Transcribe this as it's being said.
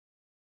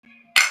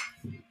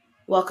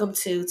Welcome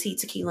to Tea,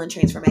 Tequila, and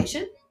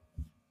Transformation.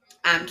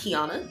 I'm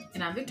Kiana.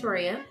 And I'm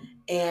Victoria.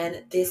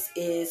 And this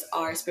is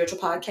our spiritual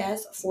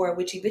podcast for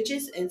witchy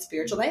bitches and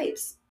spiritual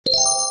babes.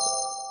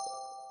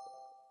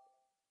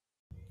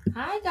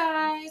 Hi,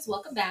 guys.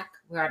 Welcome back.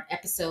 We're on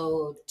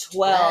episode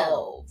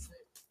 12.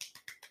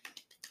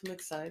 I'm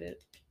excited.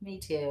 Me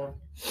too.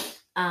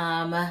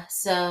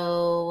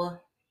 So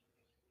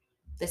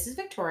this is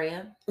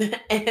Victoria.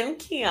 And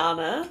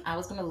Kiana. I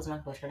was going to lose my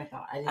train of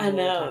thought. I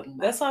know.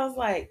 That's why I was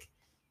like,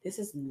 this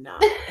is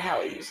not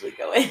how it usually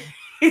goes.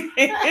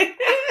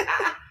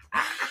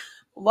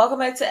 Welcome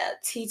back to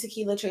Tea,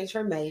 Tequila,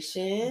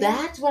 Transformation.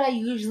 That's what I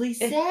usually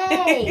say.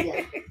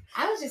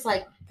 I was just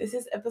like, this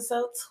is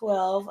episode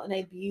 12 on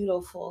a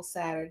beautiful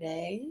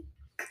Saturday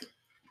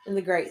in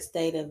the great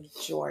state of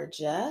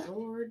Georgia.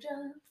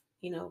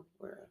 You know,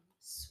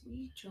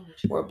 Sweet Georgia.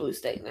 We're a blue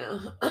state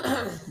now.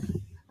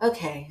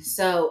 Okay,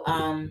 so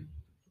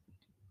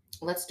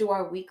let's do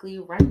our weekly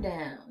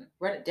rundown.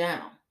 Run it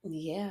down.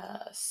 Yeah.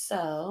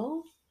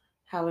 So,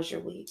 how was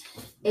your week?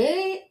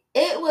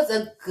 It was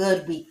a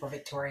good week for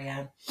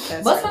Victoria.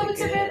 Most of my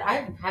weeks are good.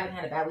 I haven't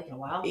had a bad week in a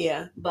while.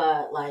 Yeah.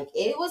 But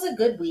it was a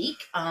good week.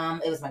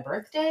 It was my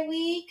birthday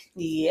week.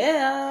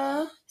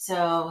 Yeah.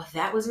 So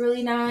that was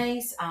really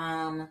nice.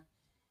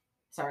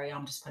 Sorry,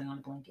 I'm just putting on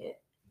a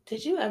blanket.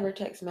 Did you ever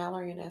text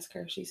Mallory and ask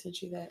her if she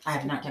sent you that? I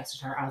have not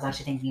texted her. I was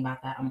actually thinking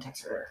about that. I'm gonna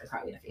text her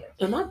probably in a few.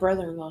 And my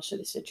brother-in-law should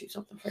have sent you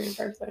something for your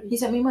birthday. He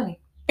sent me money.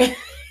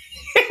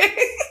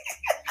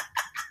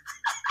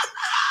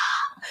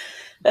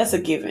 That's a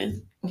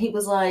given. He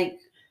was like,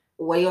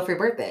 what do you want for your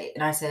birthday?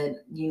 And I said,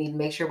 you need to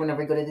make sure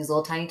whenever you go to these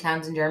little tiny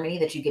towns in Germany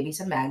that you give me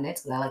some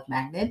magnets, because I like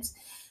magnets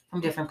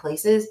from different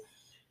places.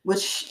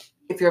 Which,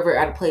 if you're ever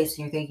at a place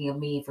and you're thinking of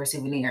me for a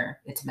souvenir,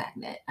 it's a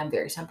magnet. I'm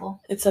very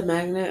simple. It's a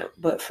magnet,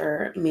 but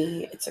for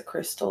me, it's a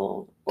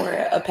crystal or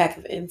a pack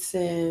of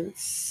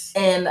incense.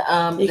 And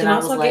you can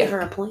also get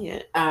her a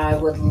plant. I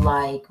would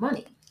like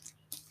money.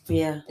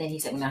 Yeah. And he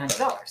sent me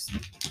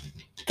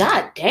 $900.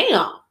 God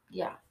damn.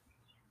 Yeah.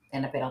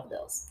 And I paid all the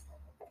bills.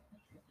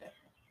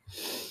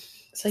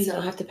 So you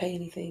don't have to pay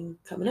anything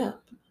coming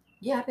up.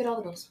 Yeah, I paid all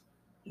the bills.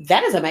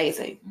 That is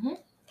amazing. Mm-hmm.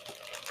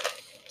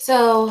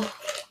 So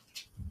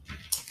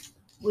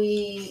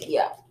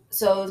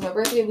So it was my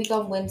birthday week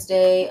on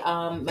Wednesday.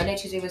 Monday,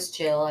 Tuesday was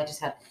chill. I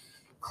just had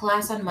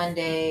class on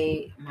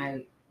Monday.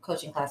 My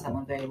coaching class, I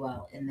went very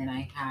well. And then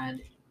I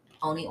had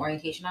only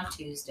orientation on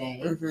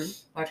Tuesday. Mm-hmm.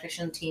 My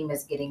nutrition team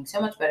is getting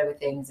so much better with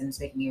things, and it's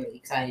making me really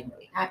excited and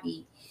really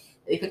happy.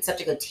 We picked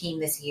such a good team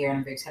this year, and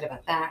I'm very excited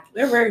about that.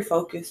 They're very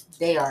focused.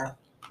 They are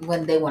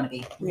when they want to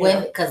be.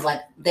 Yeah. Because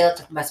they like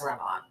to mess around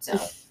a lot. So,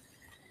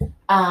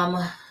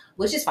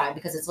 which is fine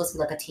because it's supposed to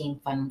be like a team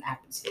fun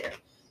atmosphere.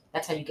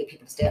 That's how you get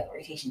people to stay on the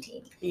orientation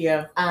team.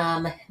 Yeah.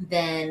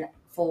 Then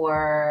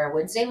for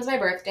Wednesday was my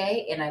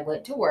birthday, and I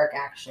went to work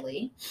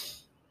actually.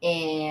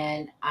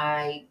 And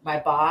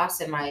my boss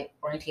and my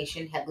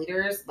orientation head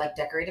leaders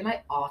decorated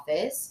my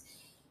office.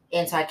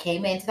 And so I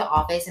came into the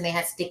office and they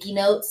had sticky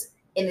notes.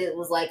 And it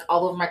was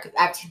all over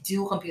I have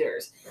dual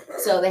computers.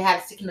 So they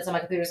had sticky notes on my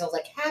computers. And I was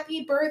like,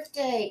 happy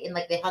birthday. And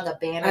they hung a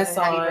banner. I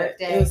saw happy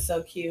birthday. It was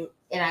so cute.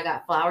 And I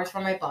got flowers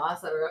from my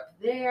boss that were up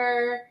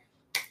there.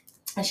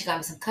 And she got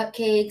me some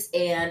cupcakes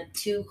and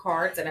 2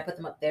 cards. And I put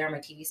them up there on my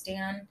TV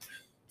stand.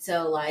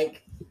 So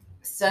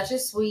such a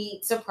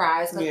sweet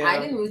surprise. Because I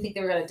didn't really think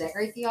they were going to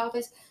decorate the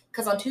office.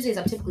 Because on Tuesdays,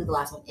 I'm typically the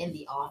last one in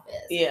the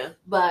office. Yeah.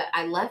 But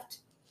I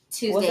left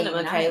Tuesday Wasn't it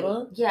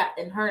Michaela? Yeah,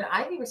 and her and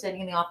Ivy were sitting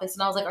in the office,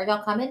 and I was like, are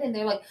y'all coming? And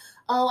they're like,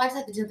 oh, I just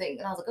have to do something.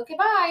 And I was like, okay,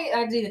 bye. And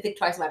I didn't even think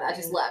twice about it. I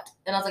just left.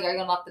 And I was like, are you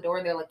going to lock the door?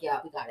 And they're like, yeah,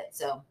 we got it.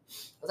 So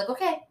I was like,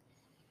 okay.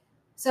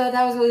 So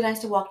that was really nice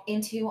to walk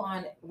into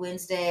on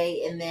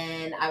Wednesday. And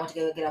then I went to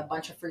go get a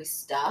bunch of free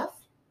stuff.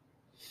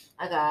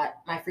 I got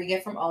my free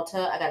gift from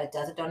Ulta. I got a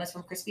dozen donuts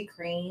from Krispy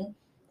Kreme.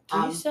 Do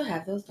you still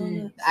have those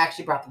donuts? I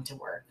actually brought them to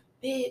work.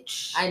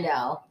 Bitch. I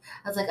know.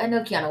 I was like, I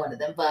know Kiana wanted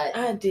them, but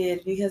I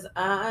did because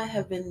I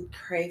have been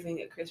craving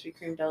a Krispy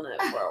Kreme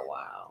donut for a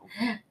while.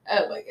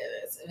 Oh my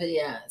goodness. But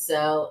yeah,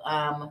 so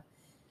I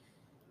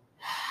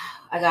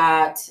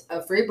got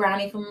a free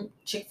brownie from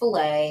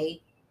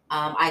Chick-fil-A.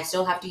 I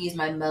still have to use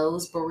my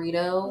Moe's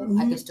burrito.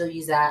 Mm-hmm. I can still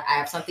use that. I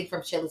have something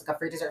from Chili's, got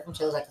free dessert from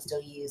Chili's I can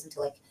still use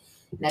until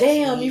next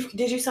week.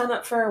 Did you sign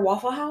up for a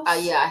Waffle House?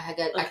 Yeah,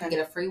 I can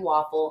get a free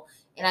waffle.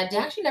 And I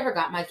actually never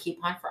got my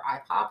coupon for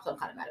IPOP, so I'm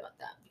kind of mad about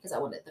that because I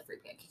wanted the free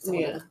pancakes. I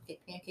wanted the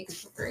pancakes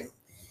for free.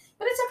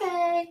 But it's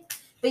okay.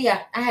 But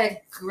yeah, I had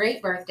a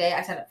great birthday.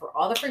 I signed up for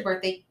all the free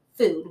birthday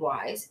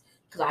food-wise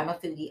because I'm a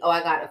foodie. Oh,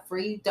 I got a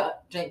free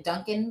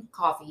Dunkin'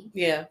 coffee.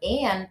 Yeah.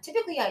 And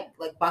typically,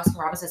 Boston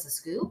Robbins as a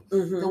scoop.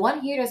 Mm-hmm. The one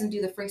here doesn't do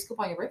the free scoop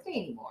on your birthday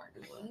anymore.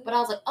 What? But I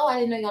was like, oh, I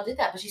didn't know y'all did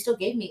that. But she still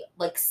gave me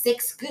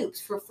 6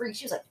 scoops for free.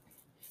 She was like,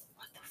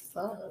 what the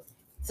fuck?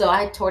 So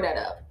I tore that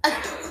up.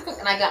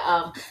 And I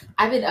got,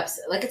 I've been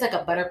upset. It's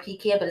a butter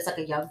pecan, but it's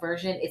a young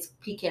version. It's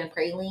pecan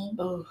praline.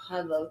 Oh, I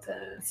love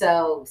that.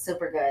 So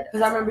super good.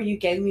 Because I remember you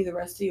gave me the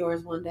rest of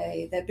yours one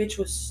day. That bitch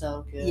was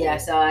so good. Yeah,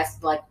 so that's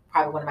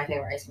probably one of my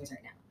favorite ice creams right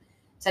now.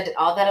 So I did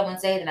all that on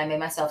Wednesday. Then I made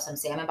myself some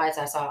salmon bites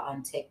I saw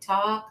on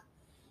TikTok.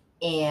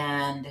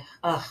 And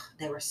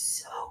they were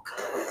so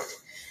good.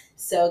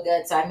 So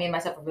good. So I made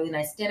myself a really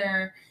nice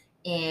dinner,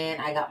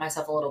 and I got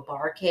myself a little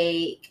bar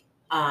cake.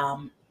 I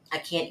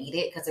can't eat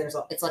it because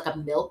it's like a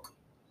milk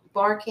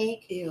bar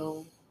cake.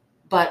 Ew.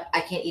 But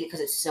I can't eat it because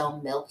it's so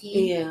milky.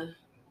 Yeah.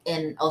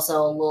 And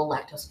also a little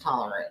lactose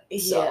tolerant.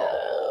 So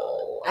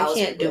yeah. I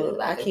can't do it.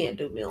 I can't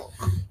do milk.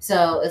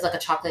 So it's like a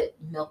chocolate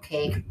milk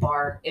cake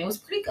bar. It was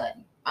pretty good.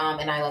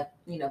 And I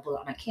blew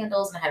out my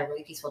candles, and I had a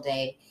really peaceful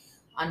day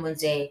on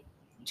Wednesday,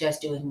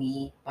 just doing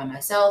me by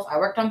myself. I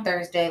worked on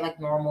Thursday like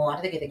normal. I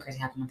don't think anything crazy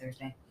happened on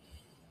Thursday.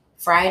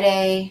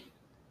 Friday,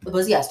 it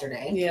was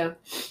yesterday. Yeah.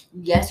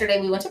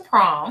 Yesterday we went to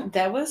prom.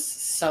 That was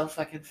so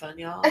fucking fun,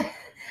 y'all.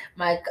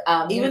 My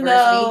even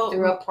university though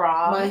threw a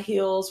prom. My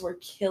heels were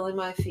killing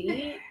my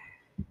feet.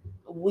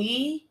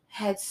 We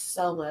had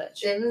so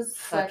much. It was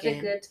such a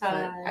good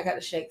time. Fun. I got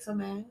to shake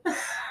some ass.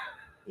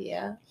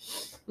 Yeah.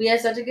 We had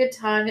such a good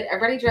time, and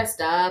everybody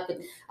dressed up,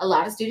 and a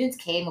lot of students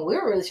came, and we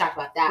were really shocked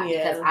about that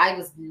because I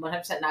was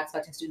 100% not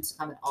expecting students to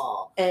come at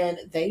all. And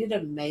they did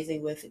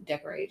amazing with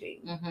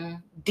decorating. Mm-hmm.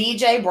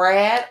 DJ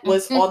Brad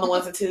was on the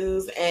ones and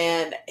twos,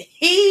 and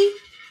he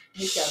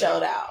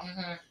showed out.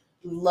 Mm-hmm.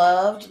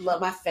 Loved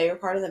my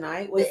favorite part of the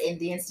night was the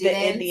Indian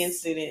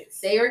students.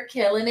 They were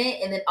killing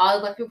it, and then all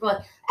the black people were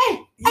like,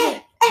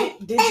 hey.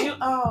 Did you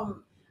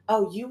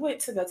you went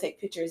to go take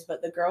pictures,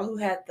 but the girl who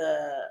had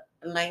the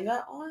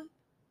langa on,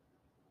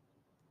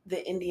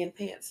 the Indian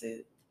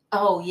pantsuit.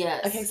 Oh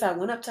yes. Okay, so I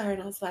went up to her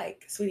and I was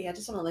like, "Sweetie, I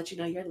just want to let you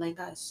know your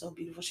langa is so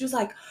beautiful." She was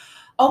like,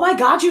 "Oh my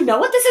God, you know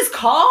what this is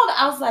called?"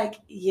 I was like,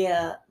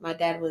 "Yeah, my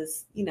dad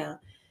was,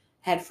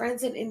 had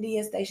friends in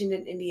India, stationed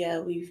in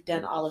India. We've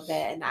done all of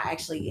that, and I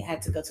actually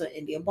had to go to an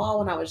Indian ball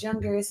when I was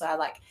younger, so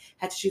I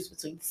had to choose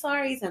between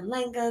saris and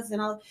langas and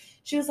all."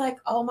 She was like,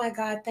 "Oh my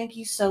God, thank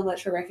you so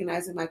much for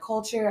recognizing my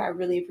culture. I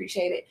really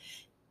appreciate it."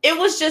 It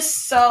was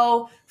just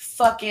so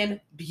fucking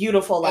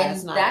beautiful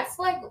last night. That's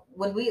like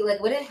when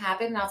it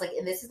happened, and I was like,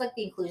 and this is like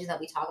the inclusion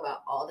that we talk about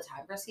all the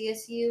time for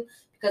CSU,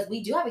 because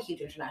we do have a huge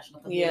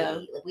international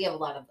community. Yeah. Like we have a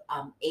lot of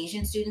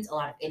Asian students, a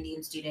lot of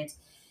Indian students,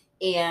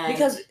 and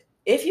because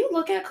if you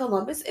look at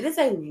Columbus, it is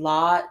a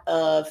lot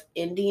of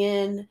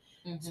Indian,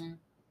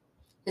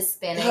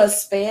 Hispanic.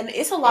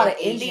 It's a lot of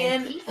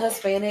Indian,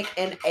 Hispanic,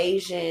 and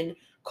Asian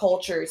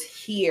cultures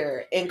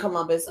here in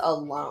Columbus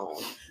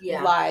alone.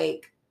 Yeah.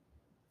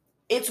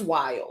 It's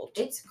wild.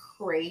 It's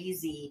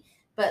crazy.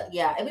 But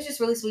yeah, it was just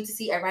really sweet to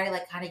see everybody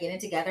kind of getting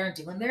together and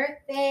doing their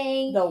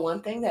thing. The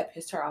one thing that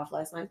pissed her off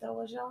last night though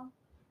was, y'all,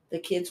 the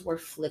kids were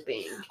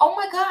flipping. Oh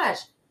my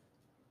gosh.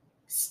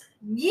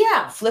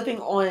 Yeah.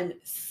 Flipping on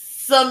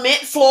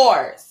cement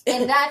floors.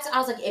 And I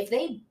was like, if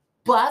they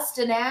bust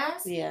an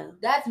ass, yeah,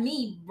 that's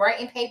me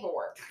writing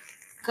paperwork.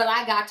 Because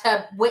I got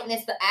to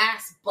witness the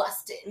ass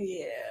busting.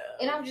 Yeah.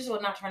 And I'm just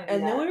not trying to do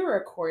that. And then we were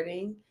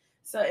recording.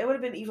 So it would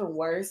have been even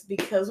worse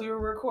because we were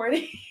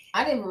recording.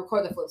 I didn't even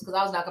record the flips because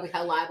I was not going to be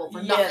held liable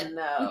for nothing.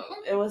 Yeah, no.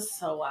 It was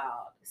so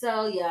wild.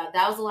 So, yeah,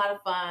 that was a lot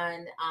of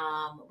fun.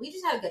 We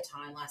just had a good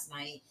time last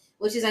night,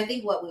 which is, I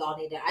think, what we all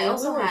needed. I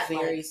also we were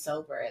very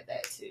sober at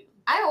that, too.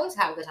 I always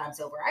have a good time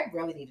sober. I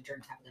really need to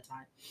drink to have a good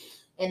time.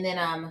 And then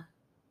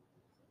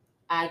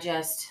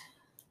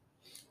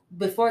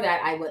before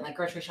that, I went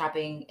grocery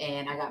shopping,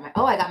 and I got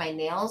my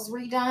nails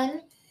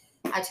redone.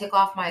 I took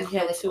off my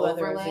acrylic overlay.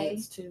 Other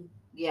events too.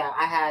 Yeah,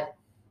 I had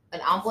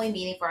an envoy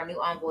meeting for our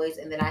new envoys,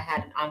 and then I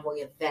had an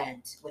envoy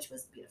event, which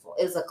was beautiful.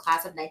 It was a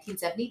class of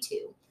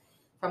 1972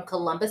 from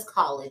Columbus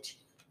College,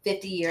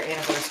 50-year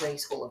anniversary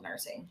School of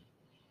Nursing.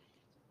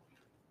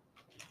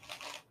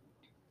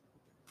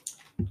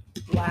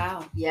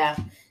 Wow. Yeah.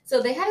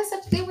 So they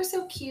they were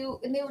so cute,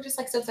 and they were just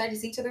so excited to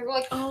see each other. They were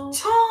like, oh,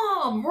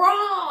 Tom,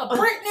 Rob,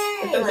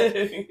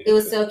 Brittany. It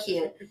was so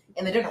cute.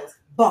 And the dinner was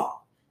bomb.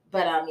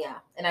 But yeah.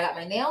 And I got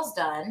my nails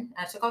done.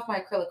 I took off my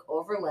acrylic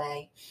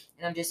overlay,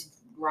 and I'm just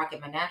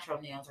rocking my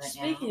natural nails right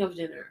now. Speaking of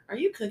dinner, are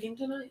you cooking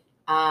tonight?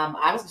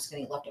 I was just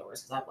gonna eat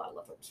leftovers because I have a lot of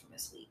leftovers from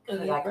this week.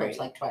 Okay, I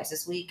cooked twice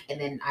this week, and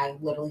then I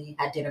literally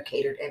had dinner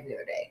catered every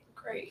other day.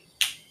 Great.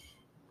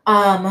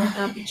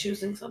 I'll be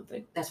choosing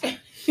something. That's right.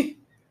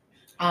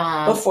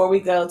 Before we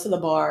go to the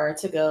bar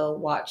to go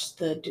watch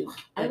the Duke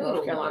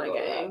North Carolina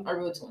game. I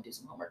really just want to do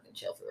some homework and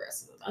chill for the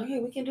rest of the time. Okay,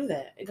 we can do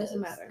that. It doesn't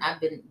matter.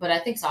 But I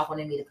think Soph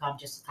wanted me to come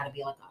just to kind of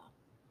be like a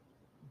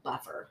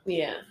buffer.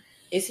 Yeah.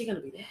 Is he going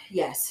to be there?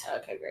 Yes.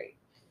 Okay, great.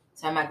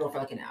 So I might go for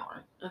an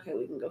hour. Okay,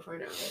 we can go for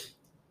an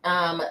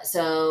hour.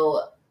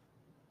 So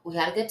we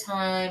had a good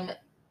time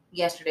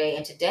yesterday,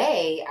 and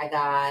today I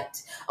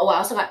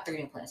also got 3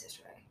 new plants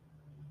yesterday.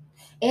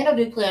 And a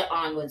new plant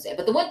on Wednesday.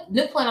 But the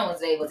new plant on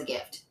Wednesday was a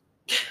gift.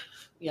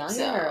 Yeah,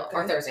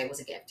 or Thursday was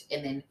a gift.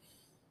 And then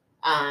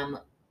I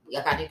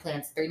got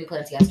 3 new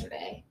plants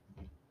yesterday.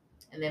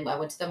 And then I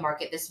went to the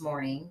market this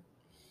morning.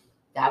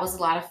 That was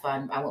a lot of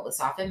fun. I went with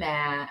Soph and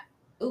Matt.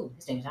 Ooh,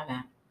 his name's not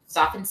Matt.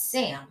 Soph and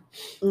Sam.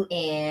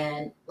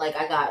 And I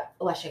got,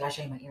 I gotta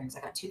show you my earrings.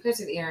 I got 2 pairs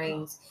of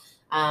earrings.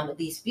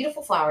 These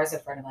beautiful flowers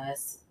in front of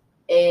us.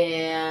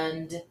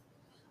 And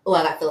Oh,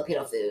 I got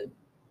Filipino food.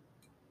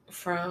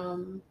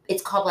 From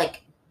It's called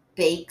like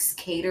Bakes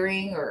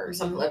Catering or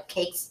something Mhm. like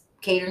Cakes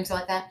Catering,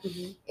 something like that.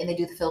 Mhm. And they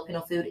do the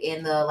Filipino food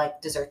and the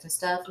like desserts and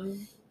stuff.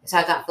 Um, So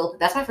I got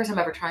that's my first time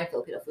ever trying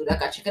Filipino food. I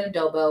got chicken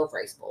adobo,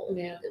 rice bowl.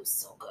 yeah. It was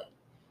so good.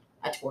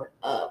 I tore it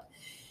up.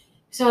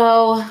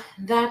 So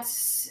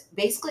that's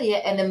basically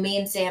it. And then me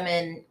and Sam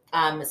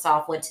and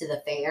Soph went to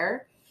the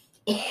fair.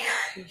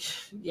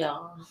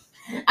 Yeah.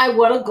 I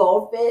won a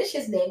goldfish.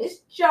 His name is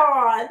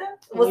John.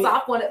 Well, We-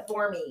 Soph won it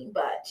for me,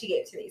 but she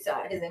gave it to me. So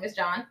his name is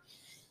John.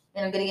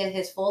 And I'm going to get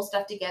his full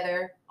stuff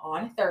together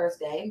on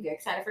Thursday. I'm very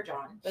excited for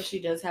John. But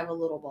she does have a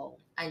little bowl.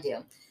 I do.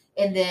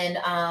 And then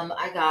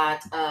I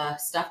got a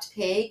stuffed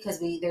pig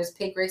because there's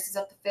pig races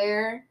at the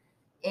fair.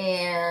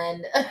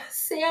 And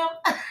Sam,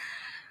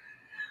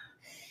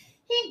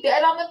 he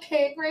bet on the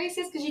pig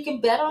races because you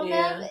can bet on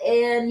them.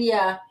 And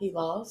yeah, He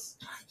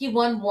lost. he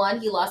won one.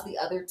 He lost the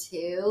other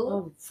two.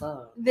 Oh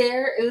fuck.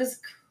 It was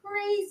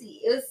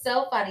crazy. It was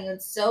so funny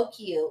and so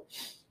cute.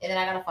 And then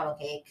I got a funnel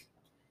cake.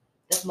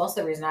 That's most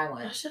of the reason I I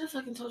went. should have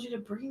fucking told you to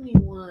bring me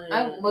one.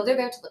 Well, they're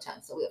there till the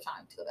 10th, so we have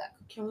time to go back.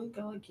 Can we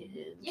go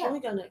again? Yeah. Can we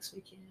go next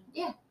weekend?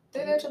 Yeah,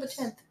 they're there till the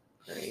 10th.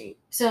 Great.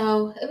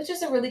 So it was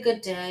just a really good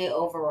day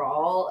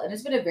overall, and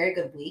it's been a very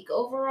good week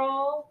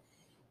overall,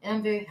 and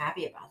I'm very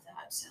happy about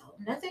that. So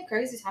nothing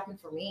crazy's happened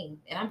for me,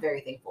 and I'm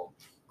very thankful.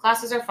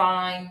 Classes are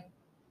fine.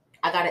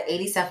 I got an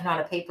 87 on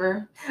a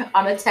paper,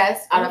 on a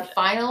test, on a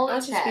final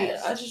test.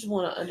 I just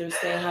want to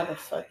understand how the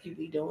fuck you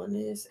be doing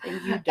this, and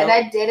you don't. And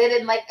I did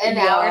it in like an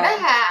hour and a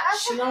half.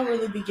 She don't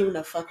really be giving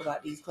a fuck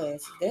about these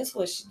classes. That's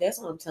what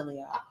I'm telling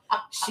y'all.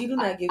 She do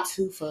not give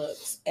two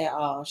fucks at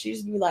all. She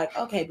just be like,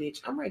 okay,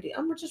 bitch, I'm ready.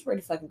 I'm just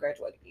ready to fucking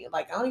graduate again.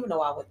 Like, I don't even know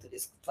why I went through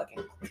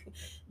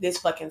this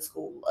fucking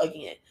school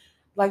again.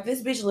 Like,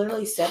 this bitch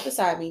literally sat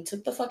beside me,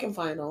 took the fucking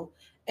final,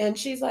 and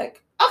she's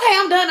like, okay,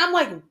 I'm done. I'm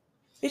like,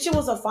 bitch, it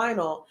was a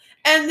final.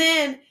 And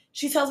then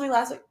she tells me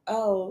last week,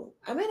 oh,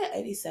 I made an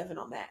 87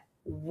 on that.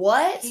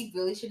 What? He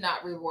really should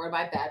not reward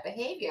my bad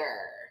behavior.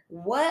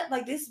 What?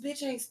 Like, this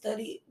bitch ain't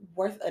studied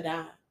worth a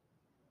dime.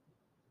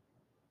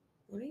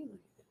 What are you looking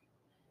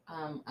at?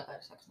 I got a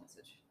text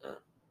message.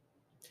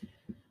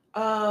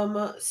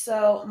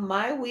 So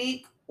my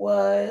week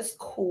was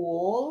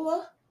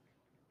cool.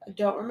 I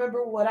don't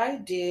remember what I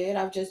did.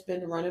 I've just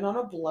been running on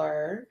a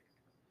blur.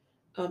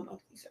 Oh,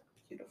 these are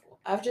beautiful.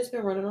 I've just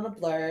been running on a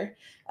blur.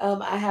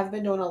 I have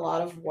been doing a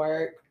lot of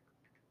work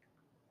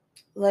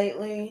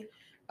lately.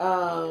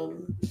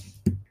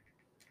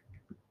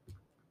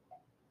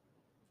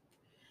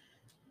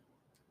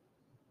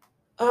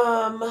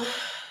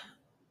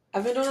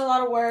 I've been doing a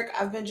lot of work.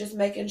 I've been just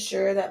making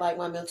sure that like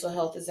my mental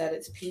health is at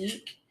its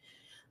peak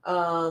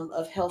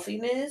of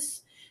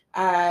healthiness.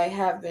 I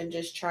have been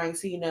just trying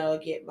to,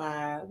 get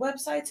my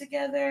website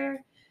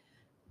together.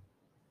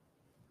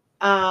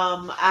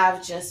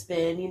 I've just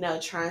been,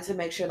 trying to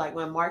make sure like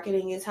my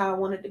marketing is how I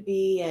want it to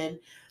be. And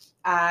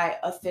I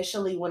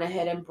officially went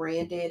ahead and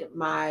branded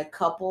my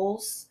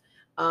couples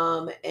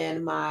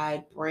and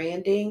my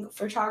branding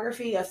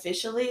photography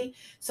officially.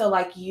 So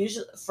like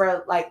usually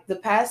for like the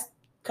past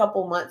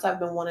couple months I've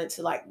been wanting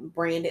to like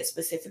brand it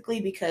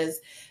specifically because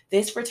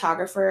this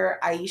photographer,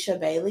 Aisha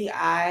Bailey,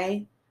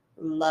 I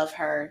love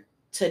her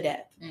to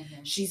death.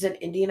 Mm-hmm. She's an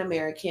Indian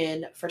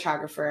American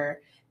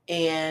photographer,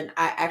 and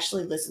I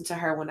actually listened to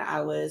her when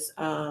I was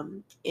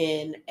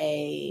in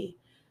a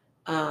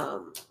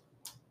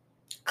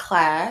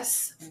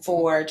class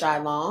for Jai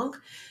Long,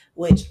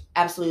 which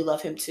absolutely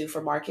love him too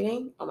for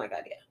marketing. Oh my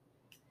god, yeah.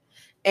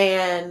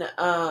 And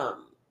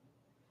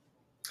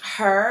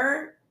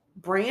her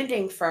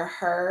branding for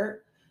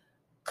her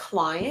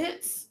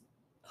clients,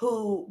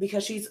 who,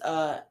 because she's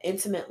a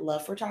intimate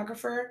love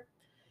photographer,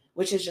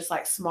 which is just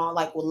like small,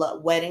 like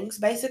weddings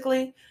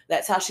basically,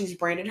 that's how she's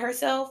branded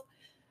herself.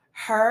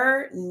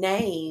 Her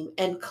name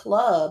and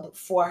club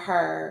for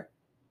her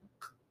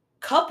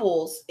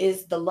couples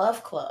is the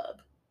Love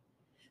Club.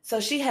 So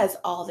she has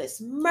all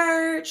this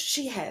merch,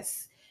 she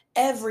has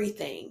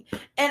everything.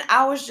 And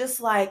I was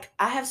just like,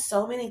 I have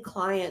so many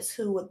clients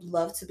who would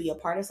love to be a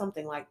part of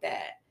something like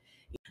that.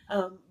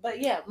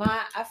 But yeah,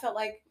 I felt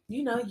like,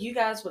 you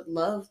guys would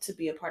love to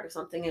be a part of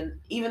something. And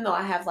even though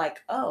I have like,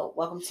 oh,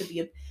 welcome to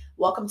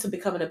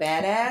becoming a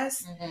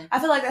badass, I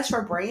feel like that's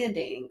for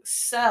branding.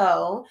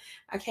 So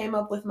I came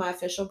up with my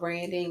official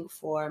branding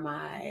for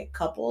my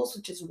couples,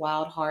 which is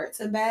Wild Hearts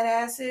and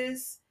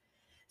Badasses.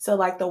 So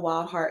like the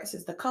Wild Hearts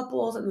is the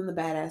couples, and then the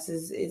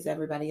Badasses is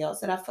everybody else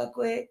that I fuck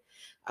with,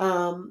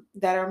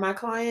 that are my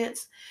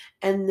clients.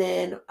 And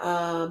then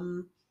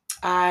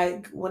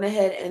I went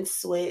ahead and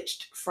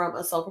switched from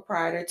a sole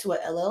proprietor to a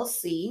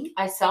LLC.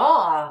 I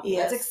saw.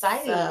 Yes, That's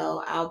exciting.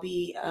 So I'll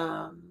be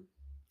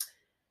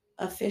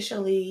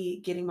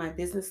officially getting my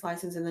business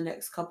license in the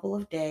next couple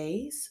of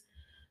days.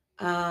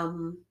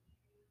 Is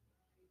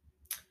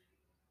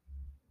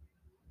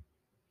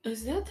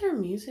that their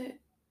music?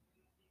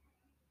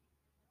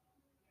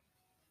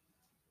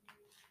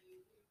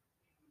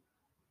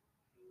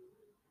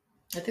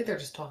 I think they're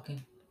just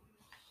talking.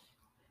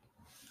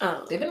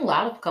 Oh. They've been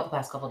loud the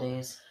past couple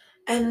days.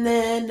 And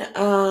then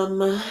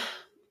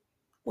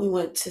we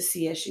went to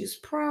CSU's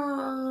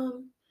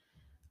prom.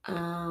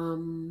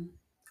 Um,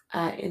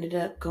 I ended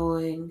up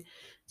going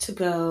to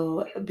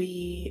go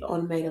be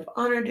on maid of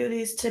honor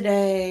duties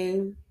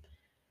today.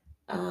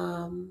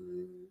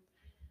 Um,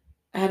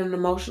 I had an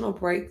emotional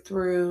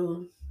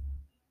breakthrough,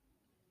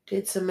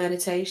 did some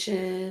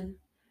meditation,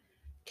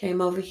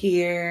 came over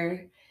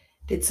here,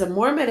 did some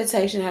more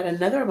meditation, had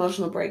another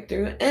emotional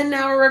breakthrough, and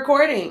now we're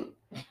recording.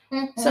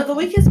 So the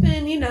week has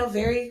been,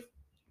 very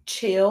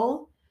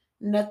chill,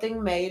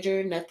 nothing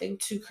major, nothing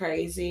too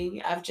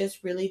crazy. I've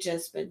just really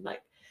just been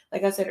like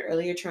I said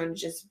earlier, trying to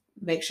just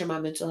make sure my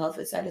mental health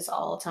is at its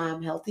all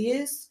time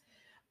healthiest.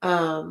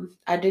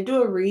 I did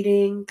do a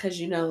reading because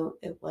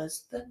it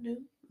was the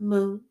new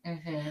moon.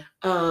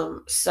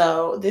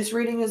 So this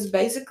reading was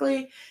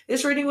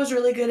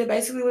really good. It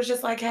basically was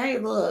just like, hey,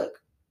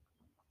 look,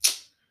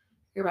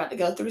 you're about to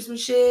go through some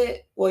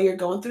shit. Well, you're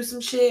going through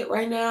some shit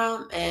right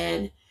now,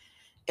 and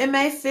it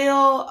may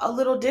feel a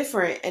little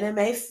different and it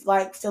may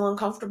feel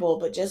uncomfortable,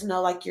 but just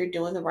know like you're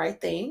doing the right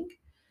thing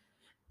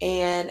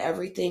and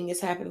everything is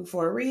happening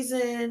for a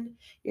reason.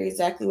 You're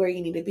exactly where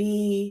you need to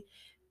be,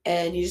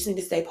 and you just need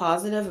to stay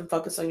positive and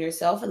focus on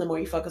yourself. And the more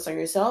you focus on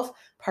yourself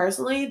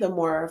personally, the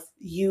more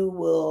you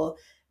will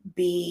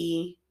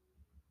be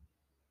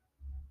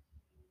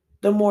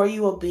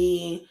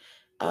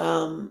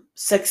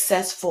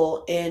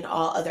successful in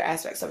all other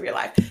aspects of your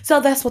life. So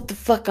that's what the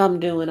fuck I'm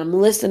doing. I'm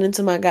listening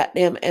to my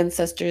goddamn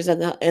ancestors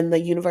and the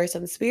universe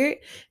and the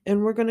spirit,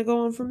 and we're gonna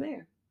go on from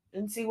there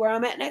and see where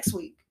I'm at next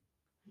week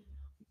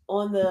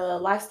on the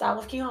lifestyle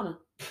of Kiana.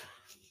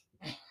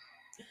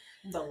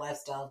 The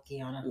lifestyle of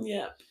Kiana.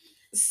 Yep.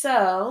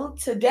 So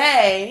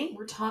today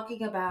we're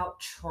talking about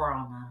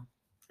trauma.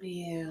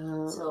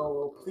 Yeah.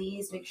 So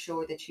please make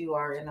sure that you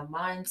are in a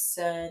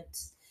mindset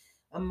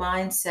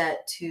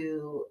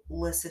to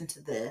listen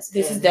to this.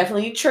 This is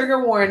definitely a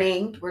trigger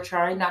warning. We're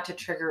trying not to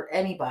trigger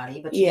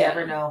anybody, but you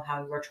never know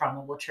how your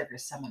trauma will trigger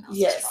someone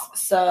else's trauma.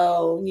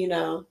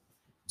 So,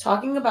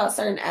 talking about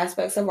certain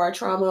aspects of our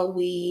trauma,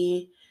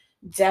 we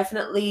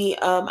definitely,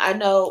 I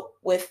know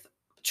with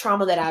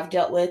trauma that I've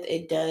dealt with,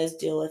 it does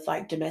deal with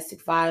like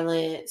domestic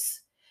violence,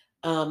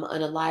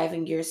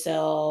 unaliving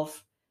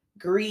yourself,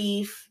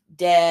 grief,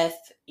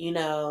 death,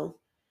 so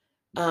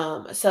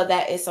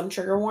that is some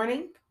trigger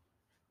warning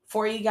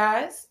for you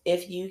guys.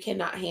 If you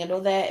cannot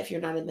handle that, if you're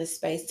not in the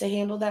space to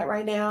handle that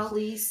right now,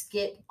 please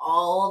skip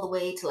all the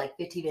way to like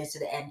 15 minutes to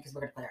the end because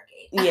we're gonna play our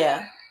game.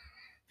 Yeah.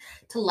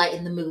 To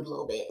lighten the mood a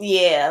little bit.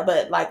 Yeah,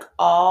 but like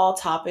all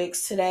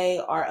topics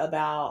today are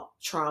about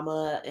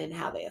trauma and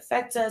how they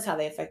affect us, how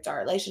they affect our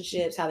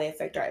relationships, how they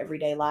affect our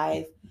everyday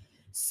life.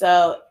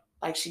 So,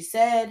 like she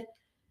said,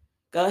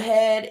 go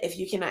ahead. If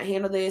you cannot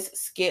handle this,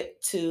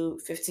 skip to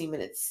 15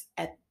 minutes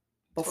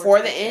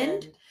before the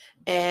end.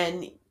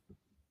 And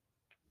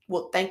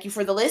well, thank you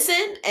for the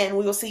listen, and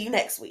we will see you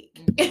next week.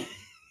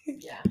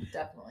 Yeah,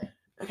 definitely.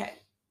 Okay.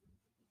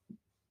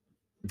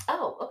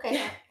 Oh,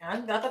 okay.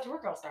 I thought you were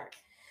going to start.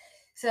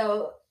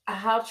 So,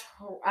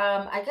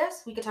 I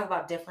guess we could talk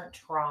about different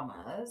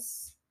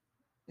traumas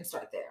and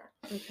start there.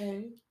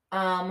 Okay.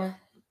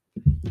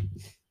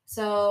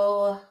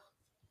 So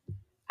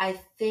I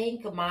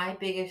think my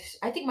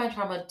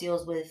trauma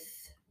deals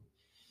with,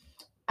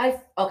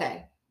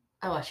 okay.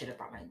 Oh, I should have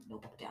brought my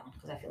notebook down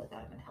because I feel like that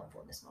would have been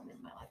helpful in this moment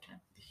in my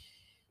lifetime.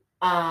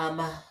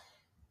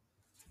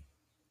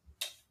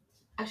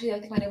 Actually, I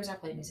think my neighbors are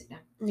playing music now.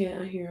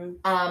 Yeah, I hear them.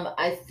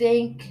 I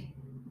think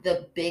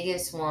the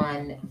biggest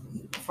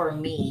one for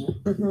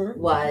me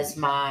was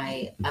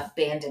my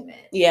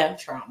abandonment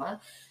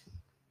trauma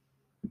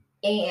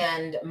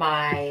and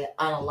my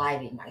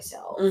unaliving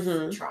myself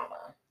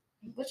trauma,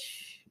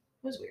 which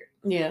was weird.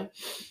 Yeah.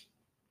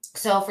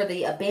 So for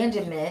the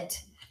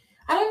abandonment,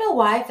 I don't know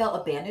why I felt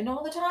abandoned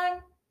all the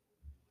time.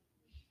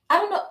 I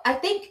don't know. I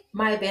think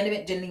my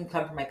abandonment didn't even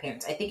come from my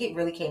parents. I think it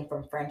really came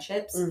from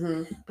friendships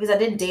because I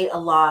didn't date a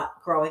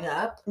lot growing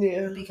up.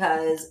 Yeah.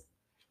 Because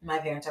my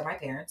parents are my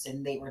parents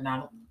and they were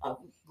not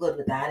good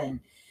with that. And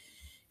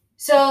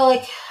so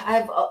like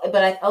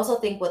but I also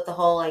think with the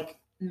whole like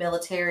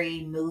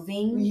military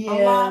moving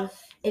a lot,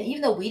 and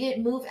even though we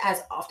didn't move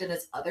as often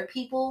as other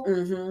people,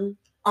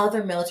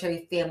 other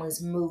military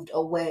families moved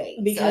away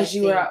because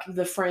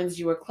the friends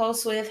you were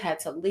close with had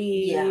to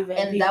leave. Yeah,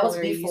 and that was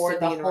before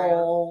the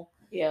whole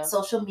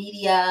social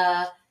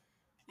media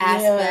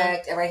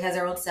aspect. Everybody has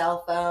their own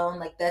cell phone.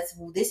 Like this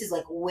is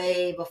like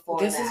way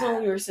before. This is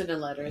when we were sending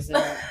letters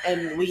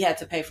and we had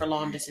to pay for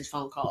long distance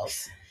phone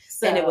calls.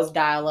 And it was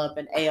dial up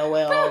and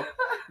AOL.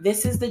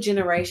 This is the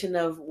generation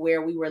of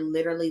where we were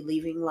literally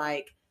leaving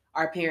like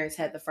our parents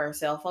had the first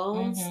cell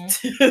phones.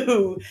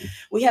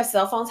 We have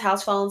cell phones,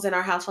 house phones, and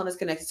our house phone is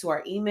connected to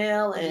our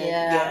email.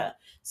 And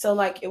so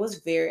like it was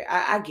very,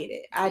 I get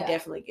it. I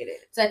definitely get it.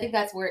 So I think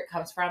that's where it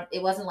comes from.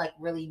 It wasn't like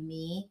really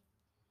me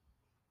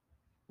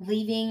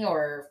leaving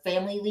or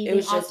family leaving. It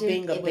was just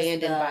being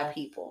abandoned by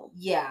people.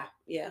 Yeah.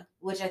 Yeah.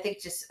 Which I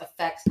think just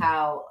affects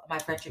how my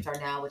friendships are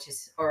now,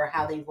 or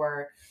how they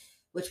were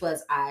which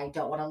was I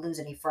don't want to lose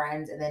any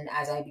friends. And then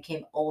as I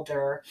became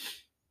older,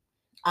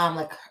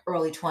 like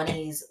early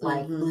 20s,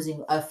 like Mm-hmm.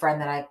 losing a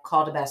friend that I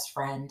called a best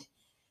friend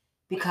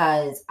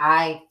because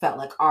I felt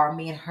like our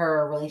me and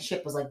her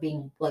relationship was like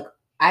being like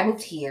I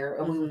moved here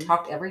and we would Mm-hmm.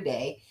 talk every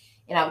day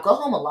and I would go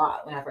home a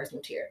lot when I first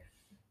moved here.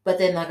 But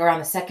then like around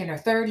the second or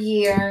third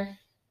year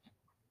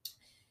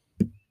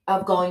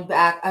of going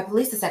back, at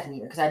least the second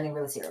year, because I didn't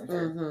really see her in the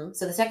third. Mm-hmm.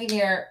 So the second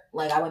year,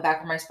 like I went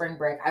back for my spring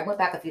break. I went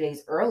back a few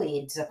days early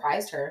and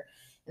surprised her,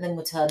 and then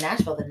went to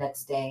Nashville the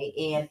next day.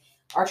 And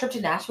our trip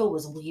to Nashville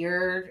was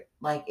weird.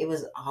 Like it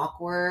was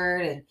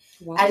awkward, and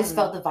I just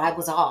Why? felt the vibe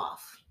was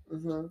off.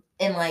 Mm-hmm.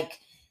 And like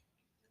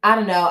I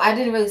don't know, I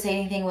didn't really say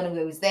anything when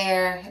we was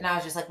there, and I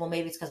was just like, well,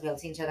 maybe it's because we haven't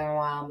seen each other in a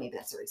while. Maybe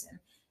that's the reason.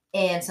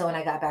 And so when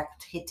I got back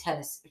to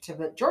Tennessee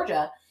to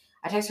Georgia,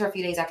 I texted her a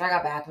few days after I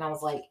got back, and I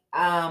was like,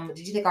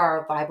 did you think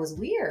our vibe was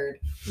weird?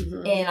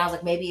 Mm-hmm. And I was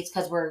like, maybe it's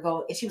because we're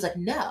going. And she was like,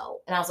 no.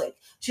 And I was like,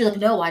 she was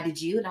like, no. Why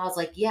did you? And I was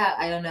like, yeah,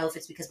 I don't know if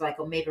it's because like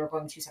maybe we're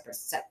going two separate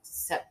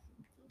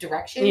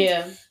directions.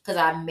 Yeah. Because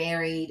I'm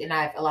married and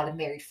I have a lot of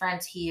married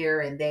friends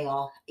here, and they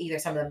all either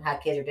some of them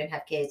had kids or didn't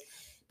have kids.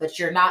 But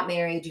you're not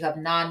married. You have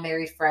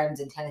non-married friends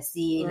in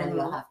Tennessee, and then you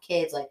all Mm-hmm. have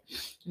kids. Like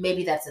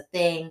maybe that's a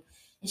thing.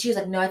 And she was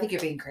like, no, I think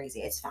you're being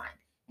crazy. It's fine.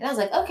 And I was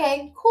like,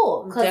 okay,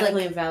 cool. Because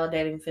Definitely like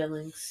invalidating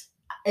feelings.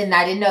 and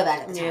I didn't know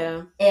that at the time.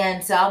 Yeah.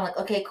 And so I'm like,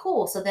 okay,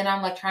 cool. So then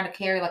I'm like trying to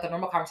carry like a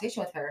normal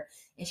conversation with her,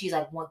 and she's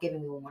like,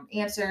 giving me one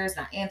answers,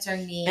 not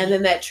answering me, And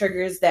then that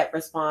triggers that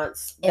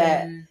response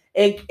that and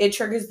it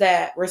triggers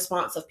that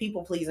response of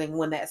people pleasing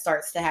when that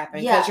starts to happen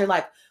because yeah, you're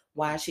like,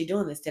 why is she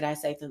doing this? Did I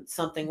say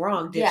something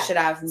wrong? yeah. Should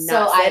I have So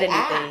not said I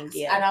anything? asked,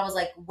 Yeah. and I was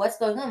like, what's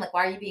going on? Like,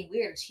 why are you being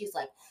weird? And she's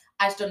like,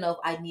 I just don't know if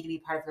I need to be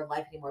part of your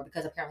life anymore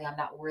because apparently I'm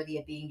not worthy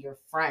of being your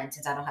friend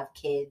since I don't have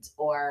kids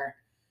or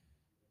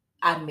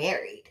I'm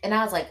married. And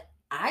I was like,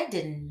 I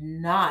did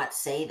not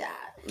say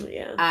that.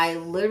 Yeah. I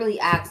literally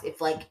asked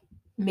if like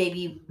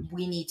maybe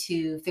we need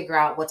to figure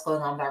out what's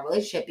going on with our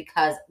relationship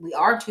because we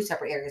are in two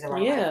separate areas of our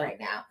life Yeah. right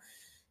now.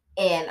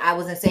 And I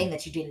wasn't saying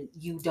that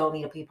you don't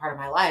need to be part of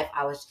my life.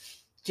 I was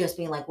just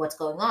being like, what's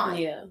going on?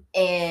 Yeah.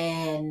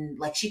 And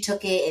like she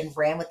took it and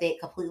ran with it,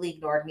 completely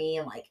ignored me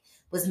and like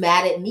was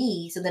mad at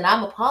me. So then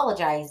I'm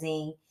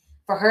apologizing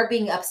for her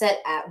being upset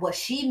at what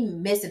she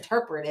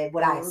misinterpreted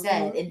what I said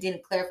Mm-hmm. and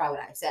didn't clarify what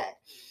I said.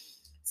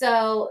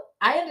 So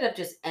I ended up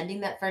just ending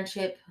that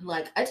friendship.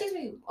 Like it takes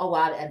me a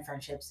while to end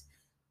friendships.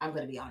 I'm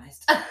gonna be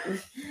honest.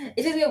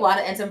 It takes me a while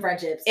to end some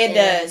friendships. It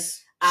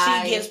does.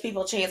 I She gives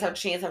people chance after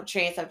chance after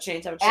chance after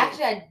chance after chance.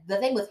 actually the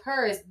thing with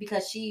her is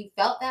because she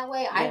felt that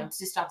way, I Yeah.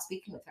 just stopped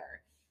speaking with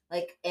her.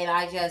 Like, and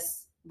I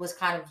just was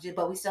kind of,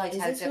 but we still like Is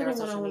had this each other on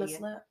when I social want to media.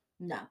 slap?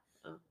 No,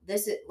 Oh.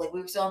 this is like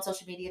we were still on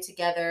social media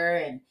together,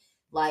 and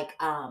like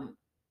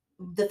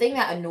the thing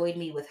that annoyed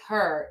me with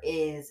her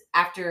is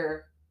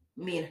after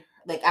me and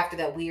like after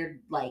that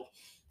weird like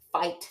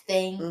fight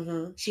thing,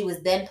 Mm-hmm. she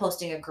was then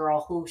posting a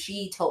girl who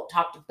she talked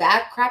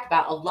bad crap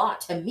about a lot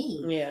to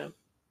me Yeah.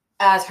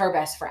 as her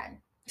best friend.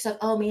 She's like,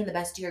 oh, me and the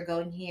bestie are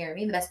going here.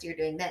 Me and the bestie are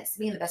doing this.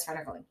 Me and the best friend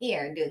are going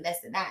here and doing this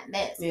and that and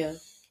this. Yeah.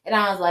 And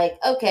I was like,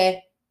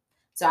 okay.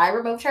 So I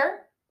removed her.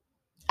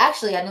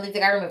 Actually, I don't even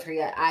think I removed her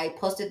yet. I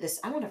posted this.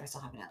 I wonder if I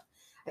still have it up.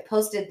 I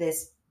posted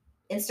this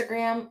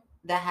Instagram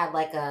that had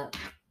like a.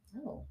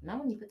 Oh, now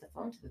when you put the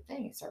phone to the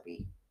thing, it started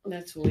beeping.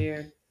 That's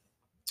weird.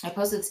 I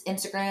posted this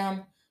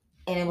Instagram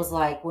and it was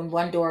like when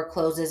one door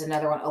closes,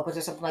 another one opens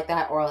or something like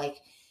that. Or like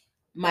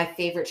my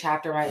favorite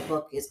chapter of my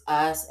book is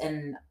Us,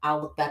 and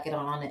I'll look back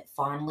on it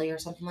fondly or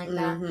something like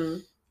that.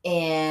 Mm-hmm.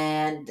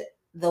 And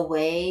the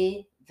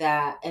way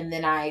that, and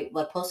then I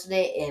like posted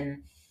it,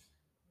 and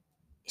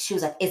she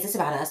was like, "Is this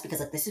about us? Because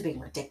like this is being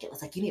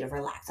ridiculous. Like you need to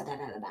relax." Da, da,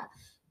 da, da.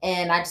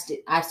 And I just did.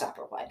 I stopped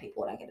replying to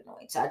people when I get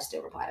annoyed, so I just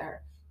didn't reply to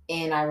her.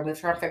 And I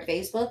removed her from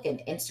Facebook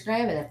and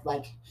Instagram. And if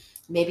like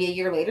maybe a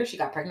year later, she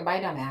got pregnant by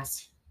a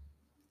dumbass.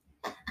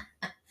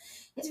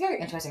 It's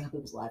very interesting how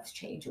people's lives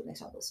change when they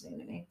start listening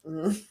to me.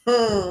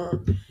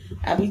 Mm-hmm.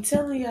 I be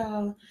telling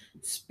y'all,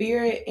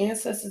 spirit,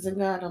 ancestors, and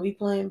God don't be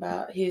playing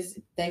about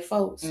they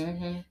folks.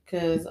 Mm-hmm.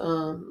 Cause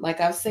like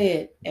I've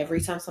said,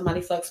 every time somebody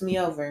fucks me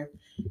over,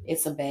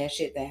 it's some bad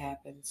shit that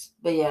happens.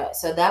 But yeah,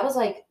 so that was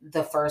like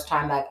the first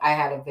time like I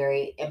had a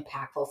very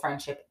impactful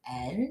friendship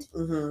end,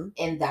 Mm-hmm.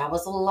 and that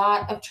was a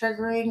lot of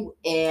triggering.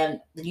 And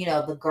you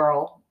know, the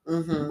girl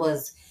Mm-hmm.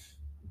 was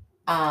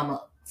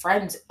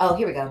friends. Oh,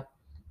 here we go.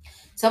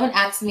 Someone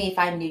asked me if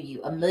I knew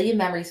you. A million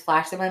memories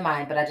flashed in my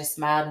mind, but I just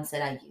smiled and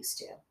said I used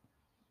to.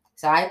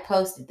 So I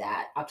posted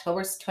that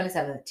October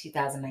 27th,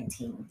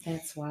 2019.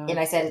 That's wild. And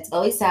I said, it's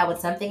always sad when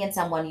something and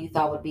someone you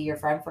thought would be your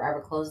friend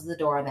forever closes the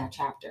door on that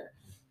chapter.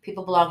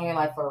 People belong in your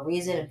life for a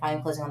reason, and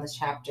finally closing on this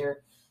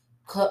chapter,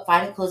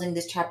 finally closing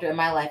this chapter in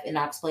my life and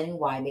not explaining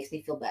why makes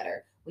me feel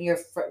better.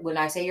 When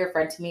I say you're a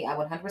friend to me, I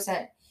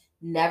 100%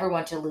 never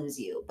want to lose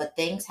you. But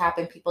things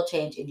happen, people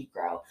change, and you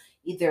grow,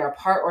 either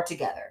apart or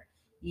together.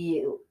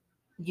 You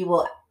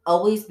will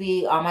always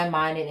be on my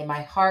mind and in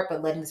my heart,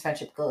 but letting this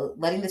friendship go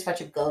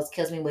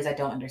kills me in ways I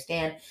don't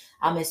understand.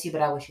 I'll miss you,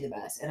 but I wish you the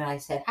best. And then I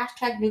said,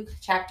 hashtag new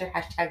chapter,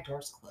 hashtag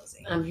doors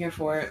closing. I'm here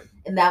for it.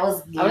 And that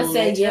was I would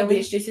say, yeah,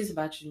 literally- bitch, this is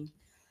about you.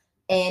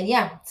 And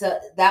yeah, so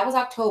that was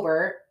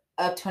October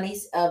of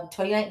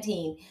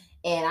 2019.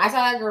 And I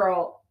saw that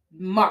girl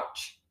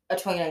March of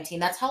 2019.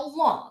 That's how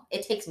long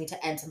it takes me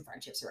to end some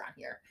friendships around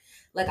here.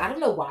 Like, I don't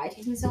know why it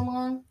takes me so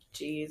long.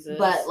 Jesus.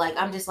 But like,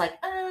 I'm just like,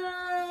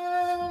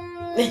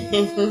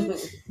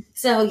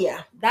 So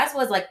yeah, that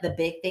was like the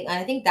big thing. And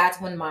I think that's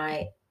when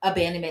my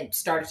abandonment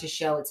started to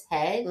show its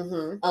head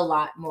a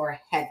lot more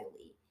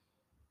heavily.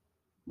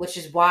 Which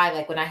is why,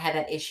 like, when I had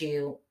that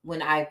issue,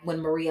 when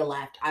Maria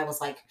left, I was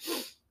like,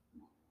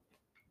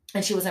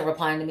 and she wasn't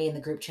replying to me in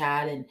the group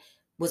chat and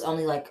was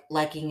only like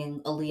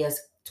liking Aaliyah's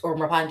or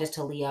replying just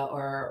to Leah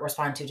or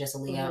responding to just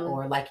Aaliyah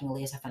or liking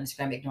Aaliyah's stuff on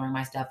Instagram, ignoring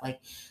my stuff.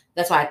 Like,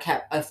 that's why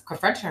I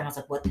confronted her and I was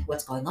like,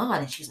 what's going on?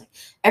 And she's like,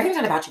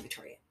 everything's not about you,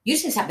 Victoria. You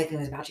just need to stop making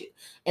things about you.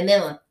 And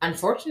then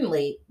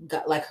unfortunately,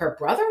 like her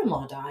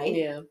brother-in-law died.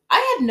 Yeah.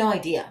 I had no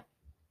idea.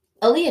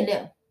 Aaliyah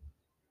knew.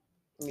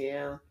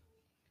 Yeah.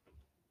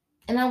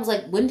 And I was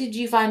like, when did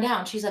you find out?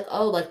 And she's like,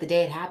 oh, like the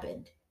day it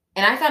happened.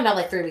 And I found out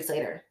like 3 weeks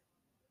later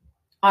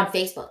on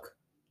Facebook.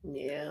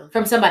 Yeah.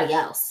 From somebody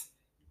else.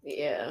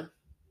 Yeah.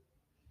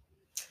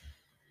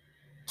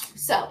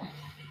 So.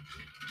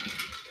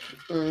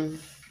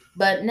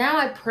 But now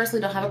I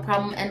personally don't have a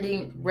problem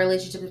ending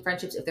relationships and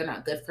friendships if they're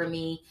not good for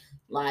me.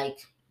 Like,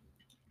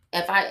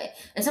 and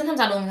sometimes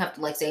I don't even have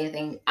to like say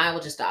anything. I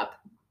will just stop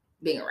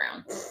being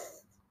around.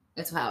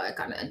 That's how I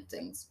kind of end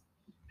things.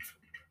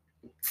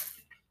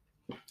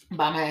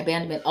 But my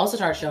abandonment also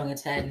started showing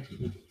its head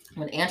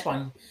when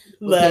Antoine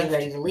was getting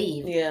ready to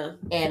leave. Yeah.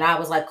 And I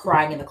was like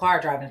crying in the car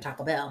driving to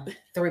Taco Bell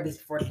 3 weeks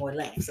before the boy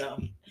left. So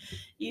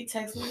you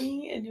texted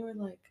me and you were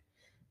like,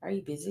 are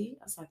you busy?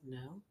 I was like,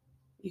 no.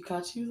 You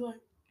caught you like,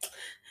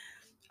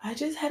 I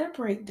just had a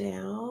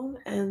breakdown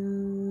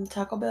and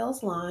Taco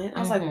Bell's line. I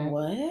was like,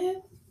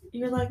 what?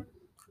 You're like,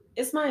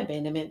 it's my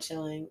abandonment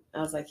chilling. I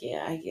was like,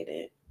 yeah, I get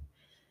it.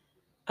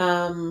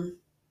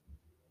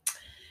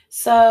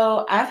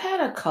 So I've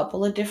had a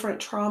couple of different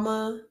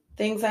trauma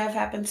things that have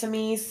happened to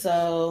me.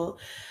 So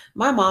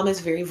my mom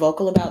is very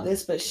vocal about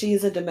this, but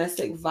she's a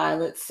domestic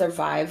violence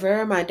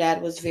survivor. My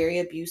dad was very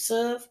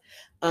abusive.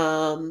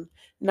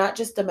 Not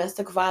just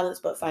domestic violence,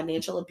 but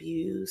financial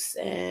abuse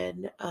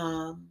and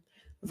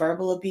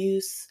verbal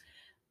abuse.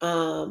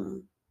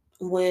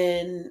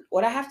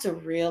 What I have to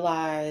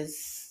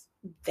realize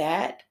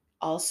that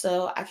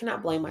also I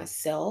cannot blame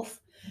myself.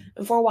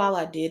 And for a while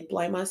I did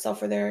blame myself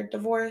for their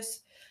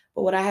divorce.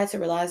 But what I had to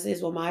realize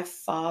is when my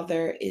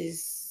father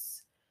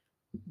is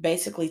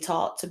basically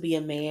taught to be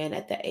a man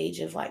at the age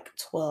of like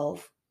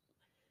 12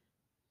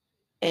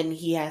 and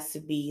he has to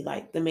be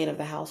like the man of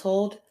the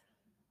household,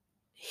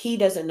 he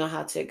doesn't know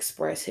how to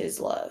express his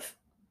love.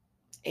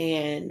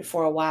 And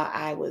for a while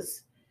I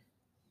was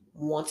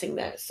wanting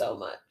that so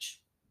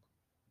much.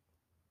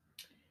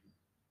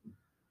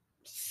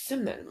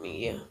 Send that to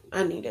me. Yeah,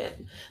 I need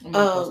it.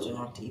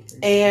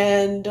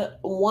 And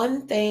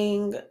one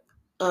thing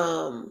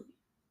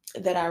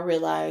that I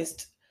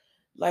realized,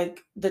 like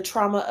the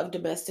trauma of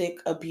domestic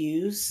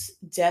abuse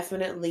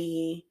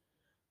definitely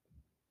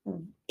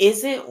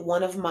isn't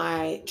one of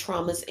my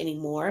traumas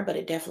anymore, but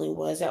it definitely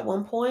was at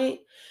one point.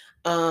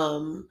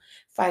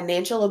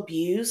 Financial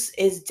abuse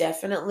is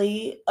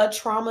definitely a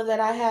trauma that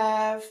I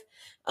have.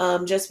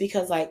 Just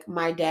because like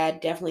my dad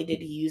definitely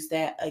did use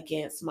that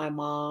against my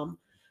mom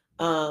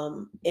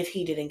if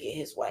he didn't get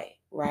his way,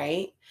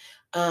 right?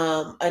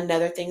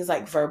 Another thing is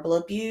like verbal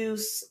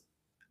abuse.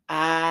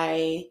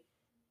 I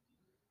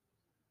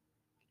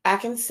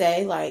can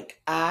say like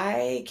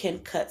I can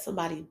cut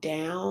somebody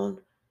down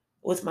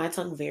with my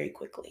tongue very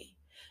quickly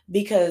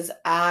because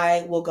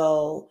I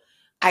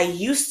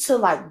used to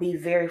like be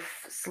very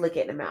slick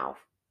in the mouth.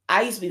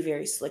 I used to be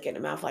very slick in the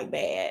mouth, like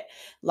bad.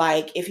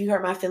 Like if you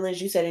hurt my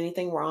feelings, you said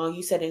anything wrong,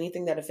 you said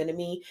anything that offended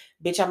me,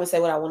 bitch, I'm gonna say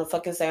what I want to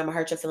fucking say. I'm gonna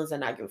hurt your feelings and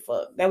not give a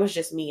fuck. That was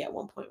just me at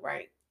one point,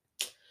 right?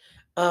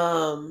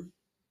 And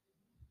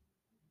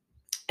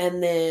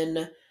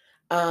then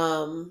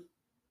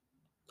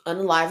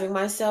unaliving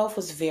myself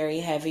was very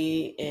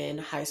heavy in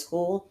high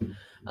school,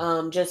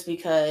 just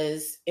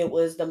because it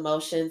was the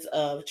motions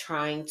of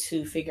trying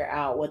to figure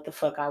out what the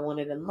fuck I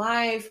wanted in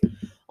life,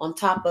 on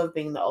top of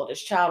being the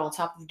oldest child, on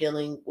top of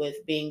dealing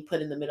with being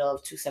put in the middle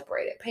of two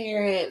separated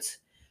parents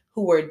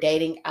who were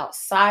dating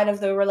outside of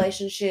the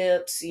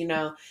relationships. You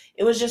know,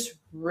 it was just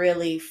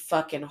really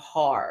fucking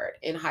hard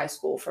in high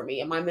school for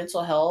me, and my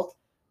mental health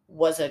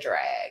was a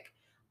drag.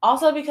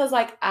 Also because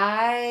like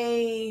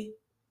I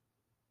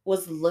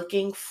was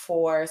looking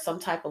for some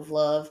type of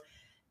love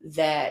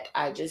that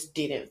I just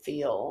didn't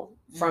feel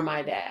from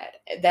my dad.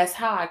 That's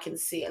how I can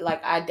see it.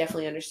 Like, I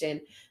definitely understand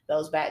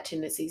those bad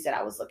tendencies that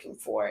I was looking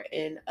for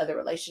in other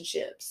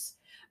relationships.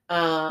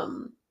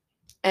 And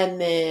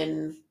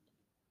then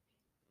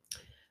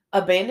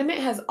abandonment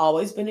has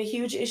always been a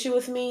huge issue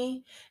with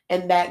me.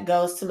 And that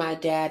goes to my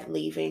dad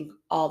leaving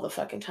all the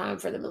fucking time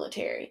for the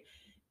military.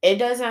 It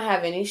doesn't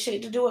have any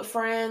shit to do with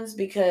friends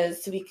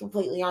because, to be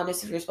completely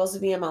honest, if you're supposed to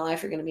be in my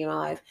life, you're going to be in my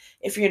life.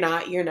 If you're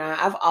not, you're not.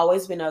 I've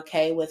always been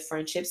okay with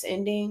friendships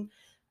ending.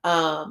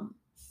 Um,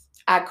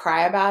 I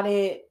cry about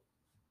it,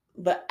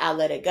 but I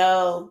let it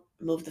go,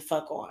 move the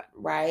fuck on,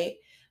 right?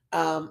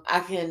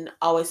 I can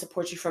always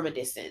support you from a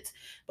distance.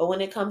 But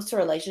when it comes to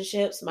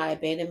relationships, my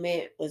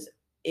abandonment was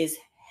is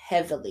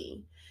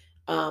heavily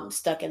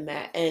stuck in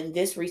that. And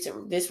this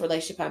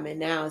relationship I'm in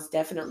now has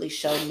definitely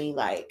shown me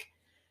like,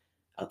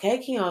 okay,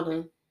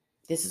 Kiana,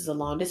 this is a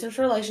long distance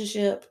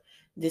relationship.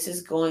 This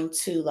is going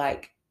to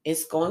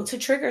it's going to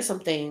trigger some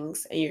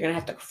things and you're going to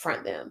have to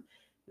confront them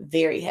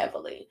very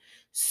heavily.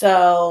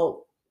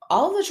 So,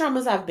 all of the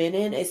traumas I've been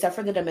in, except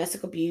for the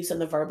domestic abuse and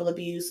the verbal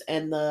abuse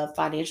and the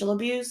financial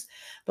abuse,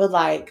 but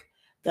like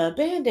the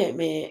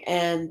abandonment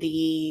and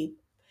the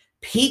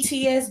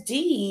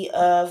PTSD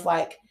of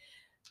like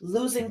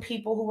losing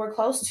people who were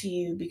close to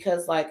you,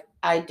 because like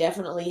I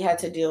definitely had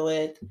to deal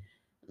with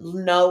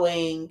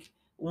knowing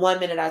one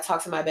minute I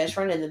talked to my best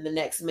friend and then the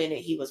next minute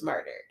he was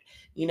murdered.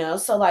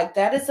 So like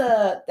that's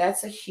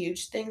a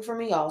huge thing for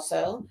me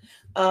also.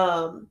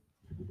 Um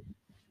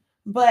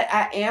but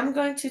I am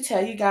going to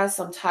tell you guys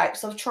some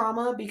types of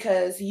trauma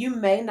because you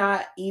may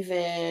not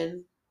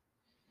even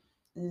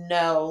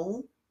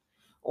know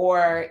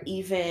or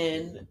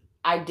even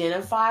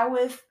identify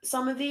with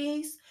some of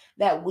these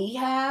that we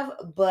have,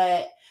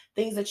 but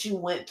things that you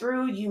went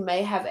through, you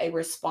may have a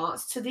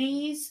response to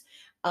these,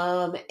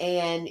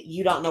 and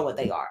you don't know what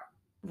they are,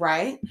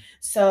 right?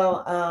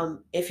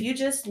 So, if you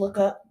just look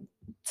up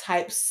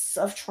types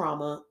of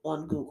trauma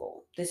on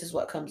Google, this is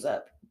what comes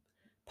up: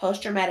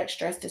 post traumatic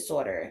stress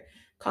disorder,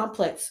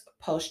 complex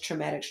post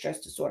traumatic stress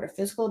disorder,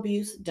 physical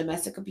abuse,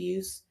 domestic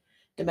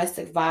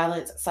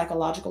violence,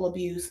 psychological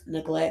abuse,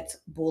 neglect,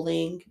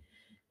 bullying,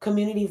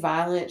 community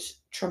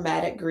violence,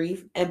 traumatic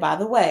grief. And by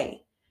the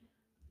way,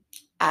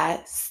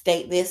 I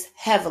state this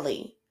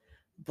heavily: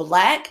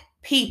 Black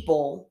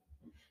people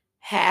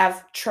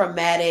have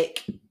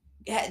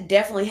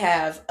definitely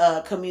have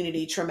a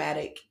community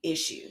traumatic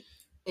issue.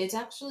 It's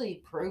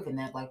actually proven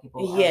that Black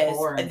people are Yes,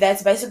 born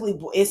that's basically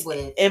it's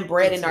with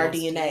inbred in our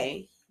PTSD.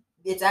 DNA.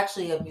 It's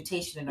actually a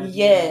mutation in our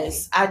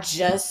Yes,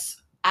 DNA.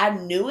 I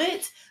knew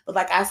it, but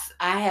like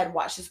I had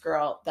watched this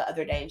girl the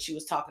other day and she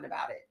was talking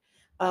about it.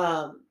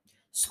 Um,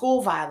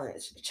 School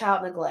violence,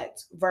 child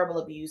neglect, verbal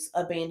abuse,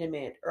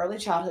 abandonment, early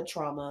childhood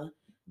trauma,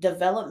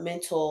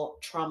 developmental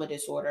trauma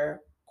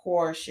disorder,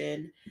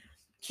 coercion,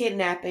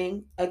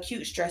 kidnapping,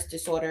 acute stress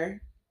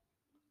disorder,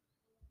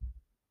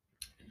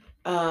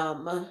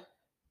 um,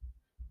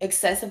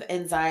 excessive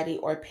anxiety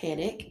or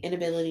panic,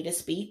 inability to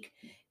speak,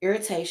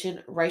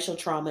 irritation, racial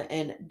trauma,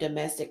 and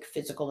domestic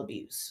physical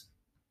abuse.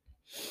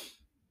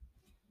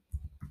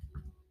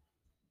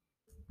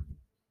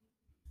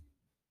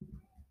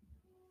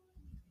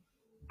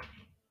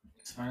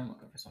 Sorry, I'm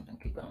looking for something.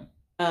 Keep going.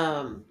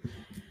 Um,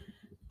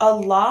 a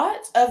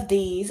lot of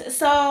these.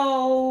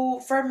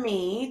 So for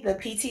me, the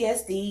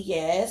PTSD,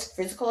 yes,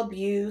 physical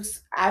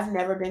abuse. I've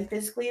never been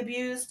physically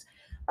abused,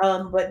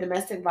 but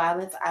domestic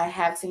violence. I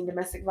have seen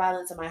domestic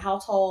violence in my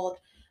household.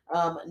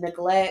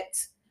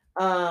 Neglect.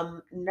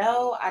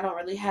 No, I don't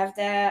really have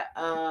that.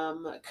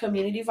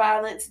 Community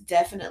violence,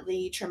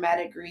 definitely.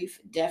 Traumatic grief,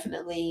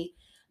 definitely.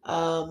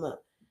 Um,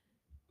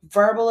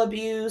 Verbal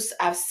abuse,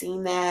 I've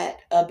seen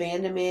that.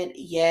 Abandonment,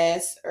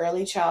 yes.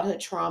 Early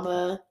childhood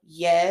trauma,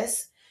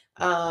 yes.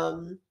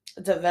 Um,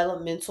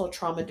 Developmental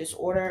trauma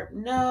disorder,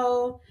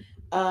 no.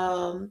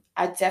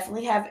 I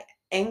definitely have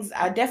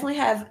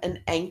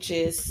an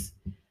anxious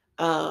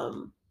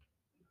um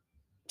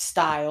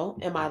style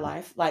in my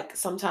life. Like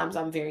sometimes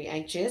I'm very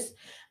anxious.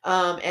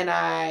 And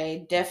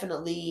I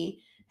definitely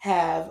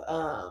have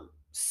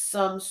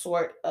some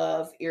sort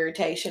of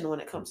irritation when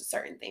it comes to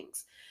certain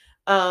things.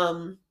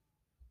 Um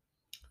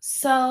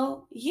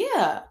so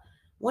yeah,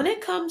 when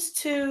it comes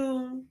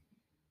to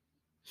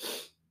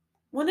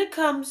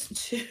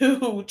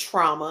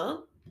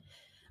trauma,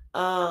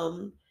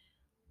 um,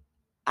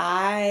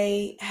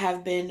 I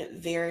have been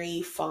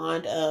very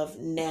fond of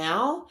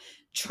now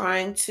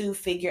trying to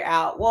figure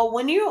out, well,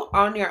 when you're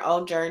on your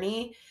own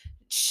journey,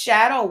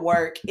 shadow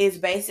work is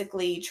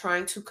basically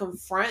trying to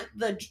confront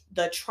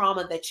the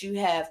trauma that you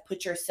have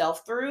put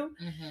yourself through.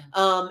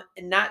 Mm-hmm.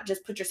 And not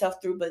just put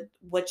yourself through, but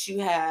what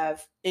you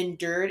have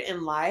endured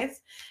in life,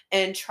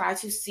 and try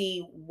to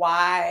see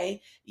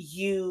why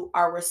you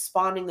are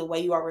responding the way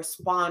you are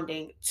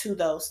responding to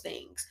those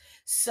things.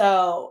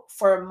 So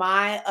for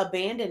my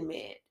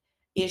abandonment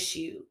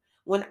issue,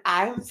 when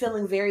I'm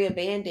feeling very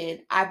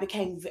abandoned, I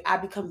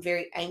become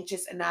very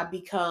anxious and I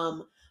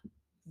become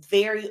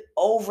very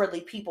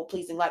overly people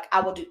pleasing. Like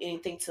I will do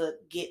anything to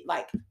get,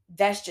 like,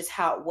 that's just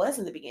how it was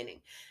in the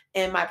beginning.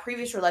 In my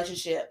previous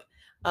relationship,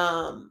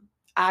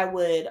 I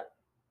would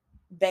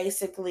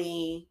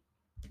basically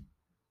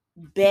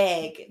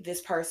beg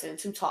this person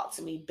to talk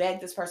to me, beg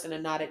this person to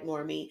not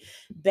ignore me,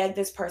 beg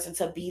this person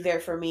to be there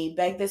for me,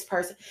 beg this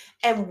person.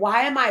 And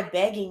why am I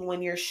begging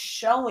when you're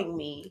showing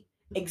me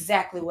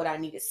exactly what I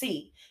need to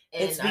see.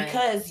 And it's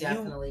because I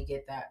definitely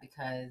get that,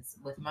 because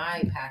with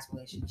my past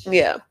relationship,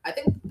 Yeah. I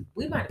think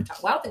we might have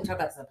talked. Well, I don't think we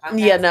talked about this in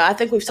the podcast. Yeah, no, I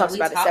think we've So talked we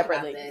about it talked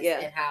separately. about this, Yeah.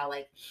 and how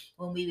like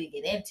when we would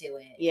get into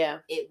it, Yeah.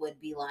 it would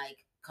be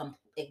like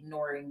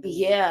ignoring me.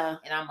 Yeah.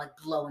 And I'm like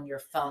blowing your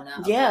phone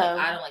up. Yeah.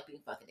 Like, I don't like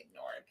being fucking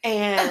ignored.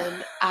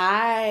 And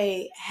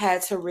I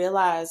had to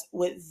realize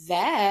with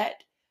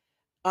that,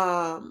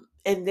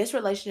 in this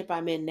relationship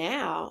I'm in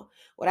now,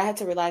 what I had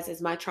to realize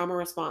is my trauma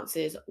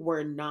responses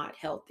were not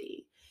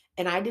healthy.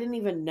 And I didn't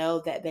even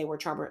know that they were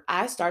trauma.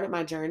 I started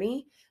my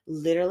journey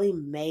literally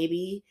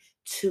maybe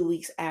 2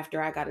 weeks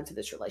after I got into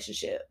this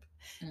relationship.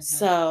 Mhm.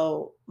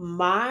 So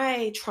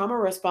my trauma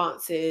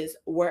responses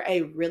were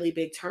a really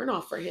big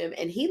turnoff for him.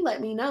 And he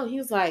let me know. He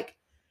was like,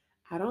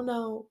 I don't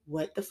know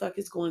what the fuck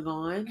is going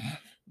on,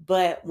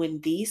 but when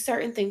these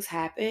certain things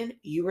happen,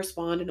 you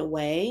respond in a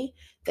way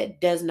that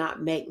does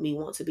not make me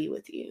want to be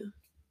with you.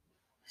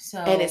 So,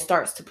 And it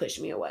starts to push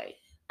me away.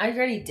 I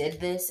already did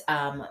this.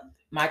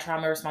 My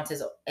trauma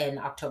responses in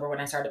October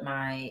when I started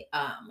my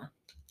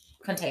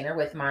container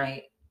with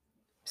my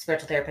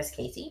spiritual therapist,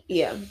 Casey.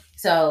 Yeah.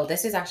 So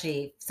this is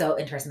actually so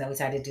interesting that we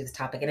decided to do this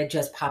topic, and it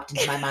just popped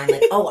into my mind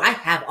like, oh, I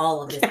have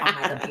all of this on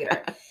my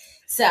computer.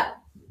 So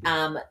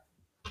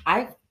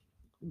I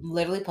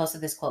literally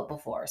posted this quote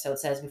before. So it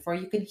says, before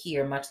you can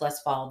hear, much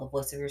less follow the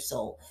voice of your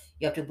soul,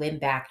 you have to win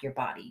back your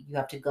body. You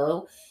have to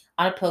go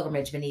on a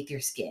pilgrimage beneath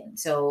your skin.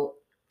 So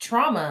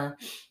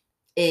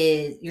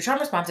your trauma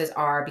responses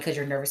are because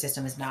your nervous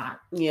system is not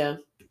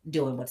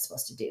doing what it's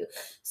supposed to do.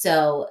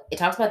 So it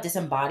talks about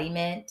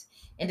disembodiment,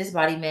 and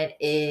disembodiment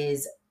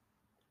is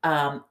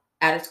at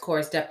its core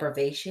is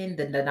deprivation,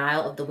 the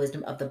denial of the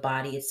wisdom of the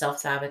body. It's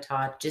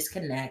self-sabotage,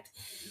 disconnect,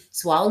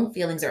 swallowing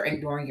feelings, or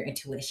ignoring your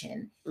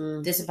intuition.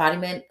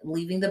 Disembodiment,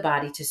 leaving the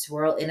body to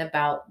swirl in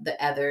about the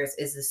others,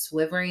 is the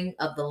swivering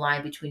of the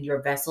line between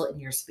your vessel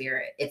and your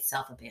spirit. It's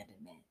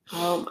self-abandonment,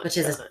 which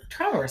is a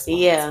trauma response.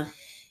 Yeah.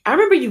 I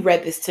remember you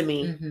read this to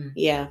me. Mm-hmm.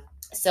 Yeah.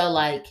 So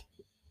like,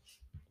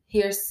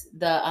 here's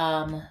the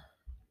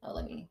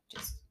let me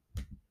just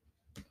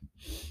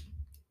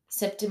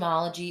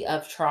symptomology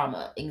of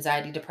trauma: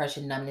 anxiety,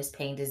 depression, numbness,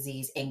 pain,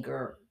 disease,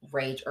 anger,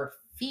 rage, or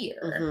fear.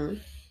 Mm-hmm.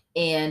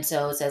 And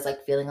so it says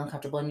like feeling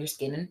uncomfortable in your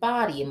skin and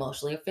body,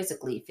 emotionally or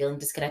physically, feeling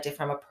disconnected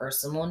from a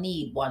personal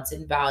need, wants,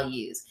 and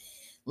values,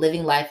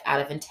 living life out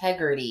of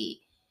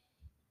integrity,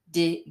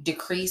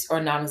 decreased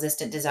or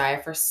non-existent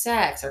desire for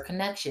sex or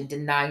connection,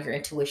 denying your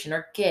intuition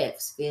or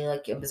gifts, feeling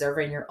like you're observer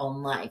in your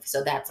own life.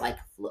 So that's like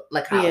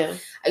how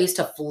I used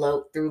to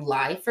float through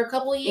life for a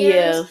couple of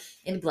years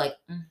and be like,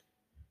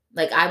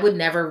 like I would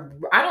never.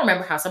 I don't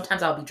remember how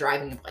sometimes I'll be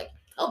driving and be like,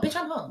 oh, bitch,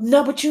 I'm home.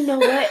 No, but you know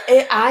what?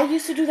 I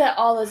used to do that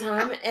all the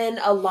time. And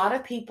a lot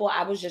of people,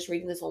 I was just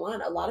reading this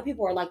online, a lot of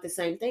people are like the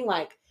same thing.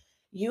 Like,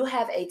 you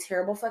have a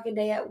terrible fucking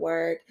day at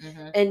work,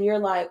 and you're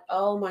like,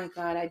 oh my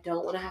God, I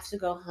don't want to have to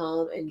go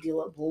home and deal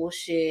with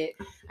bullshit.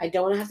 I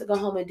don't want to have to go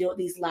home and deal with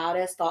these loud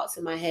ass thoughts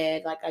in my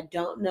head. Like, I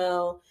don't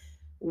know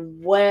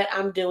what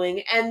I'm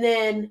doing. And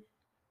then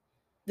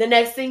the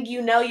next thing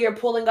you know, you're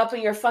pulling up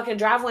in your fucking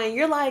driveway and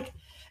you're like,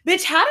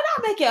 bitch, how did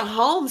I make it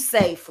home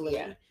safely?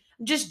 Yeah.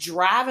 Just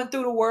driving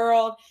through the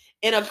world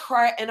in a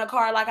car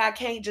like I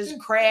can't just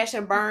crash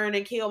and burn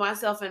and kill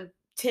myself and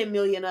 10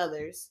 million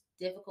others.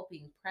 Difficult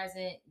being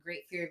present,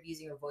 great fear of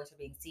using your voice or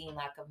being seen,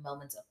 lack of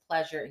moments of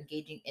pleasure,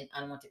 engaging in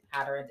unwanted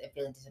patterns, and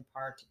feeling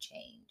disempowered to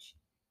change.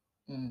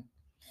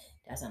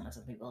 That sounds like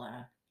some people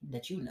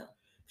that you know.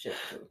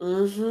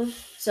 Mm-hmm.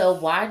 So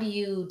why do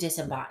you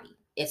disembody?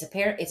 It's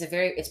apparent.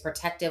 It's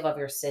protective of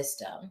your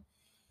system.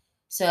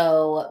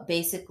 So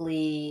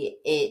basically,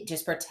 it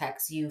just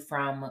protects you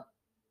from.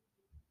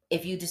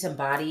 If you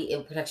disembody,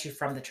 it protects you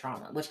from the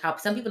trauma, which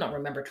helps. Some people don't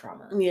remember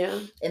trauma. Yeah.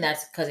 And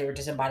that's because your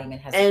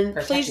disembodiment has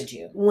protected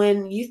you.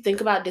 When you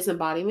think about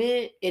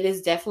disembodiment, it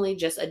is definitely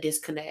just a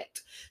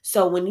disconnect.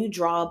 So when you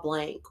draw a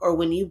blank, or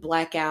when you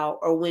black out,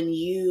 or when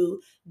you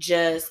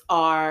just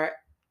are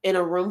in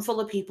a room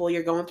full of people,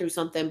 you're going through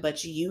something,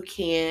 but you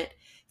can't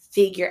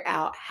figure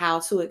out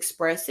how to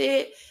express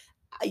it.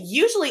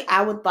 Usually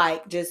I would I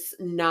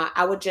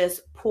would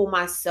just pull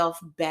myself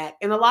back.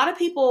 And a lot of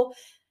people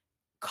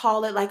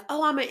call it like,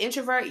 oh, I'm an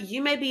introvert.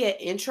 You may be an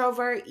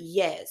introvert,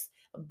 yes,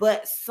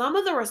 but some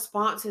of the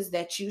responses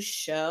that you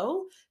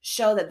show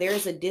that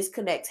there's a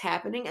disconnect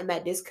happening, and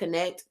that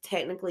disconnect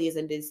technically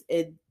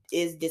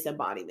is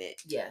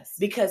disembodiment. Yes,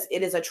 because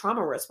it is a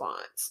trauma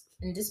response.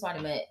 And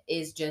disembodiment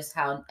is just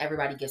how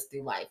everybody gets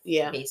through life.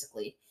 Yeah,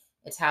 basically,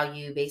 it's how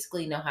you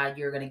basically know how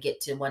you're going to get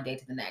to one day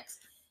to the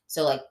next.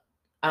 So like,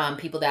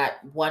 people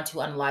that want to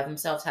unalive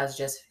themselves has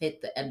just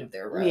hit the end of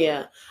their road.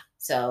 Yeah,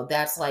 so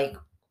that's like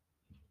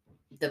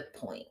the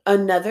point.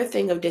 Another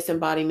thing of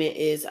disembodiment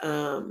is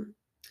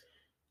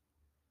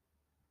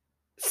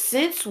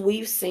since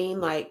we've seen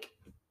like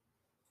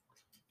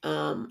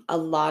a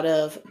lot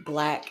of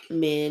Black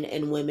men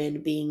and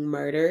women being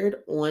murdered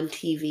on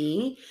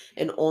TV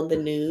and on the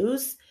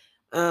news,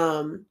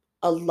 a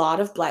lot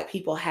of Black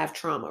people have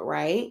trauma,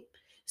 right?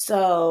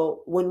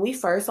 So when we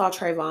first saw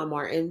Trayvon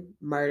Martin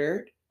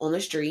murdered on the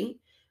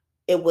street,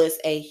 it was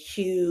a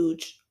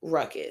huge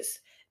ruckus.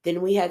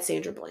 Then we had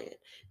Sandra Bland.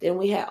 Then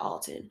we had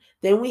Alton.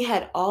 Then we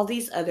had all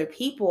these other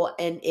people.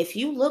 And if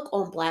you look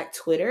on Black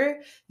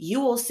Twitter, you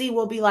will see,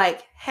 we'll be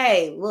like,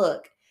 hey,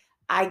 look,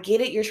 I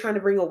get it. You're trying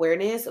to bring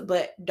awareness,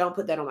 but don't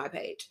put that on my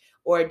page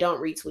or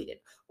don't retweet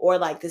it. Or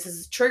like, this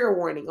is a trigger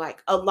warning.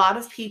 Like a lot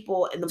of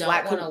people in the don't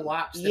Black want to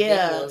watch the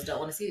yeah, videos, don't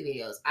want to see the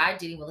videos. I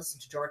didn't even listen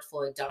to George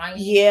Floyd dying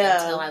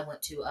yeah, until I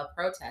went to a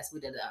protest. We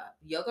did a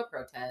yoga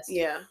protest.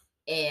 yeah,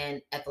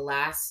 And at the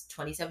last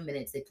 27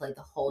 minutes, they played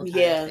the whole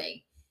entire yeah,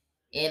 thing.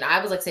 And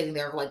I was like sitting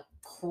there like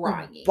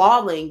crying.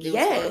 bawling. It was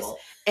Yes. horrible.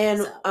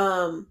 And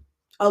So,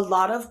 a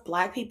lot of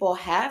Black people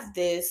have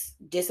this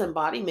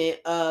disembodiment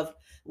of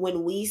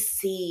when we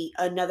see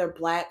another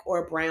Black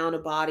or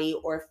brown body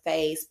or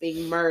face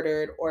being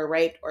murdered or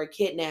raped or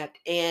kidnapped,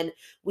 and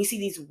we see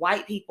these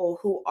white people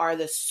who are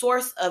the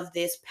source of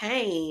this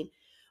pain,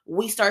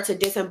 we start to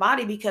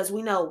disembody because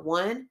we know,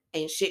 one,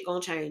 ain't shit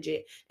gonna change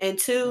it, and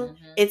two,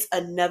 it's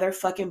another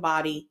fucking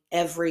body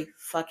every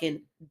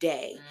fucking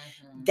day.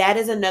 That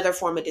is another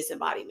form of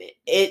disembodiment.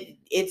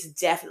 It's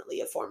definitely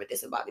a form of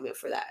disembodiment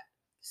for that.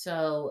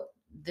 So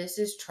this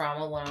is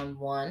trauma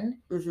one-on-one.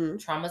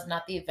 Trauma is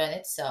not the event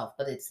itself,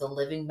 but it's the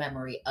living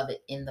memory of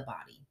it in the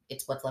body.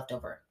 It's what's left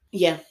over.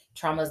 Yeah.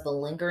 Trauma is the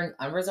lingering,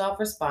 unresolved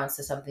response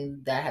to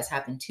something that has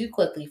happened too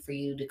quickly for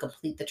you to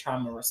complete the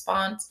trauma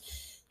response.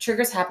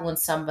 Triggers happen when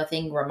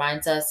something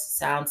reminds us,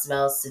 sounds,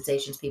 smells,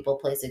 sensations, people,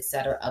 place,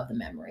 etc. of the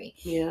memory.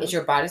 Yeah. It's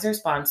your body's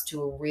response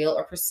to a real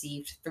or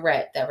perceived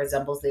threat that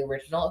resembles the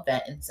original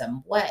event in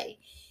some way.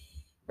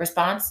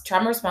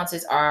 Trauma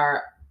responses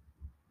are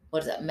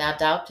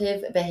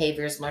maladaptive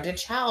behaviors learned in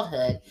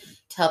childhood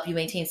to help you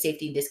maintain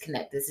safety and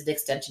disconnect. This is the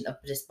extension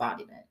of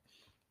disembodiment.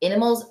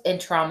 Animals in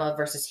trauma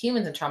versus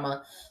humans in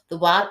trauma, the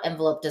wild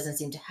antelope doesn't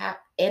seem to have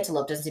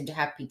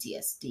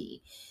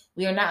PTSD.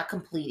 We are not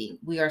completing.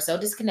 We are so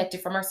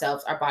disconnected from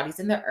ourselves, our bodies,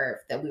 and the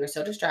earth that we are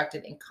so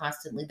distracted and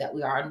constantly that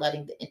we aren't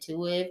letting the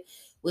intuitive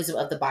wisdom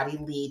of the body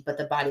lead, but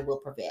the body will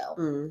prevail.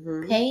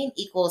 Pain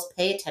equals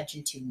pay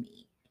attention to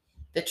me.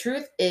 The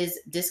truth is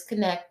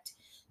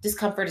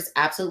discomfort is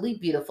absolutely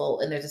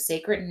beautiful, and there's a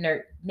sacred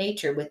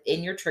nature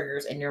within your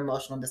triggers and your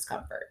emotional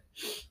discomfort.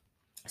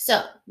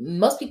 So,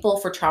 most people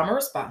for trauma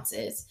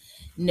responses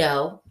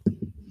know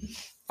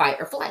fight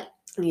or flight.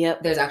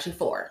 Yep. There's actually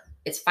 4.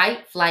 It's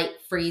fight, flight,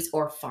 freeze,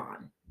 or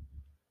fawn.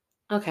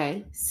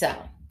 Okay. So,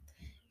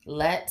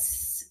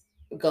 let's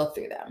go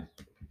through them.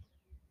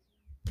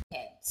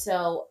 Okay,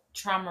 so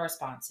trauma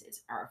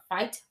responses are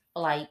fight,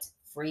 flight,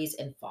 freeze,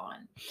 and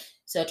fawn.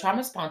 So, trauma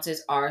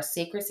responses are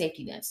sacred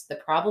safety nets. The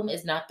problem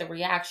is not the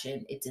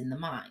reaction, it's in the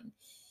mind.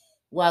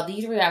 While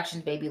these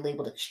reactions may be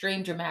labeled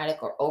extreme,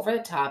 dramatic, or over the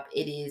top,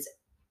 it is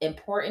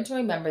important to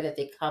remember that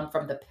they come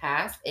from the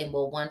past and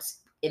once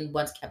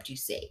kept you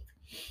safe.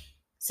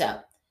 So,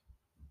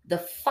 the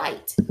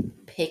fight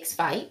picks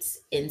fights,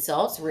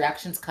 insults,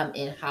 reactions come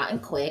in hot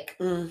and quick,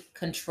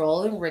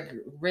 control and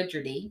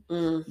rigidity,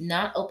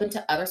 not open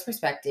to others'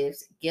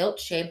 perspectives, guilt,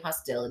 shame,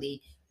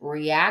 hostility,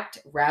 react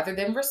rather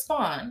than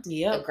respond,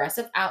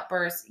 aggressive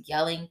outbursts,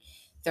 yelling,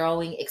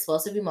 throwing,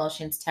 explosive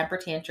emotions, temper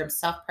tantrums,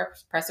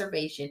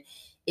 self-preservation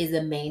is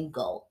the main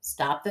goal.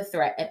 Stop the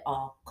threat at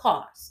all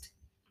cost.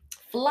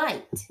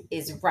 Flight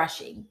is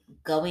rushing,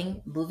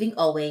 going, moving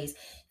always,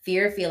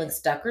 fear of feeling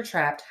stuck or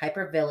trapped,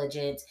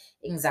 hypervigilance,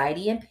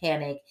 anxiety and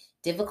panic,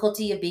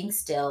 difficulty of being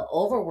still,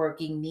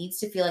 overworking, needs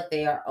to feel like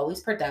they are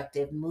always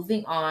productive,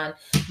 moving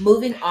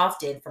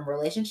often from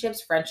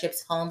relationships,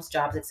 friendships, homes,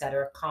 jobs,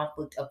 etc.,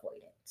 conflict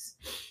avoidance.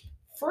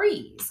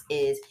 Freeze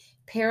is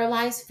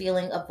paralyzed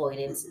feeling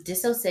avoidance,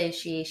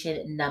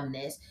 dissociation,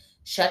 numbness,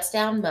 shuts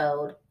down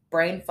mode,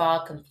 brain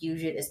fog,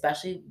 confusion,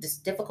 especially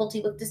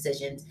difficulty with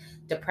decisions,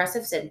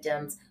 depressive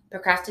symptoms,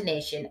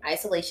 procrastination,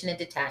 isolation and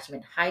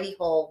detachment, hidey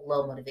hole,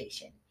 low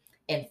motivation.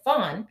 And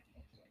fawn,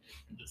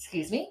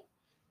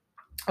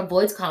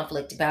 avoids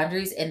conflict,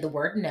 boundaries, and the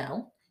word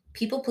no,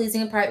 people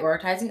pleasing and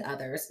prioritizing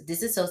others,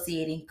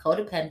 disassociating,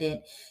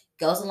 codependent,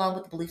 goes along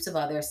with the beliefs of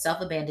others,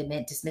 self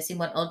abandonment, dismissing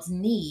one's own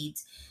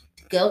needs,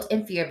 guilt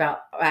and fear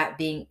about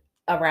being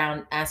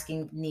around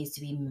asking needs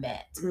to be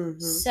met.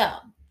 So,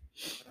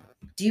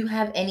 do you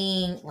have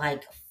any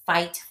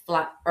fight,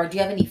 flight, or do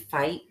you have any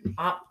fight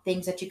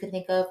things that you can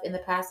think of in the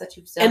past that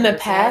you've done? In the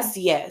past,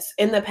 yes.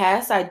 In the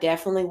past, I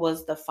definitely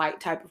was the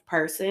fight type of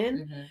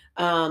person,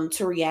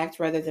 to react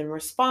rather than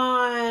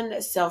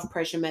respond.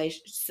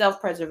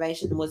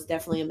 Self-preservation was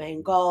definitely a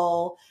main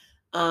goal.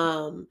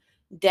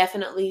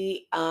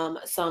 Definitely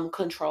some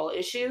control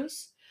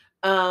issues.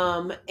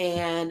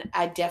 And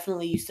I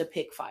definitely used to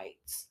pick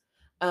fights.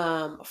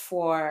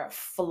 For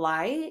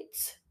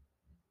flight,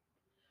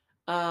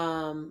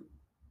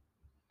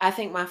 I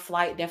think my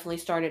flight definitely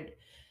started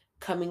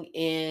coming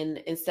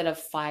in instead of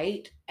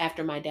fight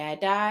after my dad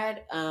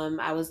died.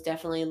 I was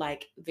definitely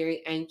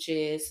very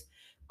anxious,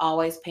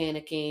 always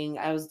panicking.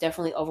 I was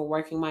definitely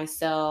overworking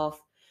myself.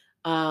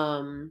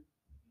 And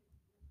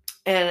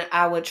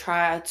I would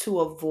try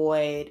to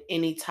avoid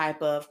any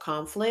type of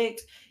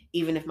conflict,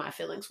 even if my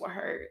feelings were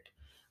hurt.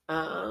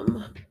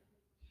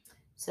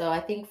 So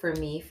I think for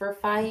me, for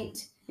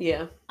fight,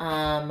 Yeah.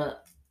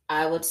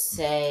 I would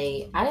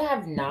say I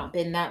have not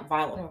been that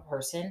violent of a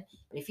person,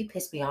 but if you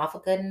piss me off a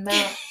good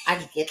amount, I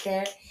can get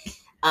there.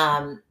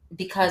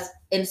 Because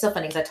and it's so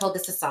funny because I told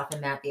this to Soph and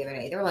Matt the other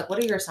day. They were like, "What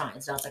are your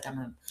signs?" And I was like, "I'm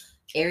a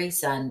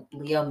Aries Sun,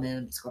 Leo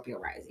Moon, Scorpio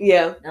Rising."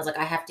 Yeah. And I was like,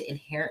 I have to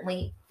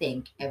inherently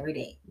think every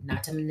day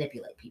not to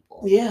manipulate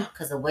people. Yeah.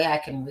 Because the way I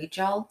can reach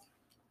y'all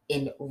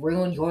and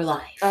ruin your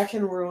life, I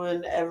can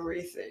ruin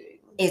everything.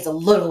 Is a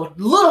little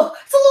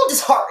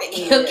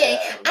disheartening. Yeah. Okay,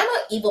 I'm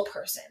an evil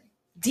person.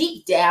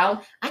 Deep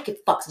down, I could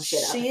fuck some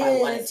shit up if I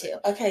wanted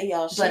to. Okay,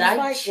 y'all. She's But I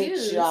like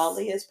choose the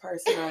jolliest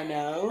person I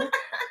know.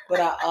 But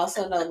I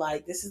also know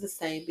like this is the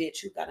same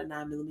bitch who got a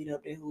 9mm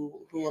up there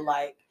who will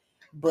like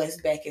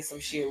bust back and some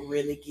shit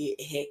really get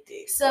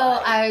hectic. So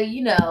like,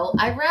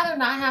 I'd rather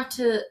not have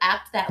to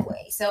act that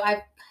way. So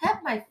I've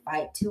kept my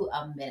fight to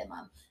a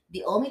minimum.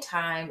 The only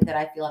time that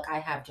I feel like I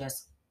have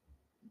just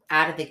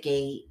out of the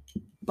gate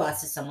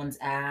busted someone's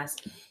ass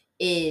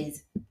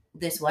is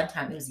this one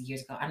time. It was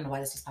years ago. I don't know why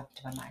this just popped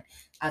into my mind.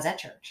 I was at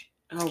church.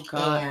 Oh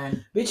God!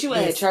 And bitch, you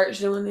at church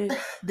doing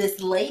this? This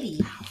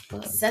lady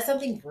said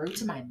something rude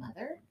to my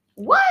mother.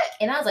 What?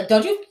 And I was like,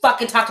 "Don't you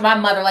fucking talk to my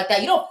mother like that.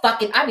 You don't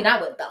fucking." I mean, I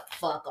went the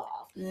fuck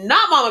off.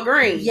 Not Mama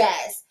Green.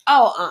 Yes.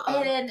 Oh.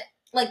 And then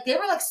like they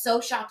were like so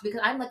shocked because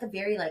I'm like a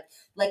very like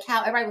how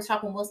everybody was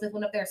shocked when Will Smith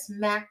went up there and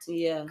smacked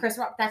Chris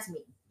Rock. That's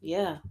me.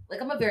 Yeah.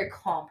 Like I'm a very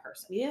calm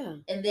person. Yeah.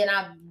 And then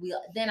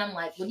I'm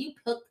like, when you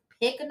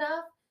pick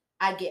enough,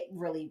 I get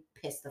really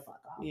pissed the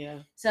fuck off. Yeah.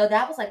 So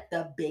that was like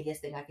the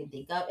biggest thing I can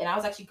think of. And I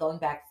was actually going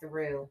back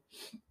through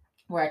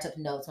where I took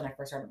notes when I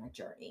first started my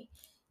journey.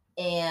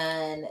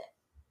 And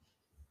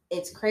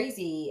it's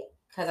crazy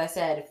because I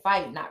said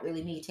fight, not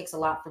really me. It takes a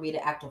lot for me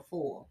to act a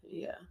fool.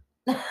 Yeah.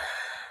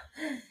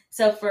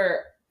 So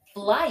for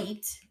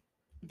flight,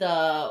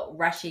 the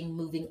rushing,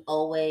 moving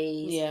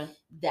always. Yeah.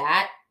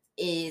 That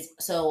is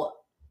so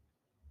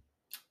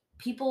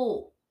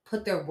people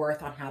put their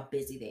worth on how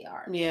busy they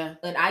are. Yeah.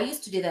 And I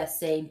used to do that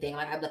same thing.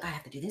 Like I'm like, I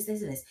have to do this,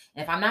 this, and this.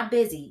 And if I'm not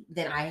busy,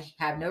 then I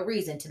have no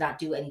reason to not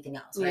do anything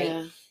else. Right.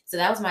 Yeah. So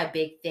that was my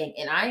big thing.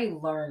 And I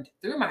learned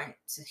through my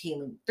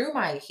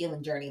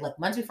healing journey, like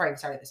months before I even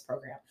started this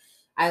program,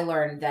 I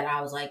learned that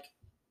I was like,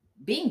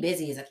 being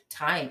busy is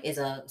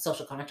a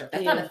social construct.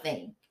 That's not a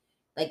thing.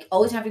 Like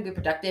always having to be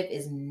productive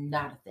is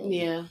not a thing.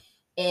 Yeah.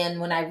 And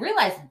when I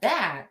realized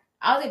that,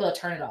 I was able to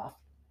turn it off.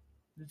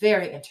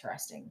 Very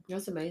interesting.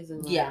 That's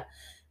amazing. Right? Yeah.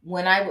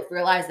 When I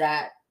realized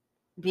that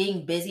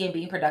being busy and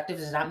being productive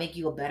does not make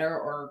you a better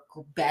or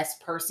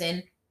best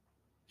person,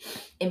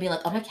 and being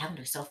like, oh, my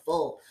calendar's so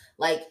full.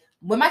 Like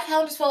when my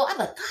calendar's full, I'm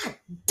like, God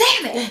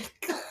damn it.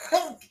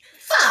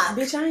 Fuck.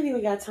 Bitch, I ain't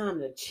even got time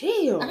to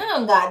chill. I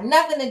don't got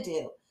nothing to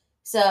do.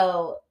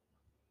 So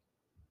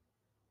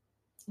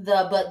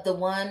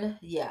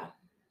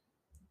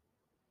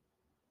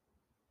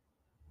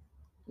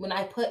when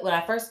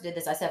I first did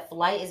this, I said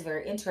flight is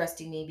very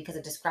interesting to me because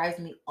it describes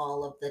me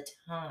all of the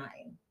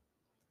time.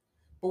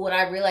 But when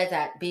I realized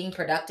that being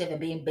productive and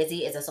being busy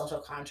is a social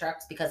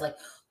contract, because like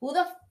who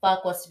the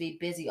fuck wants to be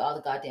busy all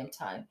the goddamn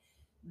time?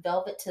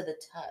 Velvet to the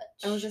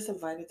touch. I was just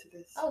invited to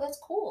this. Oh, that's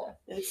cool.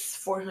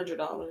 It's $400.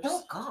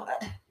 Oh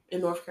God.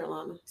 In North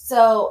Carolina.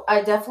 So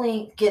I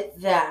definitely get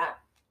that.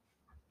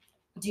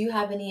 Do you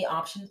have any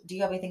options? Do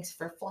you have anything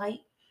for flight?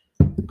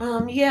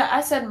 Yeah,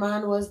 I said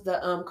mine was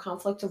the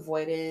conflict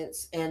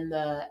avoidance and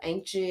the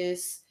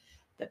anxious,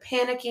 the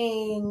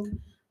panicking.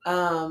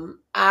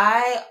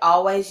 I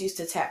always used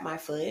to tap my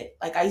foot.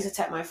 Like I used to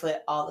tap my foot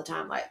all the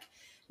time, like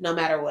no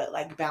matter what,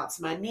 like bounce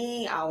my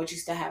knee. I always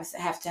used to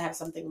have to have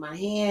something in my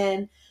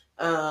hand.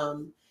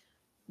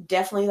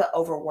 Definitely the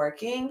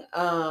overworking.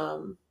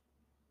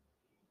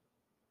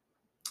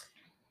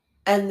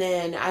 And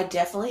then I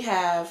definitely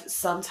have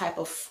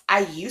I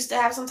used to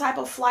have some type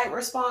of flight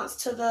response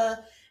to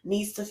the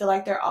needs to feel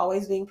like they're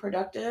always being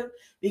productive,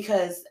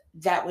 because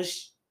that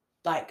was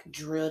like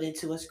drilled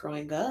into us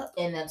growing up.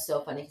 And that's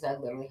so funny because I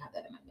literally have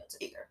that in my notes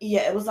either.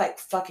 Yeah, it was like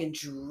fucking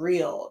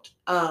drilled.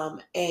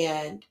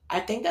 And I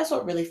think that's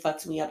what really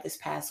fucked me up this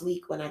past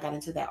week when I got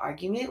into that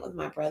argument with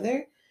my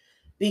brother,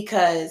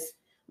 because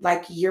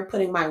like you're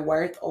putting my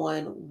worth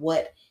on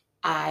what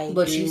I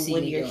do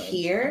when you're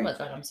here. Oh my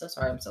God, I'm so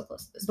sorry. I'm so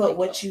close to this. But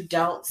what you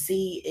don't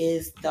see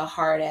is the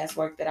hard ass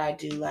work that I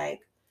do, like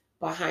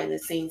behind the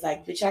scenes.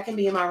 Like, bitch, I can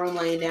be in my room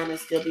laying down and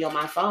still be on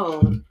my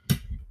phone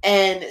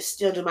and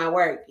still do my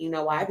work. You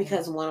know why?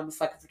 Because one, I'm a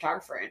fucking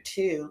photographer, and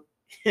two,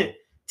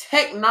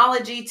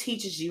 technology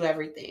teaches you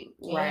everything,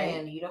 right?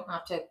 And you don't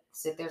have to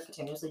sit there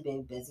continuously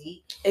being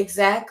busy.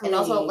 Exactly. And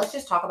also, let's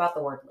just talk about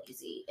the word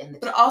lazy.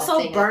 But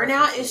also,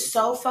 burnout is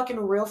so fucking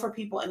real for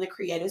people in the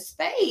creative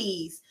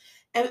space.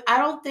 And I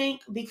don't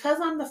think, because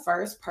I'm the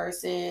first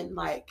person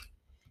like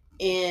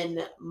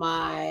in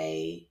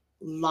my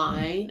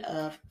line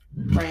of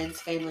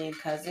friends, family, and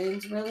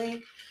cousins,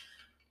 really.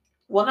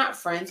 Well, not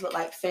friends, but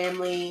like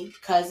family,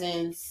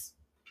 cousins,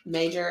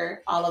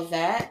 major, all of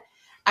that.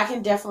 I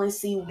can definitely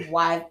see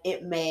why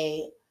it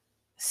may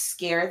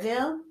scare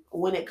them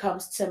when it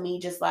comes to me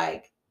just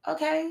like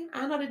Okay,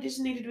 I know the dishes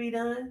needed to be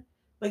done.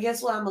 But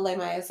guess what? I'm gonna lay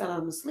my ass down and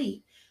I'm gonna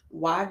sleep.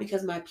 Why?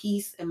 Because my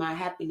peace and my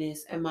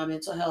happiness and my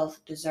mental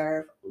health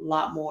deserve a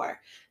lot more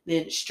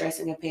than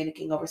stressing and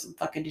panicking over some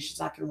fucking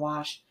dishes I can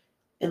wash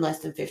in less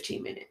than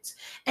 15 minutes.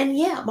 And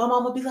yeah, my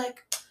mom would be like,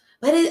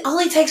 but it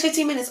only takes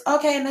 15 minutes.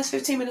 Okay, and that's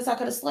 15 minutes I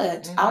could have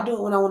slept. I'll do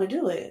it when I want to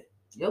do it.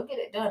 You'll get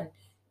it done.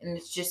 And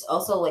it's just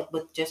also like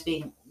with just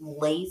being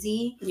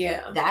lazy.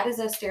 Yeah. That is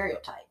a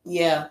stereotype.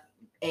 Yeah.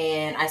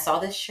 And I saw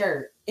this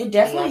shirt. It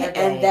definitely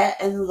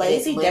and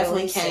lazy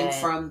definitely came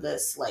from the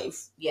slave.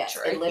 Yes,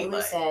 trade. It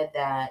literally said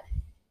that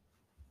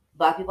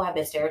Black people have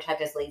been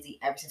stereotyped as lazy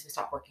ever since we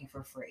stopped working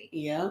for free.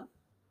 Yeah.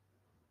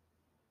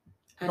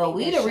 But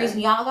we the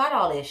reason y'all got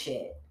all this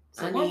shit.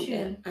 So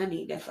I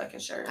need that fucking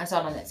shirt. I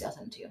saw it on that sale. I'll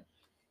send it to you.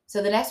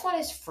 So the next one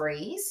is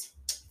freeze.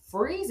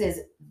 Freeze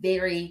is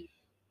very,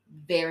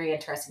 very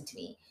interesting to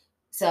me.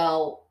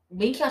 So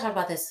me and Kiana talked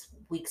about this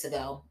weeks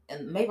ago,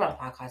 and maybe on the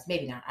podcast,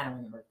 maybe not. I don't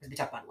remember because we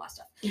talked about a lot of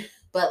stuff.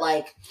 But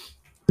like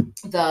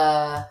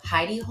the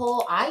hidey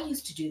hole, I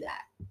used to do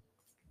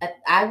that.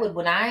 I would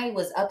when I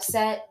was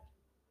upset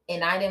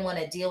and I didn't want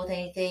to deal with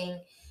anything.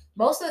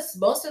 Most of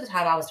the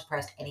time, I was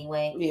depressed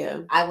anyway.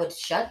 Yeah, I would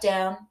shut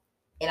down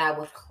and I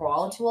would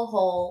crawl into a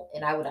hole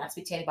and I would not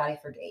speak to anybody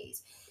for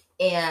days.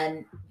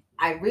 And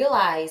I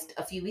realized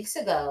a few weeks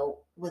ago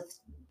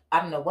I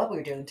don't know what we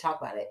were doing to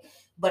talk about it,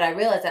 but I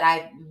realized that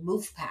I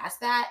moved past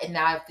that and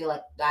now I feel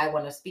like I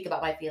want to speak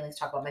about my feelings,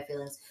 talk about my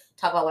feelings,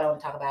 talk about what I want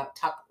to talk about,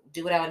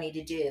 do what I need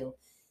to do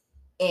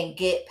and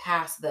get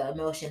past the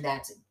emotion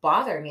that's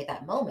bothering me at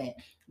that moment,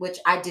 which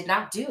I did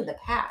not do in the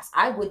past.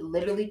 I would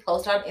literally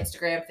post on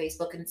Instagram,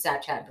 Facebook, and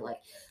Snapchat and be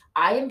like,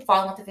 I am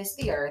falling off the face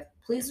of the earth.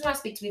 Please do not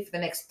speak to me for the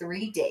next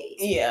 3 days.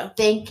 Yeah.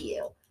 Thank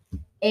you.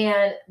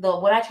 And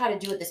what I tried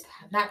to do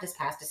not this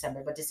past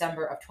December, but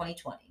December of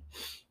 2020,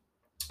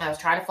 I was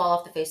trying to fall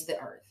off the face of the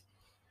earth.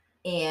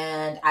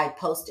 And I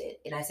posted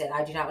and I said,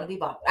 I do not want to be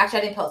bothered. Actually,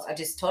 I didn't post. I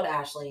just told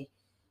Ashley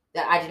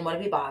that I didn't want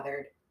to be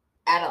bothered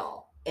at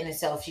all. And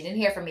so if she didn't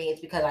hear from me,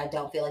 it's because I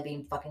don't feel like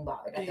being fucking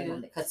bothered at the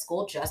moment. Because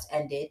school just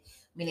ended.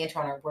 Me and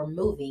Antoine were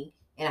moving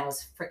and I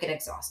was freaking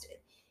exhausted.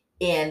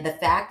 And the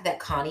fact that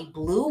Connie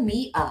blew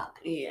me up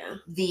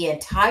the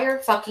entire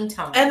fucking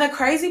time. And the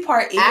crazy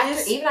part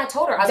is even I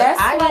told her, I was like,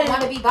 I don't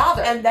want to be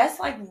bothered. And that's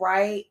like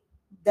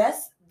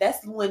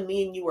that's when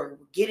me and you were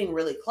getting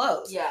really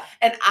close. Yeah.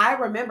 And I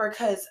remember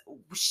because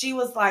she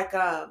was like,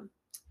 I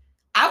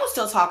was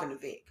still talking to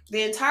Vic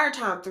the entire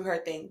time through her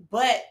thing.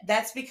 But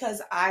that's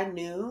because I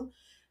knew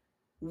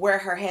where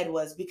her head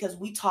was because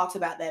we talked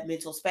about that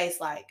mental space.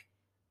 Like,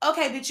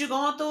 okay, bitch, you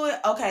going through it?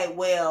 Okay,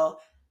 well,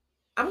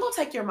 I'm gonna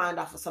take your mind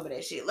off of some of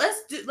that shit.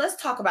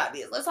 Let's talk about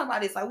this. Let's talk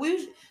about this. Like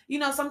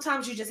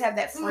sometimes you just have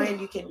that friend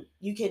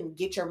you can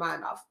get your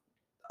mind off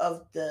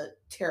of the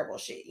terrible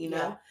shit,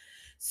 Yeah.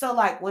 So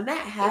like when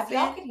that happened, if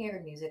y'all can hear the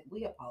music,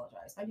 we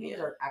apologize. My neighbors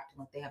are acting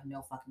like they have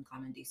no fucking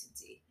common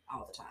decency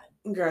all the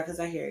time, girl. Because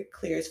I hear it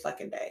clear as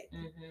fucking day.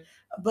 Mm-hmm.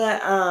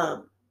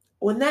 But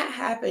when that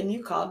happened,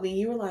 you called me.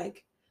 You were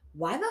like,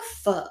 "Why the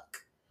fuck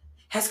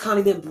has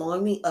Connie been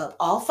blowing me up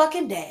all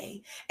fucking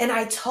day?" And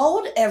I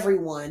told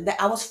everyone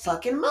that I was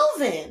fucking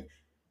moving.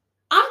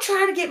 I'm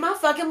trying to get my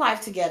fucking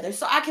life together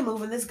so I can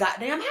move in this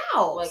goddamn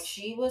house. Like,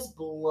 she was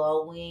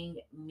blowing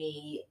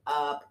me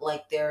up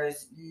like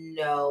there's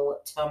no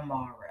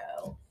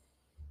tomorrow.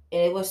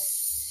 And it was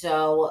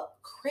so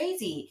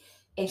crazy.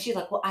 And she's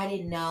like, well, I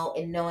didn't know,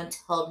 and no one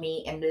told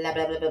me, and blah,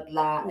 blah, blah, blah,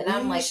 blah. And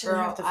I'm like,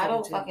 girl, I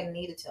don't fucking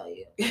need to tell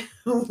you.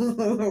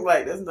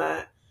 Like, that's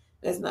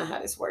not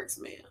how this works,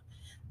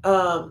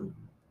 man.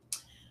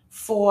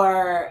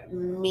 For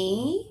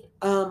me,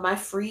 my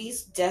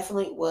freeze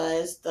definitely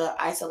was the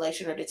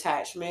isolation or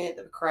detachment,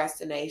 the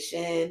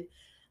procrastination,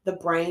 the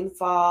brain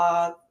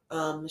fog,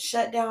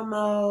 shutdown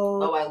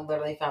mode. Oh, I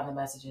literally found the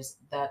messages.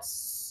 That's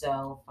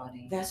so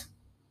funny. That's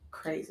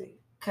crazy.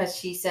 Because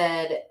she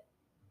said,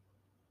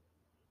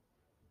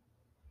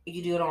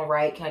 you doing all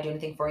right? Can I do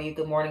anything for you?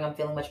 Good morning. I'm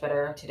feeling much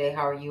better today.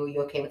 How are you? Are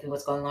you okay with me?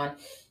 What's going on?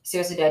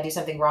 Seriously, did I do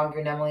something wrong?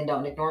 You're numbing.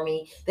 Don't ignore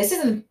me. This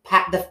isn't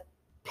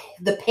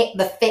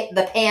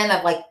the pan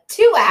of like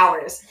 2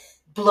 hours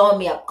blowing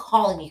me up,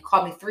 calling me. You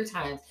called me 3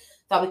 times.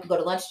 Thought we could go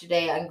to lunch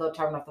today. I can go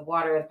turn off the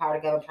water and the power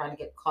together. I'm trying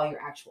to call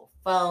your actual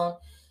phone.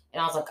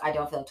 And I was like, I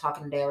don't feel like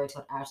talking today. I already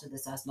told Ashley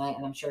this last night,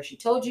 and I'm sure she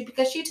told you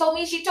because she told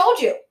me she told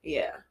you.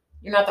 Yeah.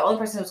 You're not the only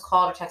person who's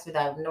called or texted me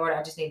that I've ignored.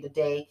 I just need a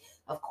day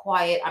of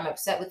quiet. I'm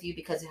upset with you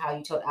because of how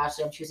you told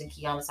Ashley I'm choosing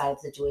Kiana's side of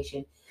the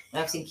situation.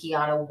 And I've seen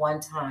Kiana 1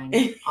 time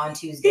on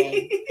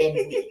Tuesday in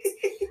weeks.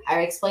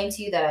 I explained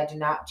to you that I do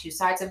not choose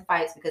sides in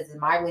fights because in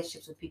my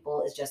relationships with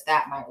people is just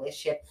that, my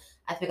relationship.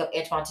 I pick up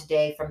Antoine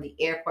today from the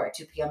airport at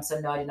 2 p.m. So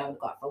no, I did not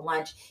go out for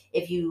lunch.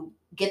 If you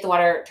get the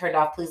water turned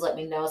off, please let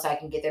me know so I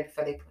can get there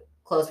before they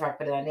close before I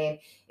put it on name.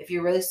 If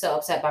you're really so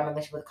upset by my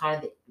relationship with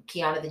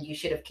Kiana, then you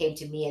should have came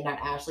to me and not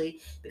Ashley,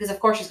 because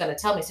of course she's going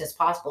to tell me as soon as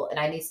possible, and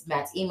I need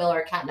Matt's email or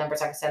account number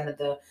so I can send her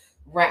the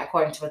rent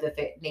according to the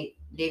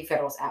Navy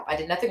Federal's app. I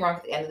did nothing wrong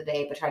at the end of the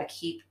day, but try to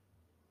keep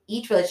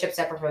each relationship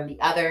separate from the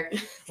other.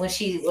 When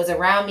she was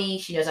around me,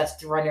 she knows not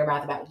to run your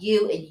mouth about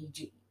you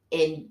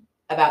and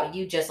about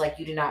you, just like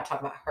you do not talk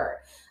about her.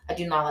 I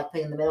do not like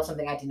putting in the middle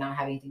something I do not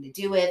have anything to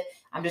do with.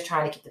 I'm just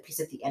trying to keep the peace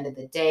at the end of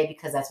the day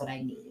because that's what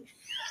I need.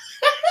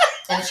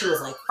 And she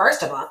was like,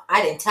 first of all,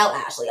 I didn't tell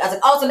Ashley. I was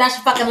like, oh, so now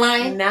she's fucking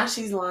lying? Now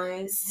she's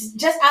lying.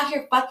 Just out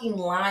here fucking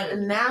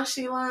lying. Now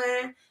she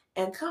lying.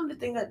 And come to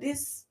think of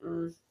this,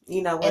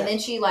 you know what? And then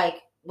she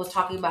like was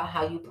talking about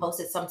how you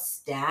posted some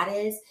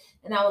status.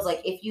 And I was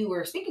like, if you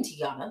were speaking to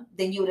Yana,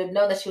 then you would have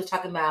known that she was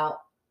talking about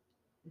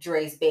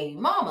Dre's baby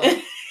mama,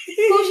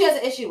 who she has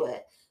an issue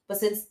with. But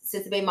since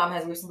the baby mama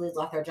has recently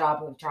lost her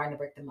job, we're trying to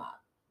break them up.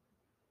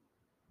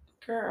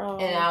 Girl.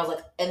 And I was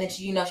like, and then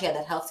she had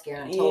that health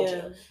scare, and I told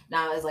you.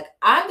 Now I was like,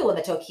 I'm the one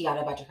that told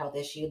Kiana about your health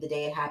issue the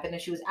day it happened,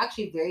 and she was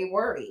actually very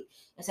worried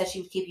and said she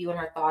would keep you in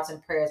her thoughts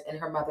and prayers, and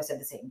her mother said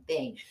the same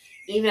thing.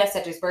 Even at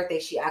Cedric's birthday,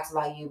 she asked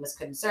about you, was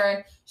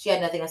concerned. She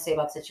had nothing to say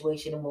about the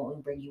situation and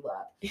won't bring you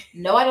up.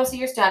 No, I don't see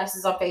your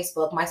statuses on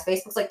Facebook. My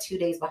Facebook's like 2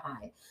 days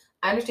behind.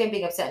 I understand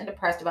being upset and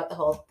depressed about the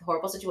whole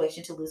horrible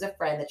situation to lose a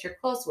friend that you're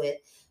close with,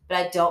 but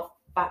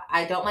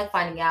I don't like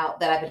finding out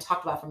that I've been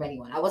talked about from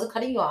anyone. I wasn't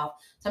cutting you off.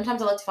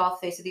 Sometimes I like to fall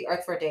off the face of the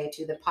earth for a day or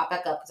two, then pop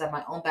back up because I have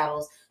my own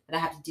battles that I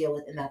have to deal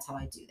with, and that's how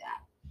I do that.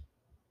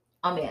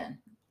 Oh, man.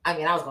 I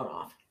mean, I was going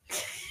off.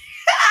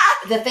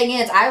 The thing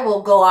is, I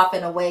will go off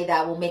in a way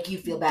that will make you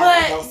feel bad.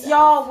 But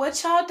y'all,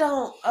 what y'all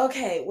don't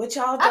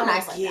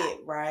nice get, like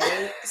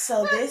right?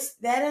 So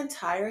that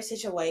entire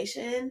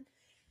situation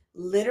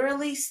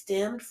literally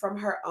stemmed from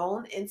her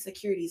own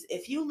insecurities.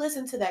 If you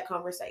listen to that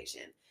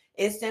conversation,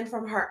 it stemmed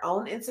from her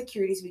own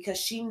insecurities because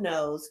she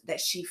knows that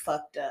she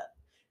fucked up,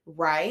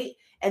 right?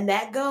 And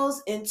that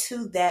goes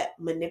into that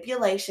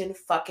manipulation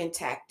fucking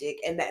tactic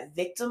and that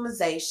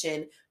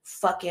victimization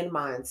fucking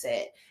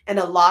mindset. And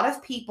a lot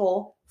of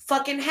people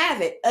fucking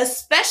have it,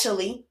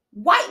 especially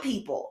white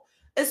people.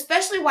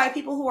 Especially white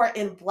people who are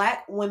in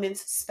black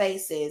women's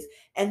spaces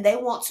and they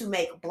want to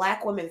make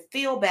black women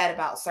feel bad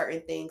about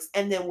certain things.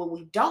 And then when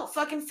we don't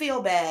fucking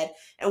feel bad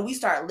and we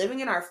start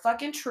living in our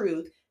fucking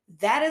truth,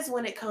 that is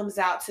when it comes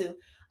out to,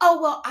 oh,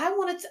 well, I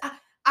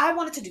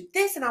wanted to do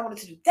this and I wanted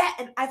to do that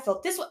and I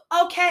felt this way.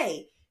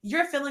 Okay,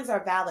 your feelings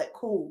are valid,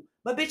 cool.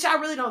 But bitch, I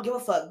really don't give a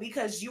fuck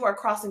because you are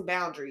crossing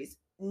boundaries.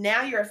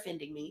 Now you're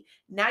offending me.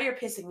 Now you're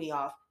pissing me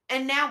off.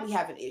 And now we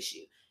have an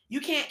issue. You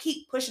can't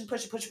keep pushing,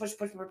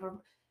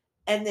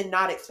 and then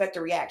not expect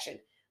a reaction.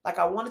 Like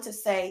I wanted to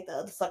say the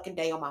other fucking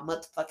day on my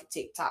motherfucking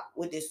TikTok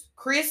with this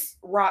Chris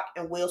Rock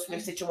and Will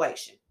Smith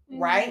situation,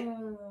 right?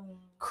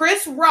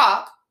 Chris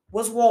Rock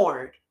was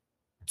warned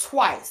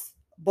twice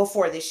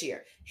before this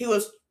year. He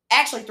was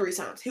actually 3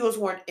 times. He was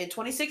warned in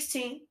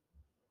 2016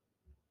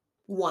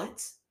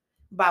 once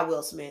by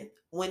Will Smith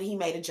when he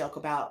made a joke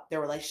about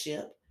their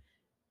relationship.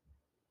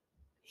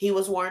 He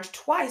was warned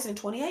twice in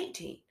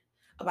 2018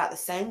 about the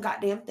same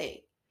goddamn thing.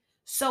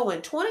 So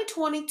in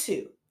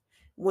 2022,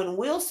 when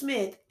Will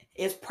Smith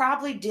is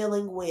probably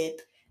dealing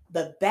with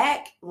the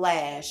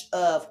backlash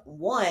of,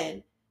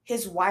 one,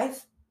 his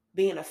wife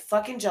being a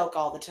fucking joke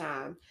all the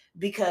time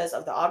because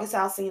of the August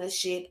Alsina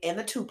shit and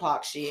the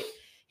Tupac shit,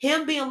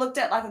 him being looked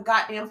at like a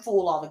goddamn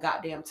fool all the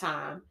goddamn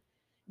time.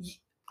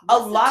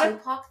 The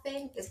Tupac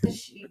thing is because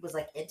she was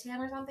like into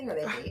him or something, or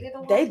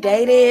they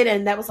dated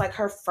and that was like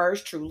her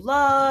first true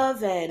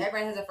love, and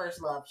everybody has a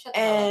first love.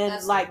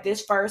 And like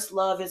this first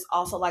love is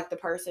also like the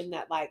person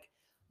that like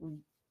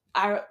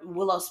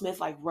Willow Smith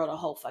like wrote a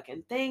whole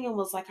fucking thing and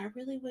was like, I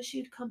really wish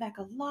you'd come back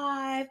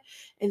alive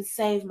and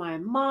save my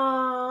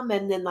mom.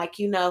 And then like,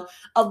 you know,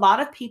 a lot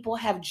of people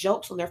have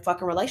jokes on their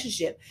fucking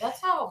relationship.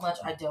 That's how much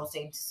I don't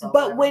seem to.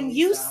 But when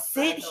you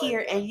sit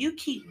here and you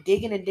keep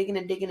digging and digging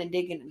and digging and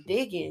digging and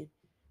digging,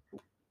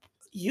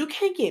 you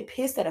can't get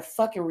pissed at a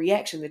fucking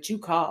reaction that you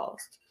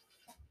caused.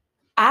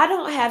 I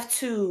don't have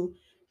to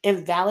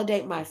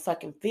invalidate my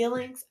fucking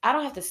feelings. I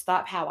don't have to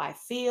stop how I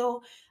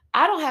feel.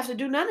 I don't have to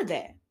do none of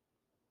that.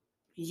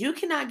 You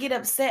cannot get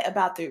upset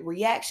about the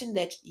reaction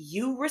that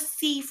you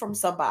receive from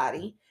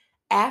somebody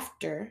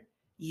after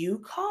you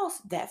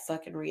caused that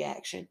fucking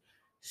reaction.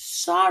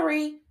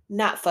 Sorry,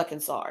 not fucking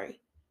sorry.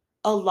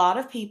 A lot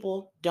of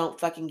people don't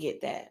fucking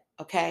get that,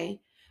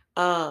 okay?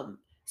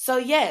 So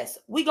yes,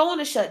 we go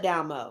into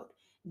shutdown mode.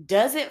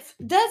 Does it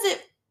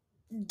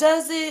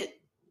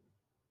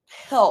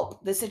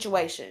help the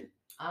situation?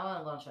 I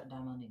don't want to shut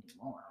down mode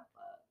anymore.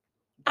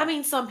 I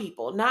mean, some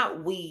people,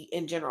 not we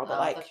in general, but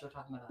like, I thought you were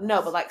talking about us.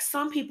 No, but like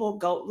some people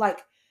go,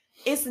 like,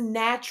 it's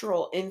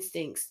natural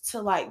instincts to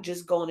like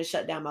just go into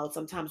shutdown mode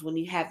sometimes when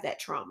you have that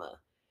trauma.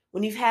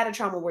 When you've had a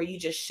trauma where you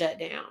just shut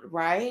down,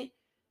 right?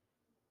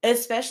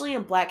 Especially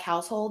in Black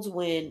households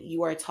when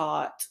you are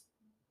taught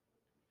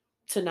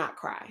to not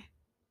cry.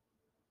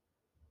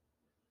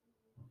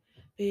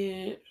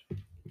 Yeah.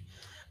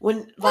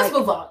 Let's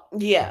move on.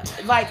 Yeah,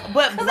 like,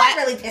 but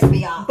that really pissed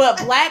me off. But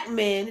Black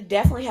men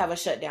definitely have a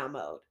shutdown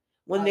mode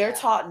when they're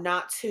taught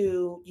not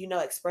to, you know,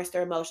 express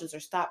their emotions or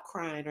stop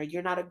crying or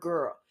you're not a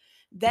girl.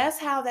 That's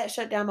how that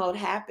shutdown mode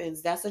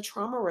happens. That's a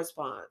trauma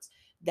response.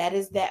 That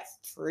is that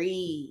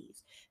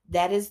freeze.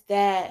 That is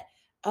that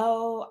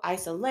oh,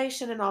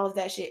 isolation and all of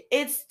that shit.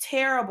 It's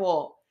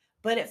terrible,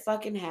 but it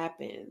fucking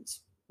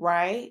happens,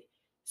 right?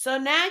 So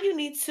now you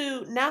need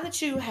to, now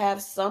that you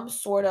have some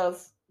sort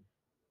of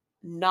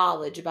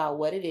knowledge about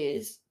what it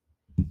is,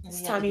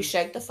 it's time you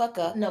shake the fuck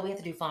up. No, we have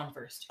to do fawn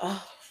first.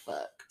 Oh,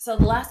 fuck. So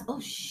the last, oh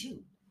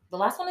shoot. The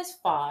last one is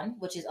fawn,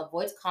 which is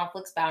avoids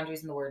conflicts,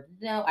 boundaries, and the word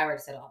no. I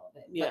already said all of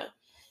it. Yeah. But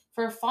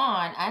for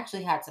fawn, I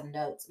actually had some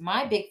notes.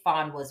 My big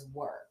fawn was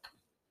work.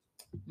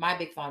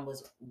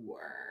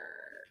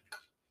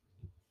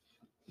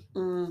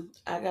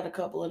 I got a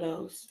couple of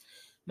those.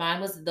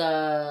 Mine was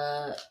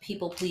the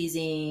people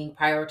pleasing,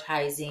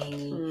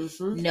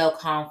 prioritizing, no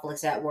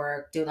conflicts at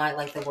work, do not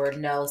like the word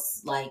no,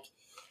 like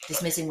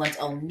dismissing one's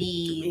own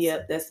needs.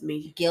 Yep, that's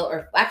me. Guilt,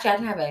 or actually, I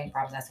didn't have any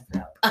problems asking for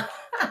help.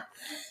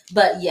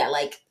 But yeah,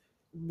 like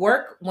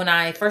work, when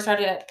I first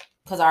started,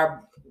 because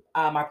our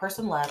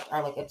person left,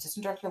 our like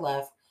assistant director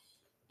left,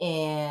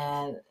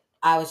 and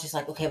I was just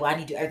like, okay, well, I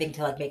need to do everything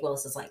to like make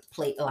Willis's like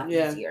plate a lot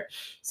easier.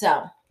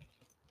 So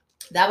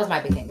that was my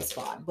big thing,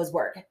 was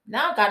work.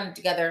 Now I've gotten it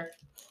together.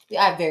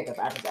 I have very good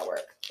boundaries at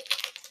work.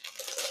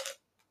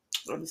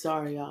 I'm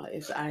sorry, y'all.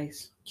 It's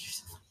ice.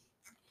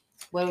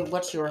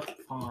 What's your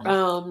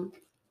fawn?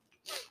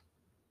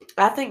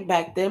 I think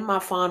back then my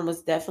fawn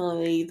was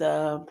definitely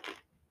the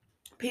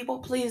people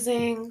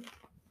pleasing,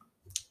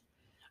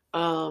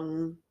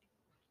 the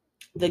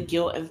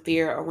guilt and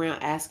fear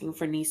around asking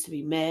for needs to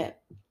be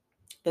met,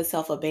 the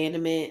self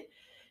abandonment,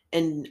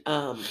 and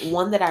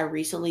one that I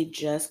recently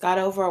just got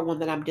over, one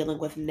that I'm dealing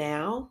with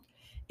now,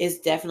 is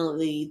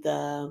definitely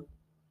the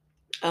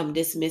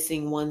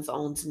dismissing one's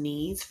own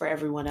needs for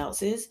everyone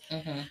else's.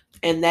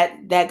 And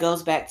that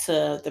goes back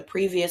to the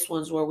previous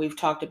ones where we've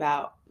talked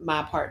about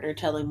my partner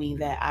telling me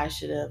that I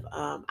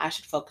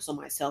should focus on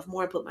myself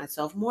more, put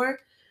myself more,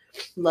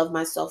 love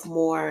myself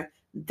more.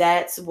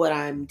 That's what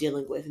I'm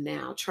dealing with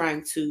now,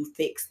 trying to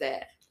fix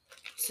that.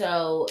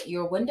 So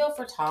your window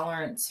for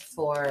tolerance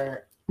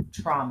for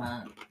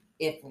trauma,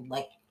 if it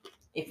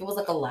was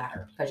like a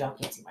ladder, because y'all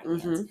can't see my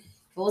hands. If it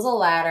was a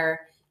ladder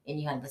and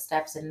you had the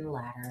steps in the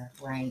ladder,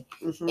 right?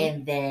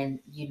 And then,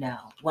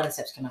 one of the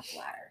steps came up the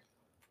ladder.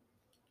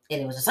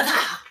 And it was just like,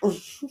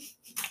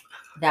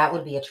 that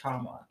would be a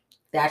trauma.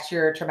 That's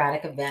your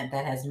traumatic event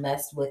that has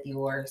messed with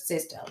your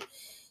system.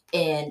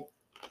 And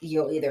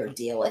you'll either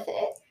deal with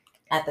it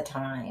at the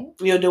time.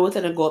 You'll deal with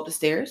it and go up the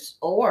stairs.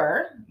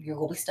 Or you're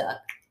going to be stuck.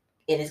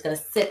 It is going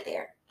to sit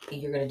there. And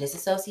you're going to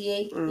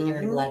disassociate. And you're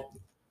going to be like,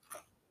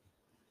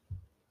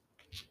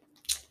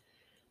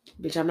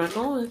 bitch, I'm not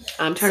going.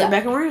 I'm turning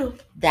back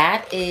around.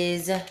 That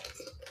is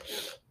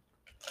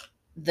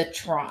the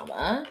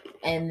trauma.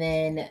 And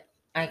then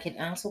I can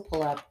also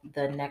pull up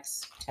the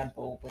next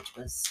temple, which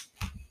was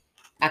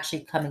actually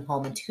coming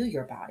home into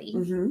your body.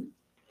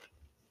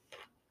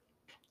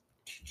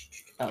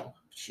 Oh,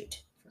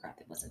 shoot. Forgot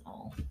that wasn't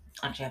all.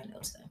 Actually, I have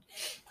notes then.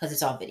 Because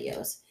it's all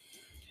videos.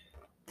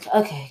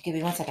 Okay, give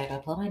me 1 second. I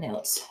gotta pull my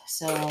notes.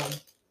 So...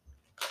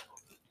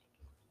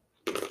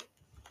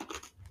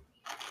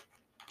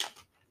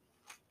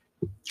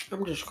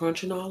 I'm just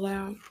crunching all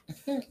out.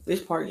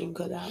 This part you can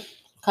cut out.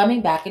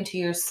 Coming back into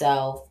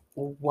yourself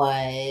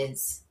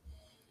was,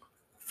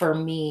 for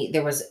me,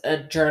 there was a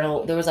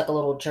journal. There was like a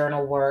little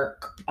journal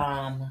work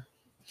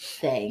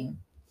thing.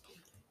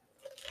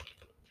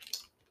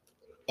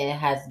 And it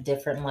has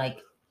different let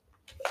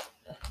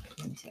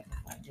me see if I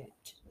can find it.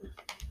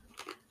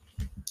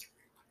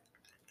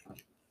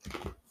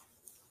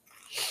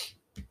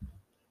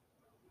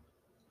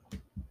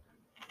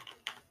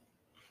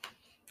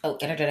 Oh,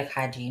 energetic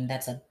hygiene.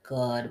 That's a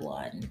good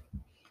one.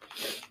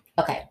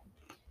 Okay.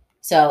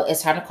 So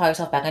it's time to call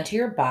yourself back into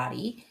your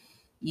body.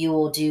 You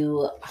will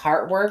do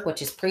heart work,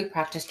 which is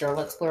pre-practice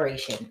journal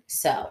exploration.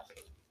 So,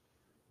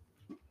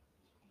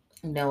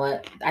 you know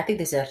what? I think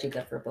this is actually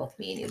good for both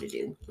me and you to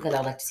do, because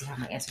I'd like to see how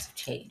my answers have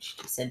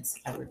changed since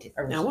I want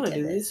to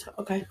do this.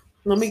 Okay.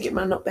 Let me get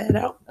my notepad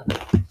out.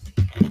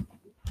 Okay.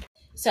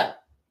 So,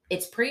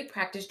 it's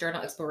pre-practice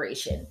journal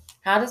exploration.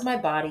 How does my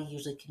body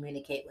usually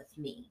communicate with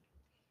me?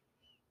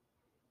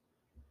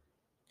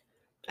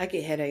 I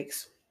get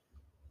headaches.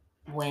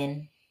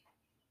 When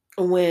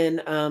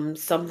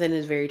something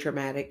is very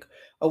traumatic,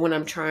 or when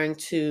I'm trying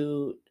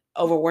to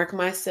overwork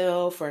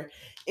myself, or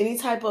any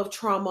type of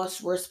trauma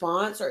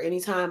response, or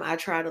anytime I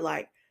try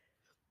to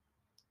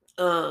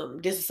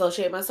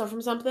disassociate myself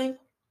from something,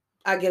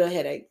 I get a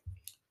headache.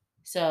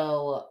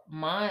 So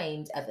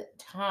mine at the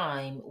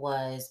time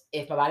was,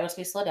 if my body wants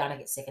me to slow down, I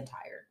get sick and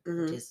tired,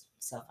 which is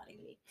so funny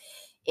to me.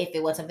 If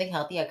it was something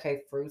healthy, I crave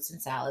fruits and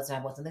salads, and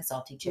I want something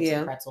salty, chips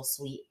and pretzels,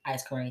 sweet,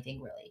 ice cream, or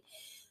anything really.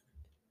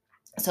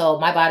 So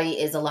my body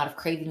is a lot of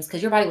cravings,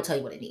 because your body will tell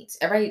you what it needs.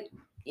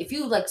 If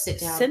you sit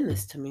down, send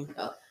this to me.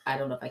 Oh, I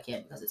don't know if I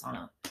can, because it's on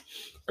a.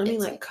 I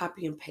mean,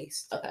 copy and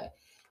paste. Okay.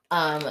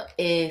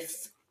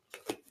 If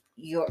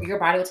your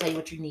body will tell you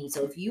what you need.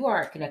 So if you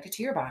are connected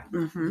to your body,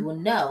 you will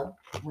know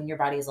when your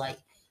body is like,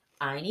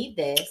 I need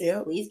this.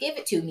 Please give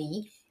it to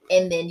me.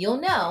 And then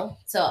you'll know.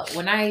 So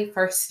when I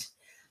first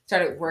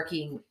started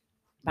working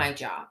my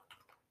job,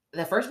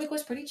 the first week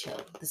was pretty chill.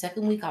 The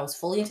second week, I was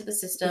fully into the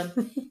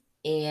system,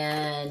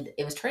 and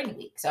it was training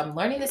week. So I'm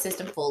learning the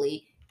system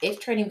fully.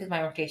 It's training with my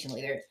orientation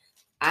leader.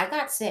 I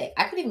got sick.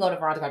 I couldn't even go to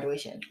Veron's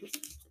graduation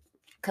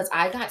because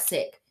I got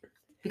sick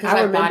because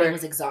my body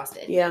was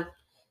exhausted. Yeah.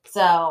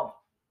 So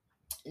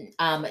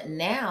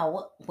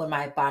now when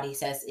my body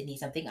says it needs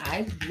something,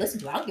 I listen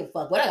to it. I don't give a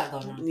fuck what I got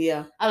going on.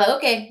 Yeah. I'm like,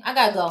 okay, I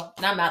gotta go.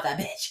 And I'm out that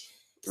bitch.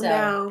 So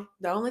now,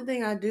 the only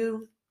thing I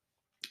do,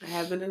 I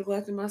have been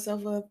neglecting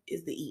myself of,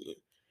 is the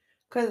eating.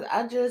 Because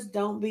I just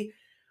don't be.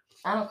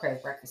 I don't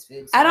crave breakfast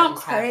food. So I don't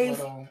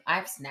crave. I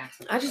have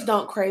snacks. I just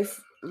don't crave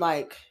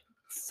like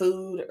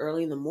food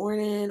early in the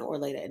morning or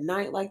late at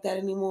night like that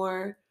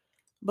anymore.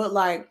 But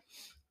like,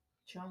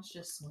 John's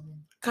just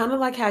swimming. Kind of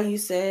like how you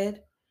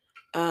said,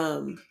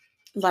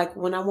 like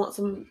when I want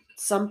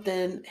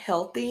something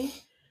healthy,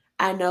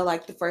 I know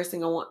like the first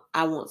thing I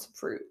want some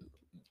fruit.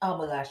 Oh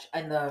my gosh!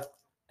 And the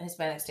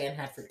Hispanic stand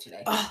had fruit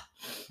today.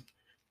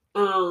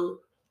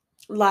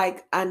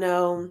 Like I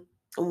know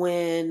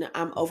when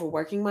I'm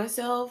overworking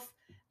myself,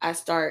 I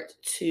start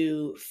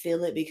to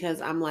feel it because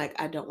I'm like,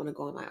 I don't want to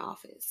go in my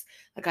office.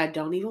 Like I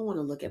don't even want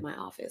to look at my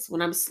office.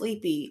 When I'm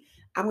sleepy,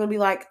 I'm going to be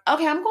like,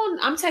 okay,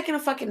 I'm taking a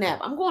fucking nap.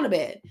 I'm going to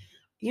bed.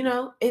 You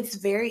know, it's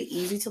very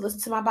easy to listen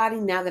to my body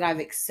now that I've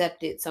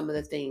accepted some of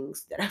the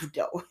things that I've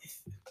dealt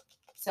with.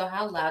 So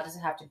how loud does it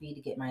have to be to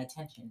get my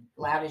attention?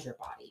 Loud is your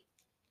body.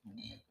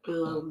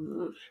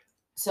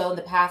 So in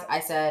the past,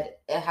 I said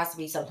it has to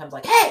be sometimes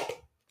like, hey,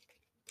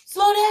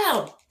 slow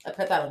down. I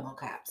put that in all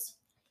caps.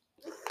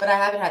 But I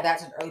haven't had that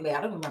since early May.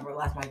 I don't remember the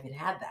last time I even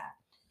had that.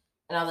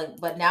 And I was like,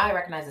 but now I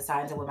recognize the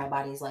signs of when my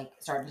body's like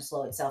starting to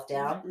slow itself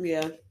down.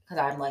 Yeah. Because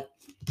I'm like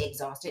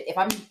exhausted. If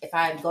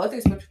I'm going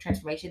through spiritual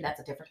transformation, that's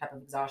a different type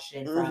of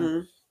exhaustion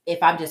from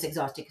if I'm just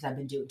exhausted because I've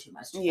been doing too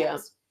much too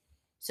fast.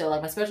 So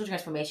like my spiritual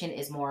transformation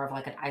is more of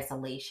like an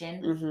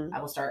isolation.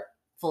 I will start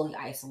fully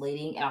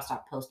isolating and I'll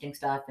stop posting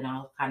stuff and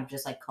I'll kind of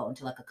just like go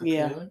into like a cocoon.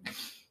 Yeah.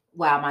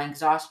 While my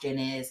exhaustion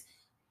is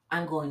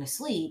I'm going to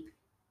sleep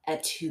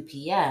at 2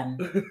 p.m.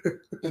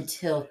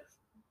 until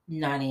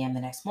 9 a.m. the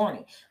next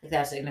morning. Like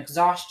that's an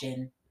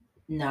exhaustion,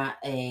 not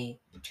a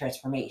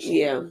transformation.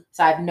 Yeah.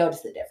 So I've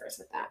noticed the difference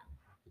with that.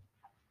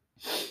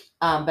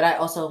 But I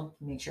also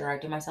make sure I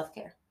do my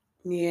self-care.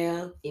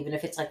 Yeah. Even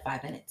if it's like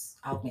 5 minutes,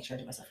 I'll make sure I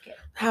do my self-care.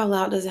 How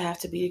loud does it have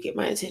to be to get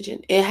my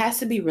attention? It has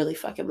to be really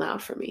fucking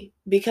loud for me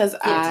because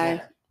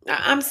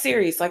I'm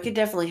serious. Like it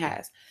definitely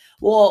has.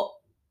 Well,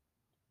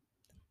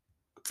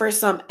 for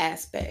some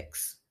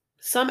aspects.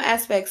 Some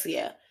aspects,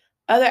 yeah.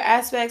 Other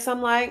aspects,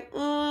 I'm like,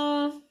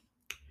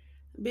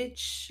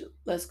 bitch,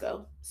 let's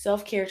go.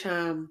 Self-care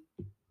time.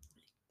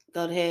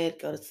 Go ahead,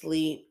 go to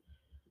sleep,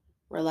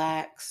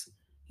 relax,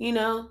 you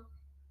know?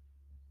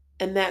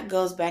 And that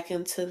goes back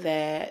into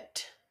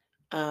that,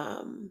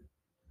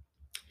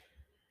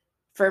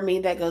 for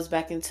me, that goes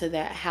back into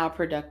that, how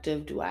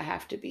productive do I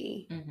have to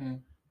be? Mm-hmm.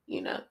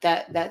 You know,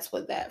 that's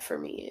what that for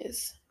me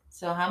is.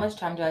 So how much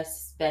time do I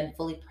spend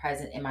fully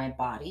present in my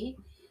body?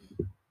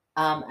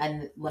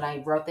 And when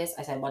I wrote this,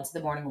 I said once in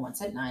the morning and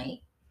once at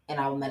night, and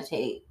I will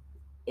meditate.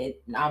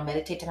 I'll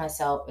meditate to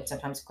myself and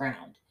sometimes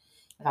ground.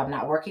 If I'm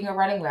not working or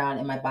running around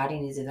and my body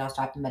needs it, I'll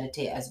stop and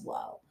meditate as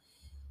well.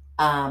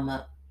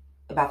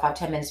 About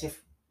 5-10 minutes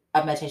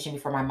of meditation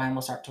before my mind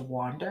will start to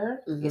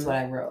wander is what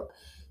I wrote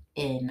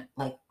in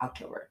like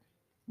October.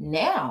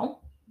 Now,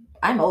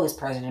 I'm always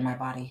present in my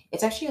body.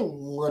 It's actually a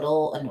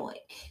little annoying.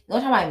 The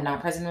only time I'm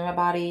not present in my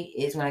body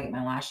is when I get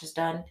my lashes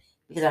done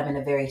because I'm in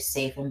a very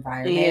safe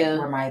environment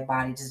where my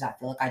body does not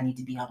feel like I need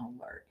to be on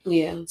alert.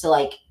 Yeah. So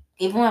like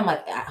even when I'm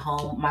like at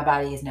home, my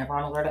body is never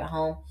on alert at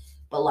home.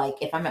 But like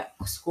if I'm at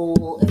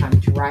school, if I'm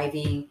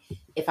driving,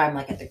 if I'm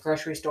like at the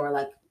grocery store,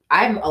 like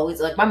I'm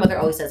always like my mother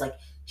always says like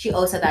she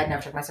always said that I'd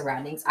never check my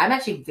surroundings. I'm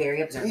actually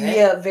very observant.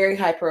 Yeah, very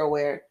hyper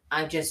aware.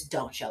 I just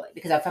don't show it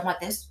because if I'm like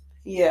this,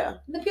 then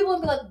people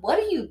will be like, "What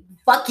are you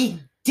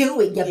fucking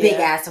doing, you big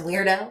ass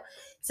weirdo?"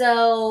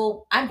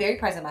 So I'm very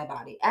present in my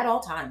body at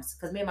all times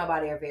because me and my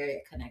body are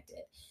very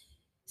connected.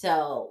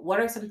 So what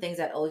are some things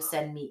that always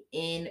send me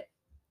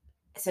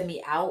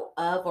out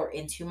of or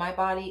into my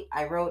body?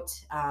 I wrote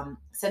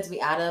sends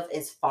me out of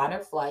is fawn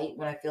or flight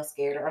when I feel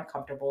scared or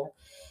uncomfortable,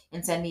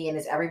 and send me in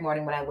is every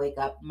morning when I wake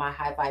up, my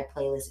high vibe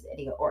playlist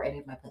any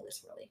of my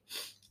playlists really.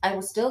 I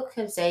will still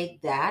could say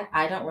that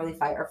I don't really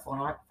fight or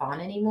fawn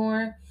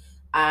anymore.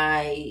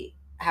 I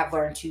have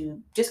learned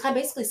to just kind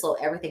of basically slow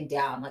everything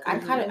down. Like I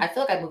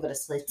feel like I move at a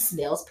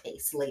snail's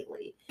pace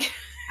lately.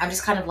 I'm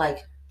just kind of like,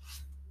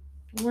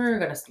 we're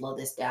gonna slow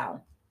this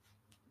down.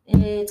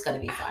 It's gonna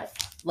be fine.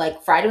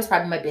 Like Friday was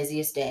probably my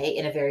busiest day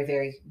in a very,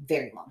 very,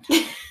 very long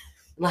time.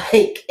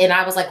 Like, and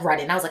I was like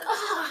running. I was like,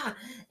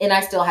 and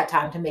I still had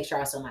time to make sure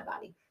I was still in my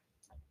body.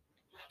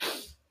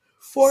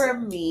 For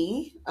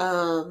me,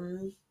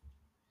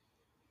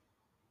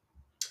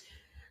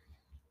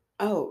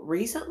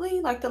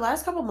 recently, like the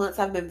last couple months,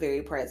 I've been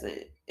very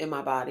present in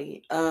my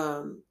body.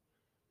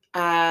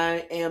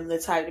 I am the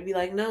type to be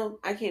like, no,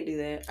 I can't do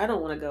that. I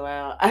don't want to go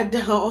out. I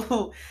don't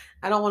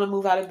want to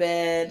move out of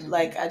bed.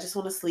 Like, I just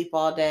want to sleep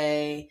all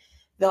day.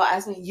 They'll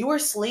ask me, "You were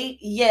asleep?"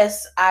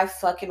 Yes, I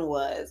fucking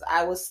was.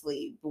 I was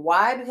asleep.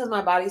 Why? Because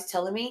my body's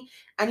telling me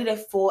I need a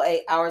full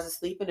 8 hours of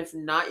sleep, and if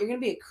not, you're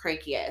gonna be a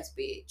cranky ass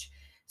bitch.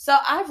 So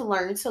I've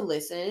learned to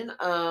listen.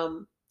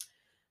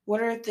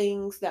 What are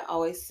things that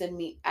always send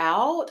me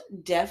out?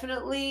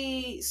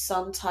 Definitely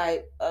some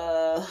type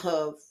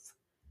of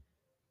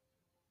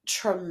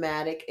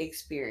traumatic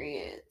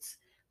experience.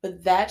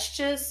 But that's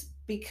just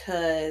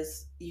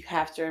because you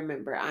have to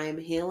remember I am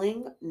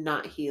healing,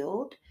 not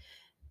healed.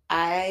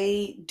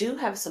 I do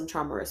have some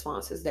trauma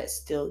responses that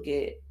still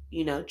get,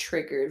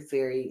 triggered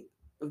very,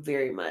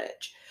 very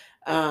much.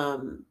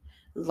 Um,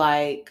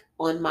 like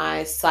on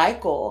my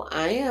cycle,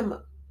 I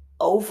am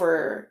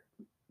overly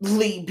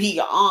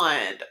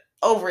beyond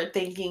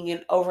overthinking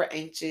and over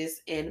anxious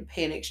and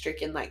panic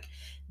stricken. Like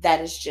that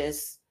is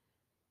just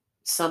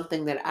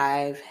something that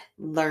I've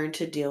learned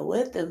to deal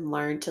with and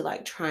learned to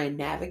like try and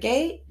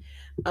navigate.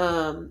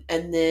 And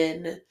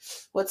then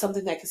what's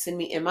something that can send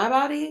me in my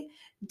body?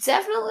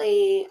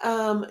 Definitely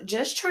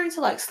just trying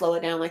to like slow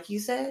it down, like you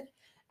said,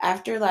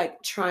 after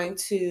like trying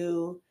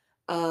to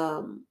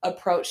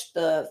approach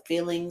the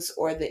feelings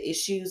or the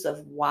issues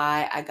of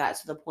why I got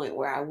to the point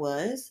where I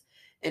was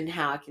and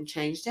how I can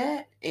change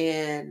that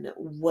and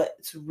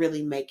what's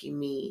really making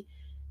me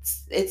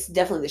it's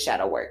definitely the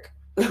shadow work.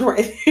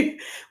 Right.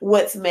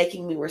 What's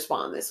making me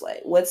respond this way?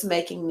 What's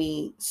making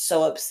me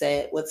so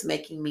upset? What's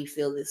making me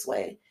feel this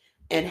way?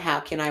 And how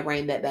can I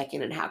rein that back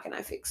in and how can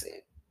I fix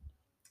it?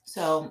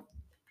 So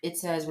it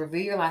says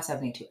review your last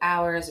 72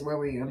 hours. Where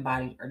were you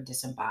embodied or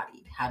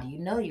disembodied? How do you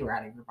know you were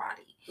out of your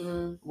body?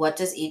 Mm. What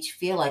does each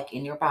feel like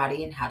in your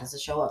body and how does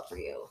it show up for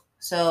you?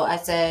 So I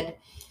said,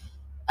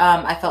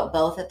 I felt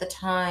both at the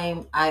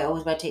time. I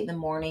always meditate in the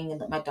morning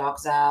and let my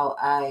dogs out.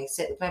 I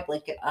sit with my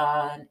blanket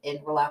on and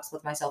relax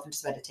with myself and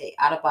just meditate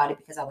out of body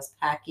because I was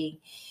packing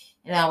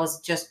and I was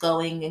just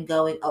going and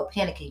going,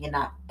 panicking and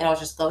I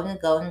was just going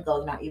and going and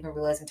going, not even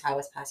realizing time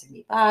was passing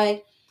me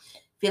by.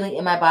 Feeling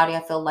in my body,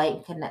 I feel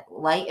light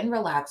and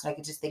relaxed. And I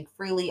can just think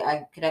freely.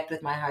 I connect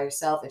with my higher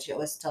self, and she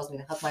always tells me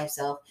to hug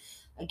myself.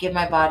 I give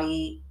my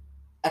body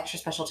extra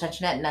special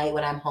attention at night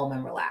when I'm home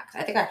and relaxed.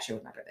 I think I actually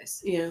remember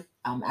this. Yeah.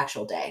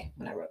 Actual day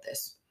when I wrote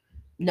this.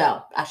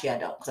 No, actually I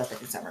don't because I was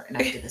like in summer and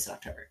I did this in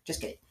October.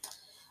 Just kidding.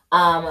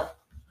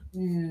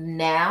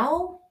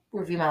 Now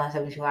review my last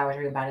 72 hours.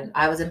 Embodied.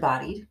 I was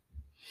embodied.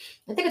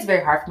 I think it's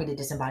very hard for me to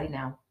disembody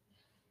now.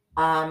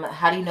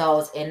 How do you know I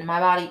was in my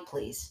body?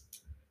 Please.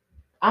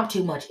 I'm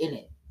too much in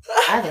it.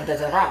 I think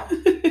that's a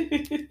problem.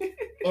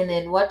 And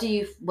then what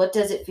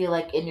does it feel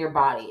like in your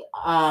body?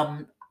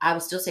 I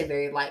would still say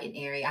very light and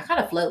airy. I kind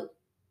of float.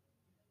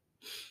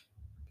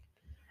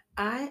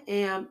 I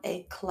am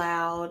a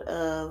cloud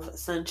of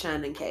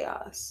sunshine and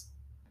chaos.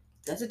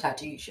 That's a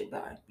tattoo you should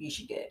buy. You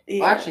should get.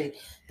 Yeah. Well, actually,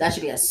 that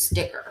should be a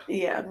sticker.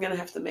 Yeah, I'm gonna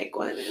have to make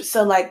one.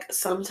 So like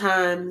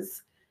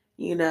sometimes,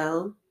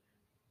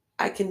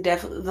 I can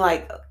definitely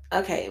like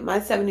okay, my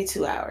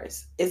 72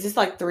 hours. Is this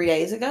like 3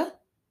 days ago?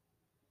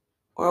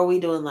 Or are we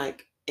doing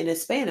like in a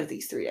span of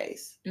these 3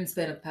 days? In the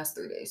span of the past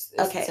 3 days.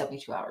 It's okay.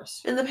 72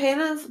 hours. In the span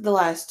of the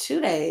last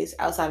 2 days,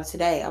 outside of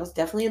today, I was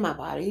definitely in my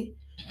body.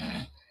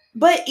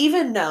 But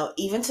even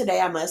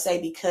today, I must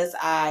say, because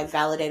I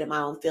validated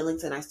my own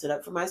feelings and I stood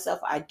up for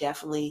myself, I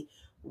definitely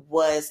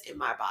was in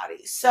my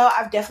body. So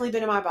I've definitely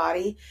been in my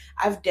body.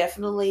 I've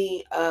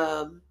definitely,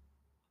 I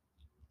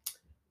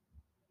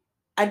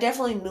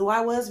definitely knew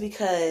I was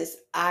because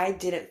I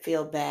didn't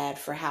feel bad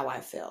for how I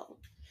felt.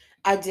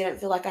 I didn't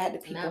feel like I had to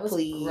people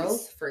please.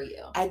 Growth for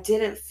you. I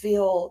didn't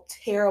feel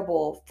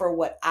terrible for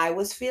what I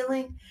was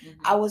feeling.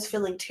 Mm-hmm. I was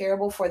feeling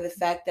terrible for the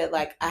fact that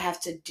like I have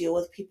to deal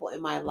with people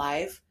in my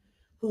life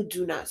who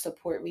do not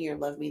support me or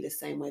love me the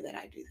same way that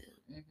I do them.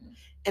 Mm-hmm.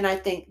 And I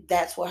think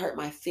that's what hurt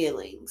my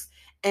feelings.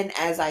 And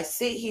as I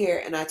sit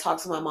here and I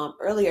talked to my mom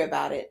earlier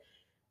about it,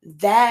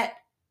 that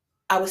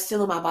I was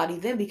still in my body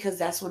then because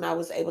that's when I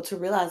was able to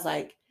realize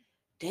like,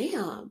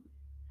 damn,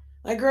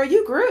 like, girl,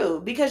 you grew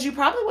because you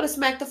probably would have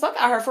smacked the fuck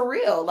out of her for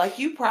real. Like,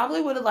 you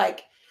probably would have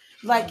like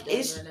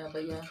it's, right now,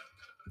 but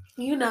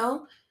yeah.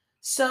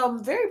 So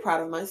I'm very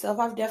proud of myself.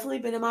 I've definitely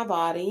been in my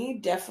body,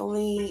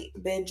 definitely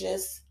been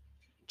just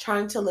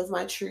trying to live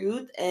my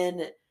truth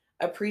and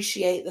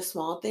appreciate the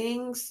small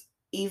things,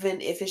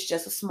 even if it's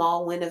just a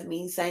small win of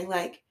me saying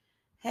like,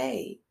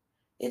 hey,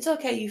 it's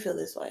okay you feel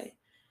this way.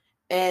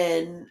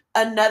 And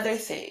another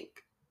thing,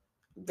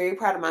 very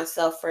proud of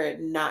myself for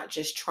not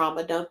just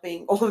trauma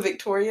dumping on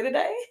Victoria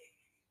today.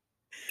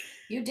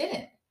 You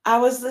didn't. I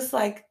was just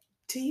like,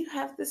 do you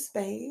have the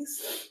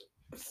space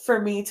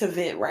for me to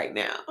vent right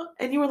now?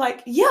 And you were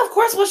like, yeah, of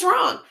course, what's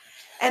wrong?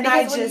 And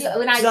because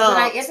when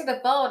I answered the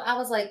phone, I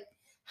was like,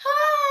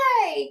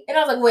 hi. And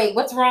I was like, wait,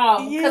 what's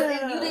wrong? Because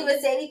you didn't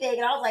even say anything.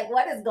 And I was like,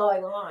 what is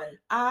going on?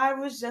 I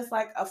was just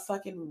like a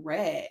fucking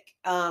wreck.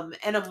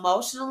 And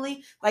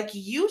emotionally, like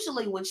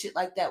usually when shit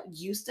like that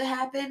used to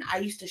happen, I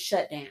used to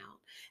shut down.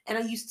 And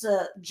I used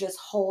to just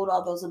hold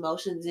all those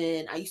emotions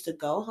in. I used to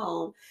go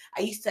home.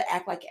 I used to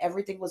act like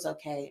everything was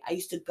okay. I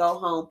used to go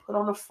home, put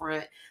on a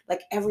front,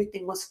 like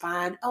everything was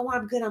fine. Oh,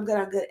 I'm good, I'm good,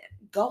 I'm good.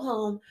 Go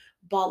home,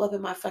 ball up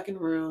in my fucking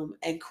room,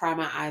 and cry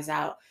my eyes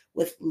out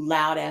with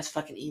loud ass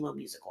fucking emo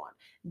music on.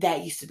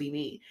 That used to be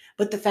me.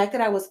 But the fact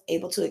that I was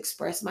able to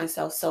express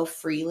myself so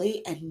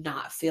freely and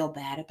not feel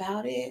bad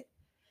about it,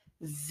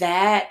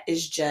 that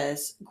is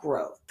just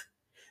growth.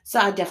 So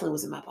I definitely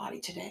was in my body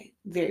today.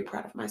 Very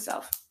proud of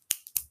myself.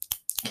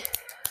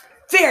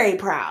 Very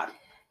proud.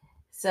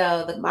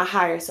 So My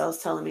higher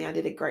self's telling me I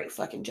did a great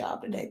fucking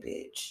job today,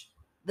 bitch.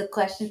 the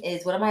question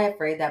is, what am I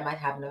afraid that might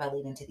happen if I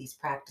lean into these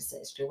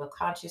practices? Stream of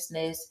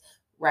consciousness,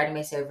 writing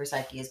may save your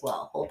psyche as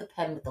well. Hold the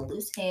pen with a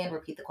loose hand,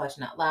 repeat the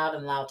question out loud,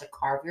 and allow it to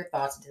carve your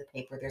thoughts into the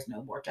paper. There's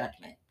no more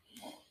judgment.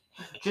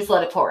 Just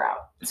let it pour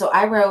out. So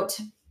I wrote,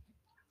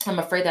 I'm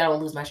afraid that I will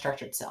lose my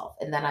structured self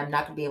and then I'm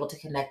not going to be able to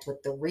connect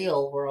with the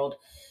real world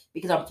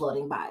because I'm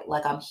floating by.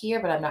 Like I'm here,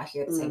 but I'm not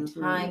here at the same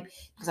time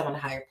because I'm on a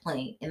higher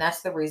plane. And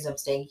that's the reason I'm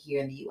staying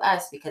here in the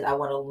US because I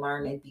want to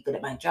learn and be good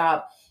at my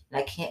job. And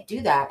I can't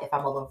do that if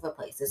I'm all over the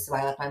place. This is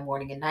why I like my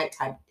morning and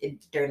nighttime.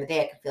 During the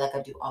day, I can feel like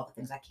I do all the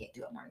things I can't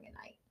do at morning and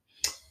night.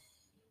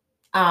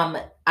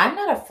 I'm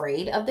not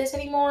afraid of this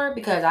anymore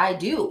because I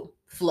do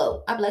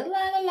float. I'm like la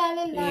la la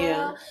la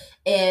la,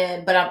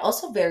 Yeah. but I'm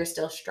also very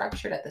still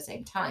structured at the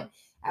same time.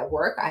 At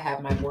work, I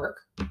have my work,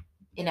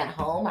 and at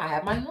home, I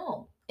have my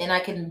home, and I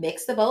can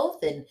mix the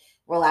both and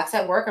relax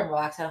at work and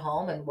relax at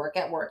home, and work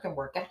at work and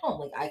work at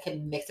home. Like I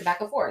can mix it back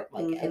and forth.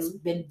 Like it's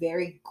been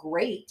very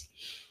great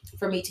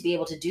for me to be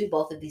able to do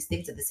both of these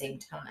things at the same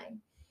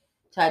time.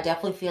 So I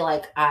definitely feel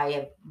like I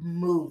have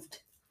moved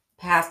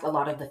past a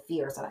lot of the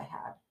fears that I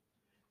had.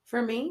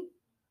 For me,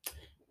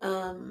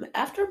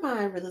 after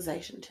my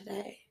realization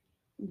today,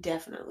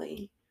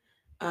 definitely.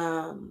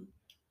 Um,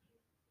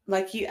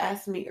 like you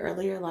asked me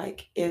earlier,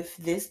 like if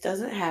this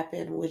doesn't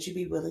happen, would you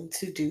be willing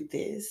to do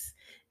this,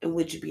 and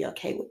would you be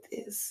okay with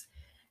this?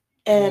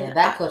 And Yeah,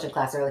 that coaching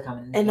class really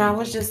coming in and I handy.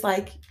 was just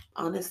like,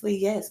 honestly,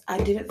 yes, I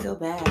didn't feel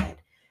bad.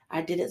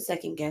 I didn't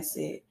second guess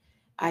it.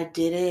 I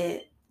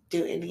didn't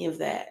do any of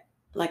that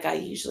like I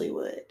usually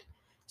would.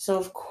 So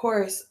of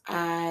course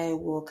I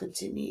will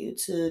continue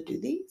to do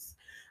these.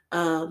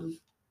 Um,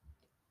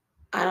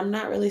 I'm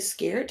not really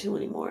scared to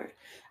anymore.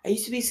 I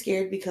used to be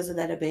scared because of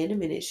that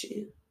abandonment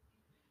issue.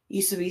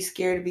 Used to be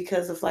scared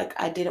because of like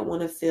I didn't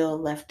want to feel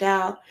left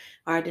out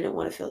or I didn't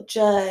want to feel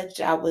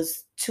judged. I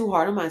was too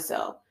hard on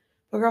myself.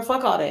 But girl,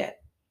 fuck all that.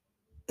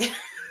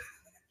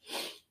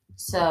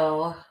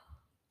 So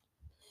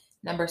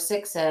number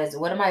 6 says,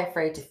 "What am I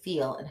afraid to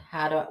feel, and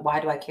why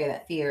do I carry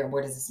that fear, and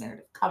where does this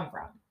narrative come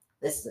from?"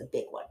 This is a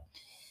big one.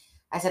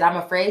 I said, "I'm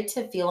afraid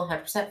to feel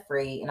 100%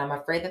 free, and I'm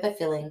afraid that the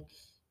feeling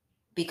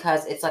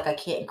because it's like I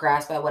can't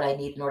grasp at what I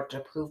need in order to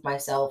prove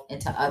myself and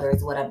to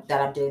others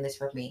that I'm doing this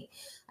for me.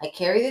 I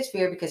carry this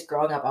fear because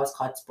growing up I was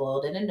called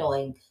spoiled and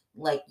annoying.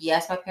 Like,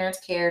 yes, my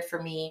parents cared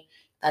for me.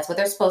 That's what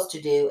they're supposed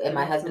to do. And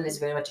my husband is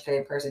very much a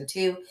caring person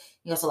too.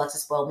 He also likes to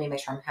spoil me,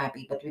 make sure I'm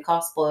happy. But to be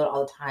called spoiled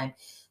all the time,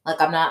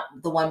 like I'm not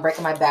the one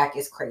breaking my back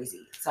is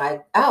crazy.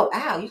 So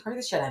ow, you heard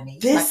the shit out of me.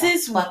 This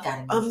is fuck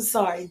out of me. I'm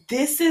sorry.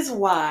 This is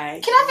why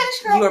Can I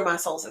finish, girl? you are my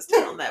soul sister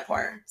on that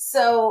part.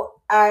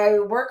 So I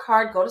work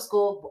hard, go to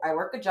school, I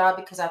work a job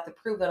because I have to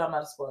prove that I'm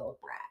not a spoiled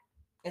brat.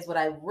 Is what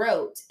I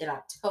wrote in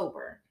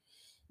October.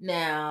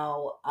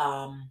 Now,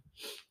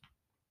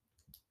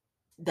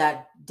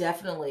 that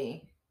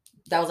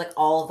was like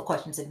all of the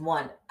questions in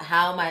one.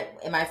 How am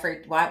I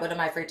afraid? What am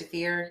I afraid to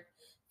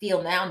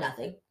feel now?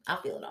 Nothing.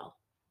 I'll feel it all.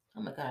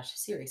 Oh my gosh,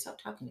 Siri,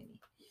 stop talking to me.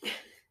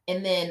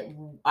 And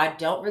then I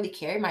don't really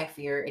carry my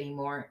fear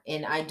anymore.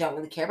 And I don't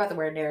really care about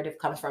where narrative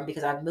comes from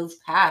because I've moved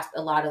past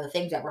a lot of the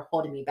things that were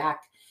holding me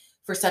back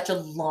for such a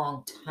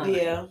long time.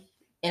 Yeah.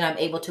 And I'm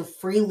able to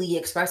freely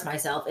express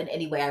myself in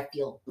any way I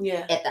feel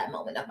at that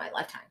moment of my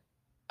lifetime.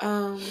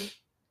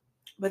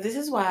 But this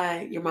is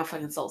why you're my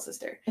fucking soul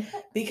sister.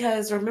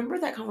 Because remember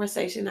that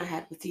conversation I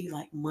had with you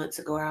like months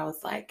ago where I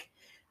was like,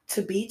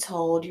 to be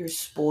told you're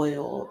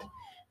spoiled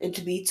and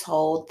to be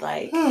told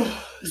like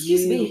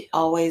you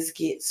always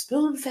get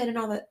spoon fed and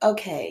all that.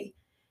 Okay,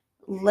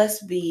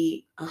 let's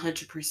be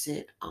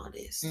 100%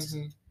 honest.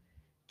 Mm-hmm.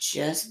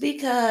 Just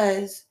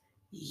because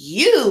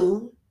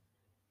you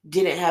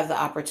didn't have the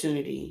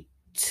opportunity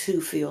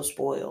to feel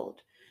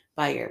spoiled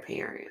by your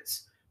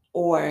parents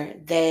or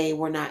they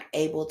were not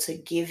able to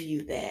give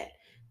you that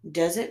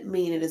doesn't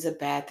mean it is a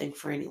bad thing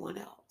for anyone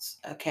else.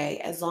 Okay,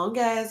 as long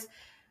as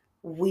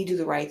we do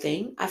the right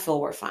thing, I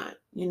feel we're fine.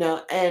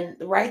 And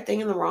the right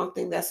thing and the wrong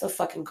thing, that's a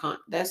fucking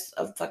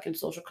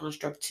social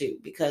construct too,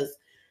 because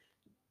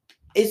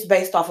it's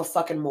based off of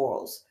fucking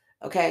morals.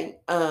 Okay.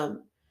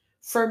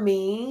 For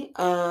me,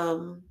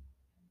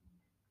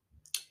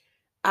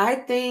 I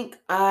think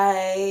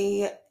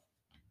the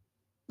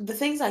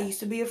things I used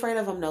to be afraid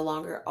of, I'm no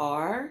longer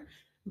are.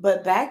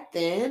 But back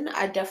then,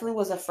 I definitely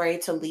was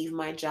afraid to leave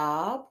my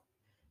job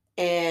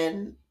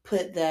and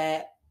put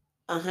that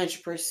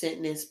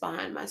 100%ness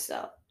behind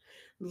myself.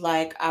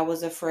 Like, I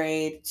was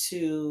afraid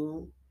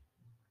to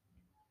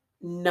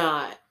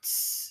not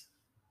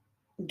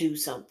do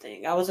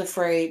something. I was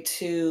afraid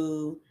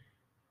to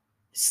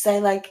say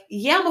like,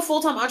 yeah, I'm a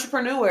full-time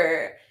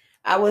entrepreneur.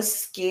 I was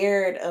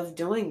scared of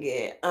doing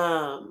it.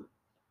 And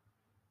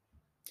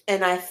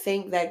I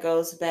think that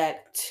goes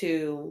back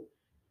to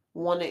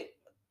wanting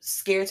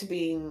scared to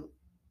being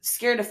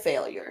scared of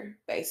failure,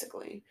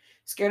 basically.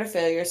 Scared of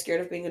failure,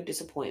 scared of being a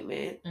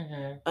disappointment.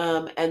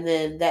 Mm-hmm. And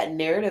then that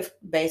narrative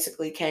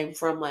basically came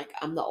from like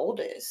I'm the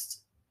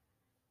oldest.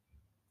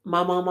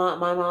 My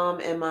mom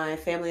and my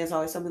family has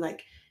always told me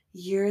like,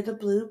 you're the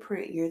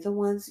blueprint, you're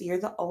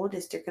the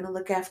oldest, they're gonna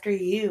look after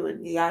you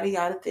and yada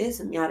yada this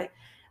and yada.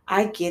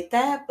 I get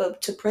that,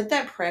 but to put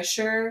that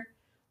pressure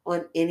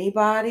on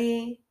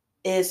anybody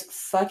is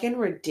fucking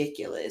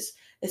ridiculous,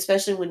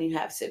 especially when you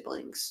have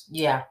siblings.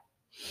 Yeah.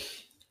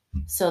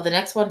 So the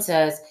next one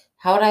says,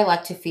 how would I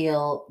like to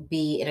feel,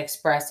 be, and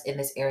express in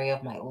this area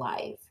of my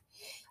life?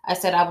 I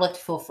said I would like to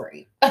feel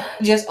free.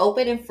 Just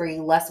open and free,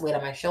 less weight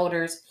on my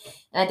shoulders.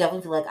 And I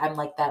definitely feel like I'm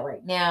like that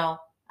right now.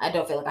 I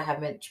don't feel like I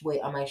have much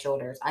weight on my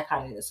shoulders. I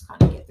kind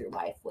of get through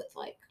life with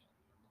like,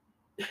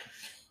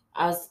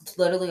 I was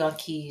literally on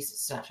Kie's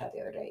Snapchat the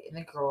other day, and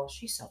the girl,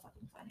 she's so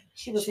fucking funny.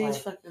 She was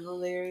She's like, fucking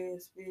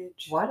hilarious,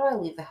 bitch. why do I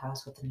leave the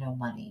house with no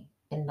money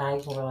and not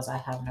even realize I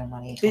have no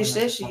money until Bitch, I'm at the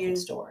that's fucking you.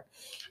 store?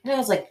 And I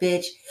was like,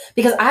 bitch,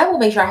 because I will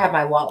make sure I have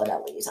my wallet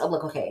at least. I'm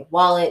like, okay,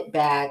 wallet,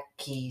 bag,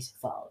 keys,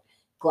 phone,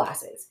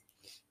 glasses.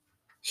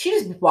 She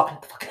just be walking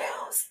up the fucking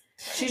house.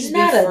 She just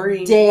Not be a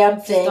free. damn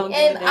Just thing. don't give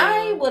And a damn.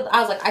 I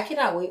was like, I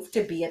cannot wait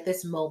to be at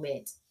this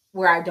moment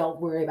where I don't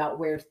worry about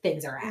where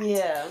things are at.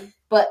 Yeah.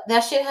 But that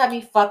shit had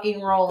me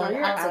fucking rolling. Oh,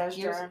 your I was like, eyes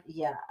dry.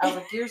 I was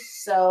like, you're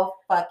so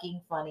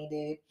fucking funny,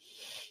 dude.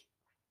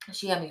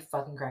 She had me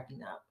fucking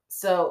cracking up.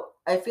 So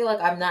I feel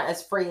like I'm not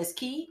as free as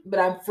Key, but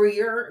I'm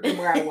freer than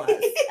where I was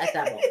at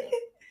that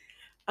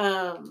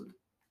moment.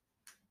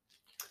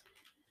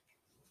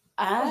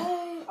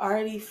 I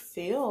already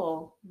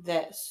feel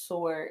that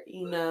sort,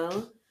 you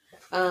know.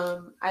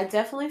 I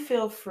definitely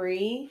feel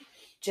free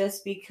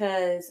just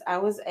because I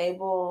was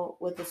able,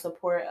 with the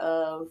support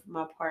of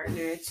my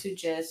partner, to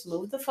just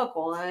move the fuck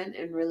on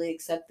and really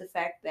accept the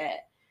fact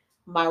that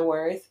my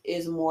worth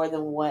is more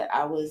than what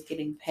I was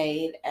getting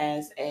paid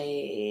as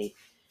a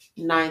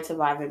 9 to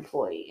 5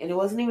 employee. And it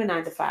wasn't even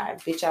 9 to 5.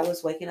 Bitch, I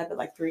was waking up at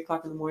like 3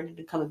 o'clock in the morning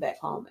and coming back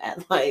home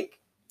at like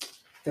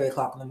 3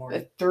 o'clock in the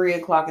morning. at 3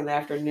 o'clock in the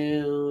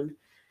afternoon,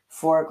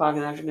 4 o'clock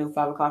in the afternoon,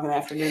 5 o'clock in the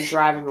afternoon,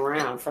 driving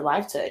around for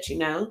Life Touch, you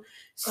know?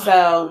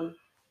 So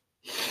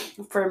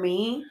for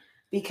me,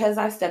 because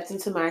I stepped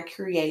into my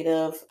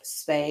creative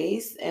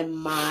space and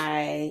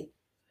my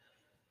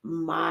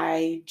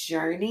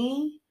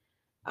journey,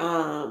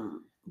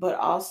 but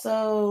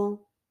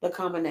also the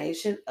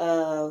combination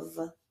of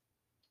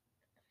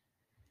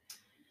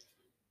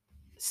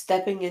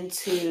stepping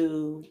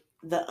into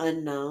the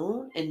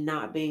unknown and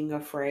not being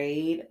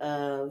afraid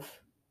of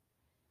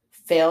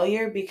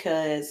failure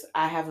because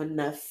I have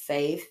enough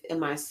faith in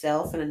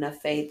myself and enough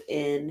faith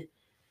in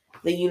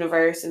the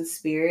universe and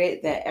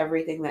spirit that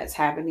everything that's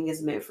happening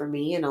is meant for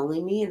me and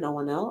only me and no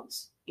one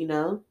else, you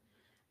know?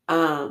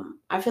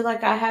 I feel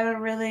like I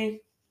haven't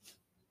really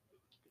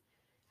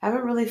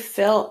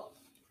felt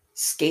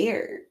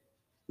scared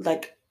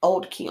like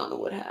old Kiana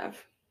would have.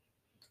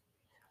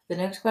 The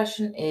next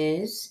question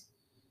is,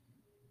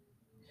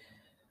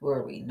 where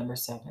are we? Number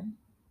 7?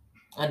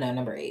 Oh no,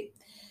 number 8.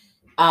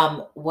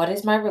 What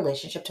is my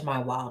relationship to my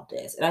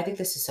wildness? And I think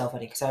this is so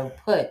funny because I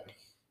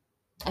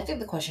think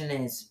the question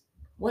is,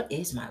 what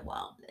is my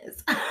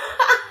wildness?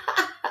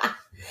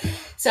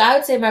 So I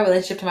would say my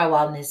relationship to my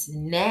wildness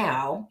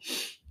now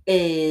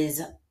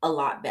is a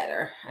lot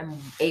better. I'm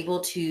able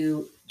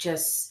to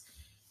just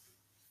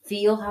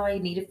feel how I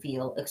need to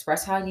feel,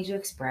 express how I need to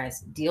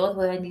express, deal with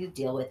what I need to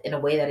deal with in a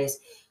way that is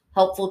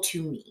helpful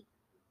to me,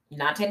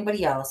 not to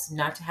anybody else,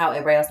 not to how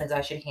everybody else thinks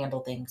I should handle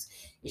things.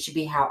 It should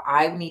be how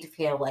I need to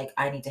feel like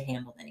I need to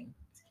handle things.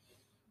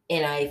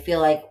 And I feel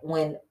like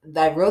when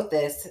I wrote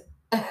this,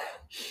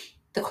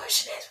 the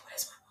question is, what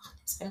is my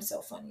wellness? I'm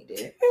so funny,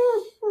 dude.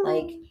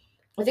 Like,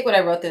 I think when I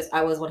wrote this,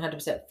 I was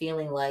 100%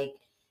 feeling like,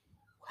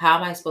 how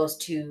am I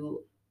supposed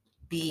to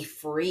be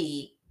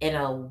free in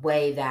a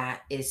way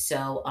that is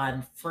so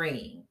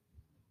unfreeing?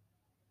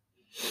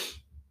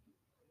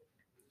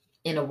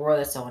 In a world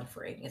that's so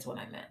unfreeing is what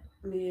I meant.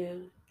 Yeah.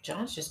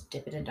 John's just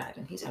dipping and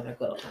diving. He's having a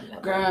good old time.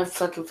 Girl, I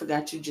fucking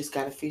forgot you just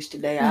got a fish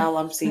today. All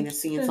I'm seeing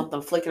is seeing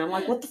something flicking. I'm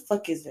like, what the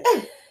fuck is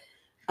that?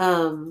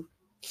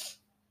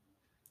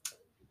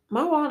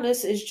 My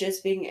wildness is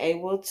just being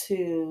able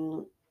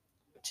to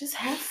just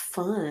have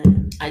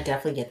fun. I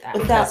definitely get that.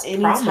 Without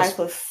any type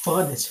of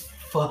fun as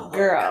fuck.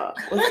 Girl,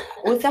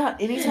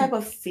 without any type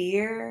of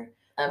fear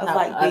of how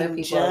like other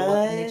being people are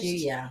looking at judged. you.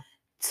 Yeah.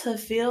 To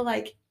feel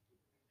like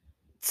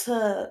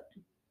to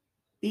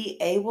be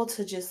able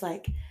to just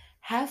like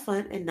have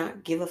fun and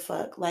not give a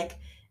fuck. Like,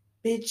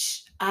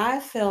 bitch, I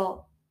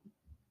felt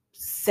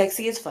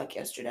sexy as fuck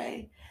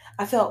yesterday.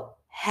 I felt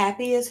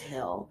happy as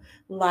hell.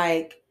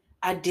 Like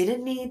I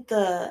didn't need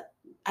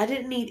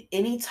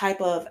any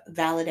type of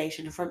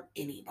validation from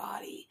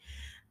anybody.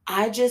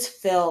 I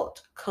just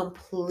felt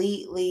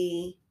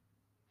completely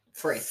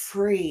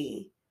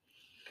free.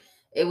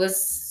 It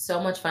was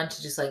so much fun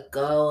to just like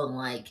go and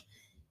like,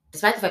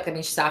 despite the fact that me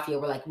and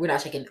Shafia were like, we're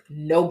not shaking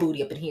no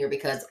booty up in here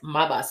because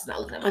my boss is not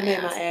looking at my I made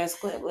ass. my ass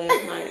clap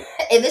last night.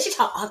 And then she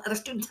taught all the other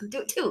students how to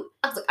do it too.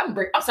 I was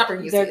like, I'm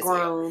stopping you. They're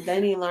grown. They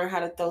need to learn how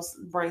to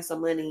bring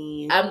some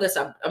money in. I'm gonna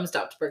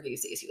stop bringing you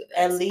CSU with this.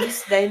 At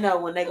least they know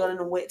when they go to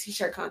the wet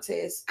t-shirt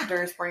contest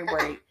during spring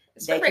break,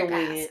 they can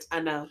win. I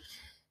know.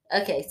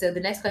 Okay, so the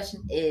next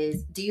question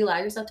is: do you allow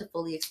yourself to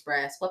fully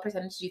express? What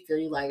percentage do you feel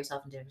you allow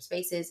yourself in different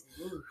spaces,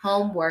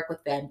 home, work,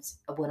 with friends,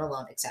 when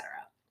alone, etc.?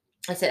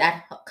 I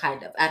said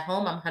kind of. At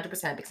home, I'm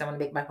 100% because I want to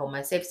make my home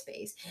my safe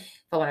space.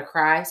 If I want to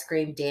cry,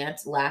 scream,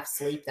 dance, laugh,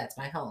 sleep, that's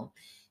my home.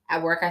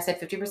 At work, I said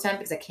 50%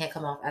 because I can't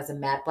come off as a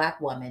mad Black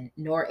woman,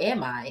 nor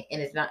am I,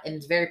 and it's not. And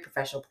it's a very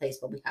professional place,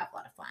 but we have a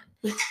lot of fun.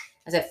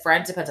 I said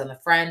friends depends on the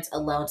friends.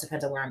 Alone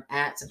depends on where I'm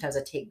at. Sometimes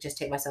I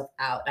take myself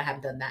out. I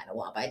haven't done that in a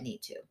while, but I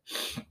need to.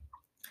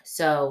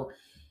 So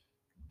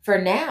for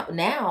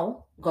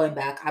now going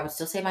back, I would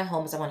still say my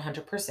home is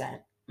 100%.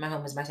 My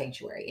home is my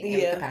sanctuary in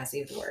every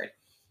capacity of the word.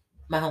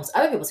 My home's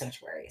other people's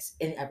sanctuaries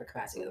in every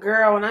capacity.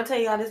 Girl, when I tell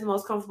y'all this is the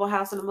most comfortable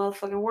house in the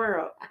motherfucking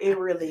world, it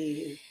really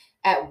is.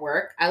 At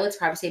work, I would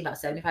probably say about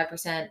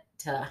 75%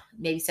 to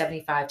maybe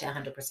 75 to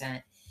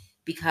 100%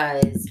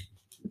 because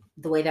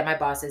the way that my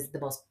boss is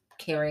the most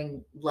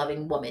caring,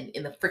 loving woman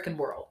in the freaking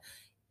world.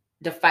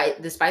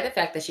 Despite the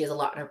fact that she has a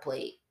lot on her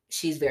plate,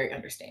 she's very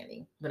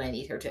understanding when I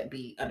need her to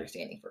be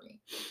understanding for me.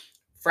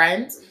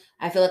 Friends,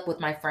 I feel like with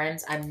my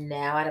friends, I'm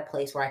now at a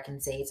place where I can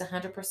say it's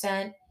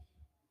 100%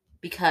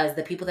 because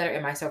the people that are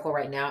in my circle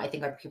right now, I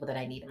think are the people that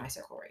I need in my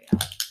circle right now.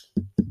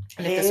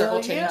 And if the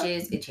circle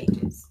changes, it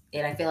changes.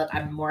 And I feel like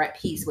I'm more at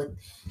peace with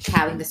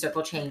having the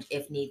circle change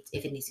if it needs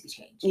to be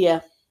changed.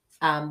 Yeah.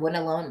 When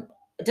alone,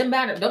 it doesn't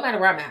matter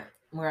where I'm at.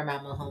 Where I'm at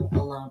home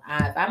alone.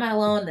 If I'm at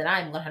alone, then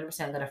I'm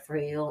 100% gonna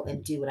feel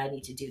and do what I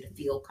need to do to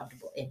feel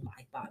comfortable in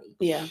my body.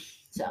 Yeah.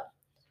 So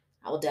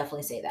I will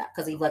definitely say that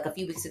because like a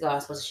few weeks ago, I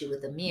was supposed to shoot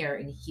with Amir,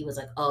 and he was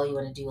like, "Oh, you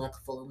want to do like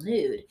a full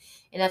nude?"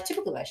 And that's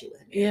typically what I shoot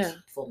with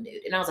Amir, full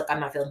nude. And I was like, "I'm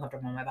not feeling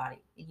comfortable in my body."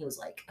 And he was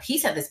like, he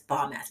sent this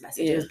bomb ass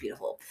message. It was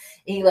beautiful,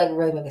 and he like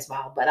really made me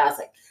smile. But I was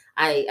like,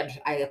 I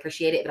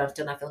appreciate it, but I'm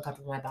still not feeling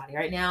comfortable in my body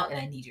right now, and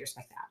I need you to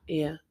respect that.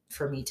 Yeah.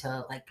 For me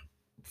to like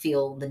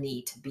feel the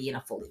need to be in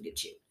a fully nude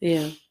shoot.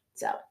 Yeah.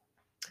 So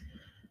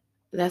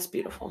that's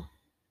beautiful.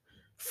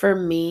 For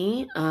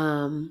me,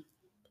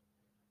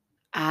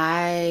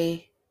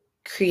 I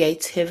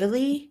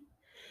creatively,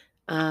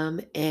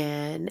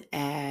 and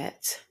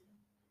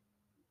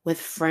with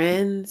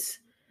friends,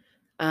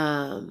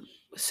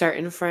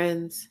 certain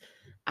friends,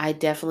 I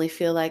definitely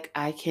feel like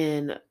I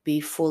can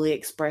be fully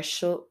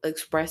expressive.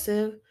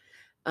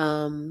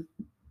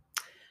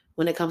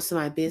 When it comes to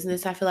my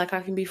business, I feel like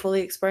I can be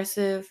fully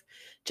expressive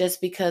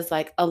just because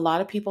like a lot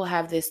of people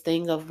have this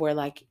thing of where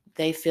like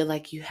they feel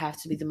like you have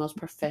to be the most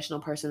professional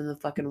person in the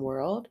fucking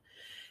world.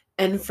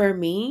 And for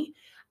me,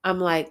 I'm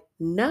like,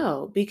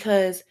 no,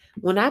 because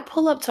when I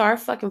pull up to our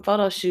fucking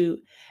photo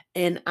shoot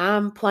and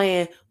I'm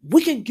playing,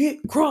 we can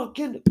get crunk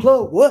in the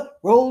club, what?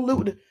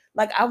 Roll it.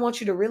 Like, I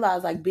want you to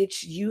realize, like,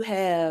 bitch, you're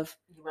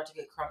about to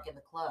get crunk in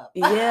the club.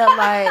 Yeah,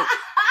 like,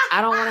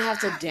 I don't want to have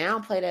to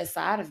downplay that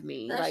side of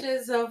me. That like,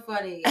 shit's so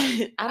funny.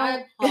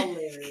 I'm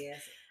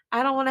hilarious.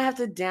 I don't want to have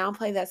to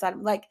downplay that side.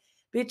 Like,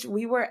 bitch,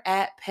 we were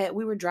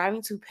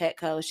driving to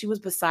Petco. She was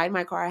beside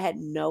my car. I had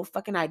no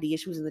fucking idea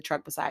she was in the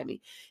truck beside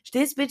me.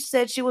 This bitch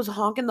said she was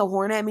honking the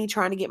horn at me,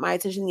 trying to get my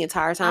attention the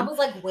entire time. I was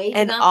like waving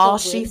and out all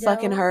the she window.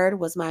 fucking heard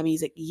was my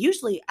music.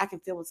 Usually I can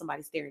feel when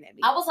somebody's staring at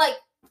me. I was like,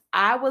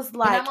 and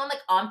I'm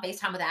on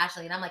FaceTime with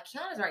Ashley, and I'm like,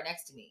 Kiana's right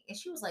next to me. And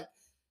she was like,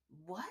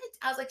 what?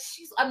 I was like,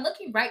 I'm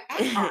looking right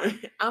at her.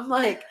 I'm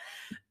like,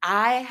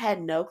 I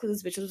had no clue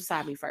this bitch was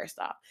beside me, first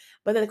off.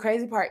 But then the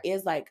crazy part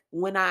is, like,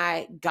 when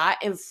I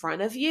got in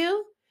front of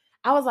you,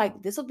 I was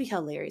like, this will be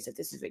hilarious if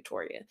this is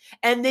Victoria.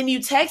 And then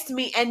you text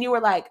me and you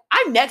were like,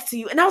 I'm next to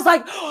you. And I was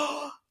like,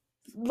 oh,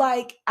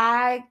 like,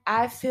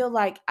 I feel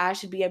like I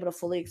should be able to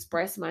fully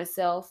express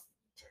myself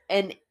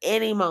in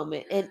any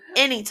moment, in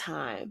any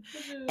time.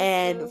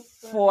 And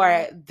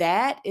for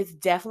that, it's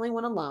definitely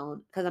when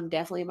alone, because I'm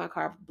definitely in my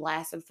car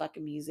blasting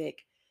fucking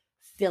music,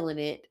 feeling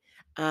it.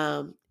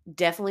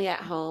 Definitely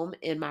at home,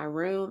 in my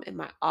room, in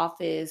my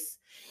office,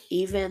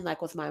 even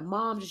like with my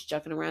mom, just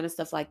joking around and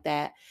stuff like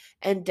that.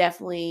 And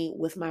definitely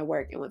with my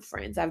work and with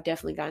friends. I've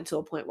definitely gotten to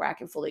a point where I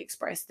can fully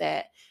express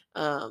that,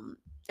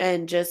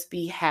 and just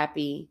be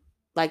happy.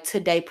 Like,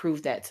 today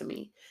proved that to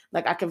me.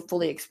 Like, I can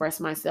fully express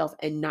myself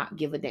and not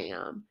give a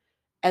damn,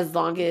 as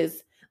long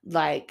as,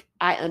 like,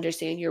 I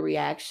understand your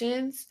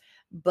reactions.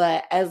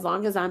 But as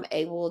long as I'm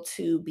able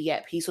to be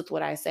at peace with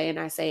what I say, and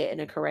I say it in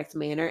a correct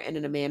manner and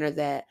in a manner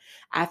that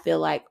I feel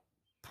like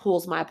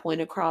pulls my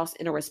point across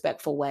in a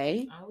respectful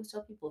way. I always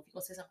tell people, if you're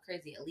going to say something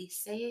crazy, at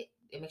least say it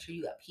and make sure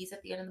you got peace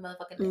at the end of the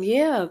motherfucking day.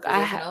 Yeah.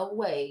 There's no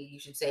way you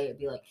should say it.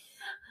 Be like,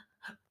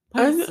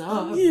 I'm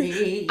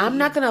sorry. I'm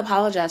not going to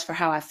apologize for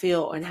how I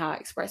feel and how I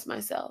express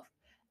myself.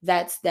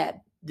 That's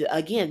that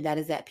again, that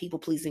is that people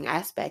pleasing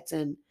aspect,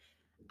 and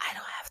I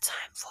don't have time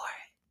for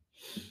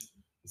it.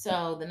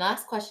 So the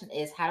last question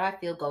is, how do I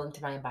feel going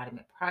to my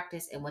embodiment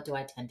practice, and what do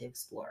I tend to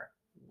explore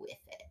with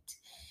it?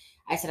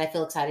 I said I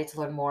feel excited to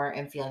learn more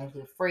and feeling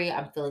free.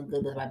 I'm feeling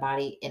good with my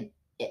body,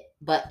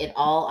 but in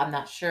all, I'm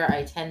not sure.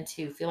 I tend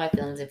to feel my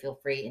feelings and feel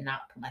free and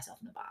not put myself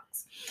in a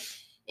box.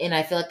 And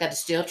I feel like that is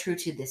still true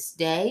to this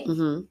day.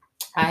 Mm-hmm.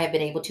 I have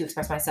been able to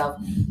express myself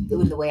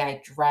in the way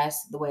I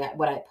dress,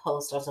 what I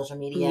post on social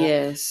media.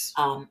 Yes.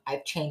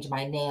 I've changed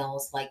my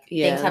nails. Like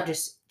Yeah. things have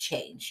just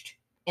changed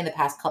in the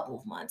past couple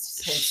of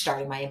months since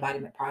starting my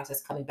embodiment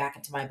process, coming back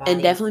into my body.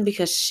 And definitely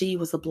because she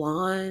was a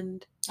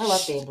blonde. I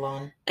love being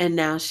blonde. And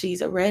now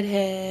she's a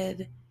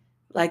redhead.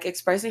 Like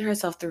expressing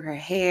herself through her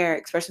hair,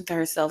 expressing to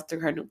herself through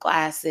her new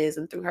glasses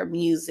and through her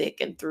music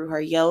and through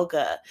her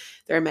yoga,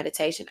 through her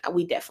meditation.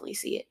 We definitely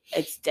see it.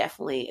 It's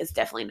definitely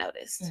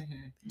noticed.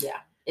 Mm-hmm. Yeah,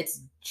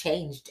 it's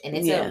changed, and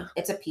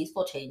it's a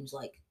peaceful change.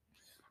 Like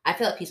I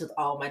feel at peace with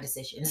all my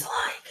decisions.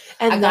 Like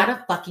and I got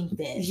a fucking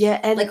fish. Yeah,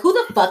 and like who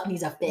the fuck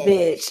needs a fish?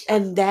 Bitch,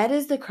 and that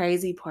is the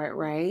crazy part,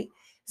 right?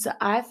 So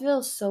I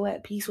feel so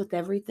at peace with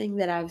everything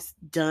that I've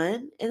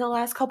done in the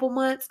last couple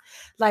months.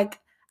 Like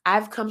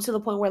I've come to the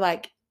point where,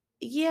 like,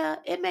 yeah,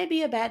 it may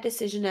be a bad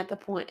decision at the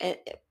point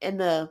in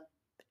the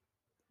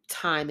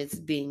time it's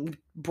being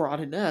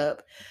brought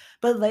up,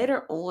 but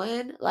later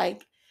on,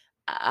 like,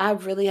 I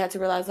really had to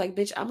realize, like,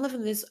 bitch, I'm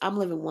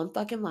living one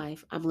fucking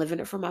life. I'm living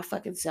it for my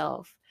fucking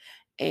self.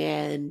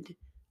 And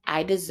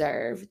I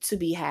deserve to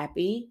be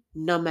happy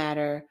no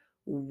matter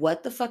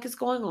what the fuck is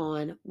going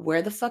on,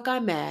 where the fuck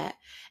I'm at,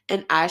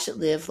 and I should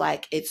live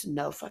like it's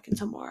no fucking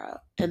tomorrow.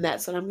 And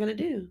that's what I'm going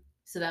to do.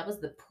 So that was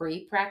the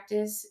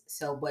pre-practice.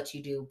 So what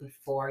you do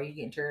before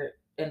you enter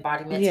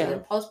embodiment. Yeah. So the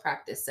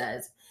post-practice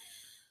says,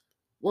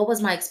 what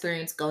was my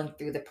experience going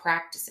through the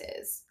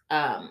practices?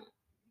 I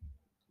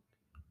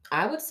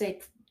would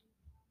say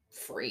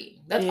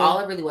free. That's all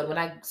I really wanted. When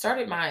I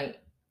started my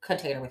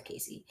container with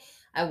Casey,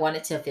 I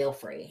wanted to feel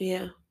free.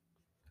 Yeah.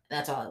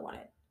 That's all I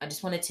wanted. I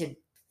just wanted to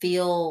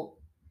feel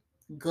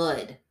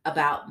good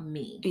about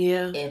me.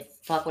 Yeah. And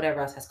fuck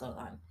whatever else has going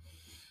on.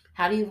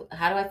 How do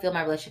I feel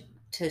my relationship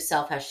to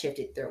self has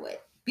shifted through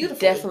it?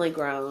 Beautifully. Definitely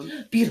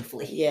grown.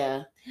 Beautifully.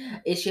 Yeah.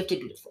 It shifted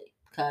beautifully.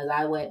 Because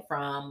I went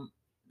from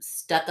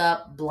stuck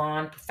up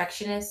blonde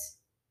perfectionist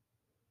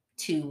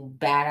to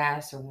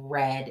badass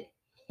red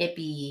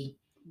hippie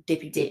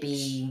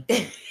dippy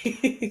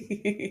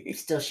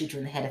still shoot you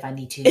in the head if I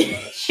need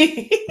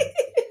to.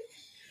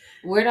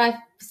 Where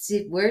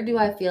do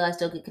I feel I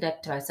still get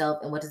connected to myself,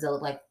 and what does it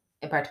look like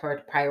in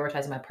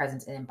prioritizing my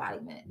presence and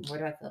embodiment? Where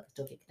do I feel like I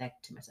still get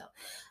connected to myself?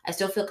 I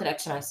still feel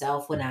connected to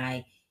myself when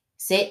I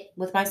sit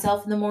with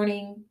myself in the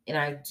morning,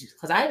 and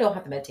because I don't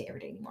have to meditate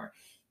every day anymore,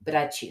 but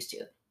I choose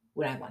to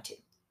when I want to.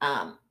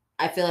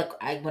 I feel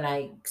like when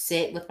I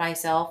sit with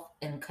myself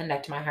and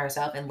connect to my higher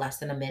self in less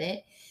than a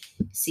minute,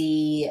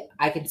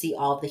 I can see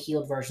all the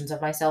healed versions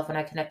of myself when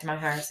I connect to my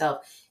higher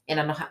self. And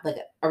I'm not like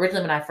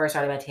originally when I first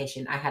started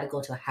meditation, I had to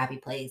go to a happy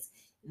place,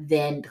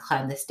 then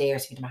climb the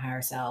stairs to get to my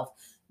higher self,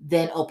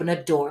 then open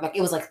a door. Like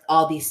it was like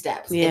all these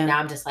steps. Yeah. And now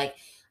I'm just like,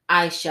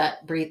 I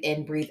shut, breathe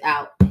in, breathe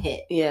out,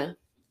 hit. Yeah.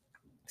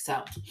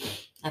 So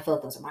I feel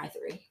like those are my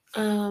three.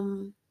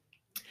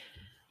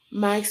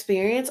 My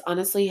experience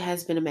honestly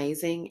has been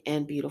amazing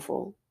and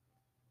beautiful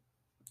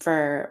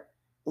for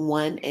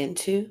 1 and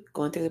 2,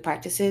 going through the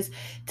practices.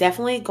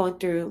 Definitely going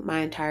through my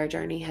entire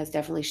journey has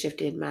definitely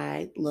shifted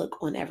my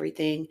look on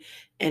everything,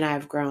 and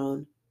I've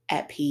grown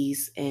at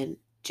peace and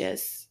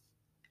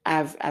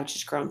I've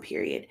just grown,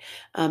 period.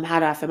 How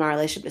do I feel my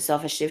relationship to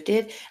self has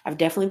shifted? I've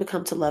definitely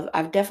come to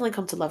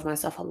love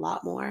myself a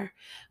lot more.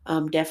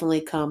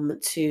 Definitely come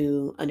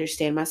to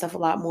understand myself a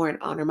lot more and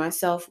honor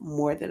myself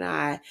more than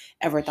I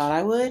ever thought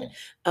I would.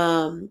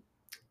 And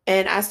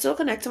I still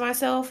connect to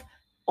myself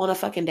on a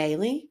fucking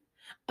daily.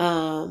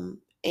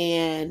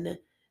 And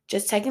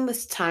just taking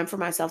this time for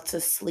myself to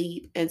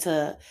sleep and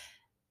to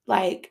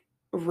like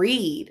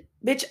read.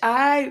 Bitch,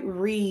 I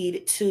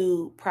read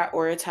to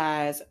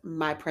prioritize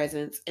my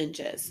presence and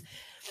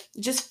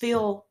just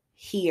feel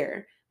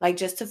here. Like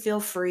just to feel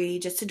free,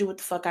 just to do what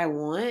the fuck I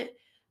want.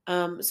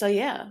 So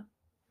yeah.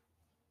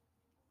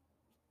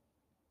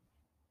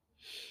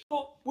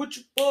 What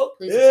you fuck?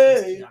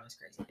 Hey.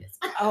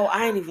 Oh,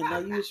 I didn't even know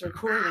you was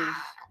recording.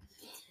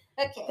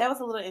 Okay. That was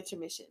a little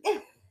intermission.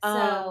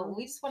 So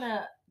we just want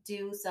to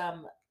do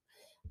some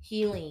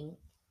healing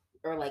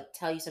or like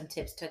tell you some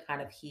tips to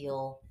kind of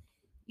heal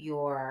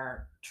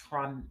your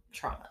trauma.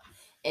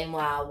 And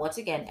while once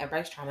again,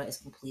 everybody's trauma is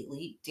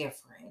completely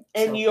different.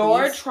 And so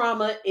your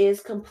trauma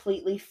is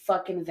completely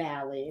fucking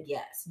valid.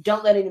 Yes.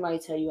 Don't let anybody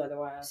tell you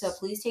otherwise. So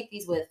please take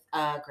these with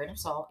a grain of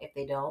salt. If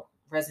they don't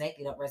resonate,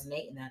 they don't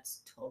resonate, and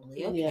that's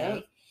totally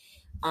okay.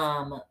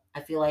 Yeah.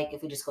 I feel like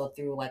if we just go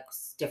through like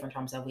different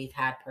traumas that we've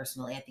had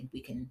personally, I think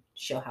we can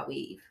show how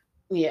we've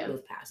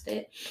moved past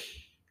it.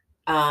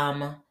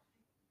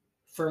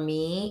 For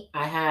me,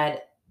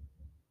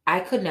 I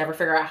could never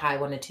figure out how I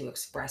wanted to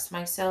express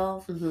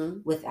myself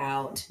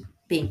without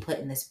being put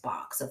in this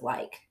box of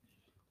like,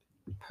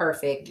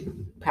 perfect,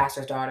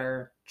 pastor's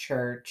daughter,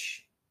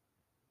 church,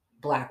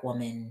 Black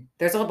woman.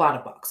 There's a lot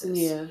of boxes.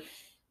 Yeah.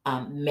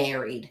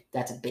 Married,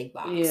 that's a big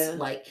box. Yeah.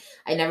 Like,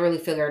 I never really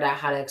figured out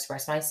how to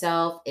express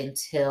myself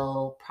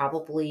until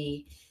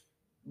probably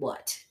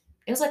what?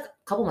 It was like a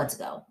couple months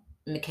ago.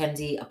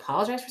 Mackenzie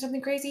apologized for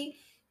something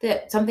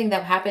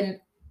that happened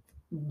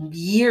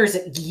years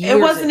It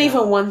wasn't ago.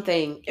 even one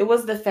thing. It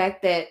was the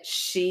fact that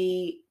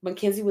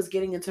Mackenzie was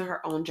getting into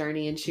her own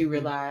journey, and she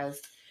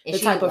realized And the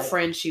she, type of like,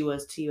 friend she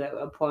was to you at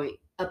a point.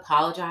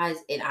 Apologized,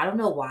 and I don't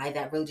know why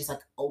that really just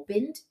like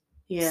opened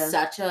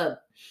such a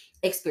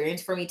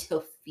experience for me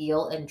to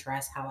feel and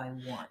dress how I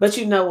want. But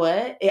you know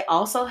what? It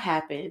also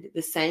happened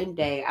the same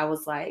day. I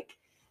was like,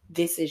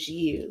 "This is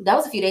you." That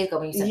was a few days ago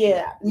when you sent me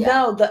that. Yeah.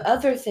 No, the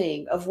other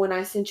thing of when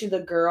I sent you the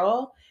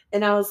girl,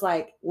 and I was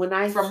like,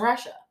 from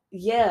Russia.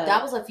 Yeah,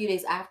 that was a few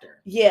days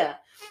after. Yeah,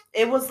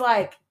 it was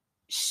like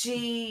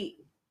she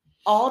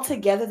all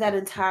together that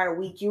entire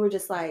week. You were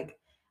just like,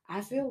 I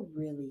feel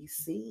really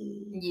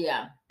seen.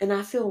 Yeah, and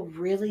I feel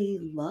really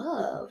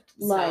loved.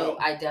 So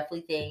I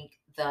definitely think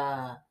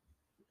the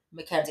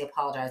Mackenzie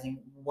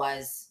apologizing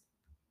was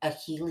a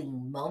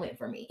healing moment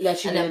for me.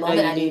 That you and a didn't know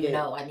moment you I didn't needed.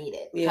 know I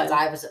needed. Because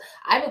I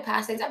would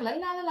pass things, I'm like,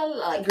 la la la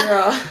la, like,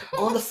 girl,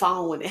 on the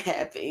phone when it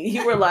happened,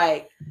 you were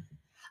like,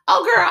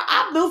 "Oh, girl,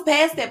 I moved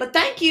past that, but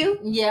thank you."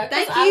 Yeah,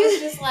 thank you. I was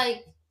just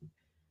like,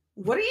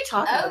 what are you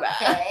talking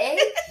about? Okay,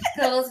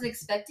 because I wasn't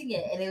expecting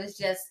it, and it was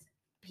just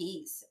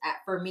peace.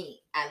 For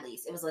me, at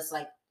least, it was just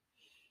like,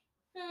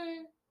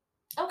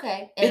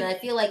 okay, and I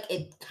feel like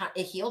it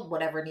healed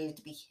whatever needed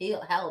to be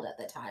held at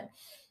the time.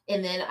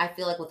 And then I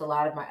feel like with a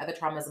lot of my other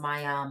traumas,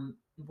 my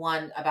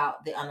one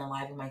about the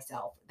unaliving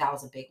myself, that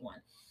was a big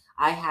one.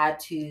 I had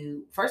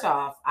to, first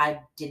off, I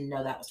didn't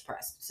know that was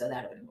depressed, so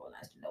that would have been really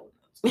nice to know what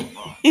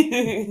was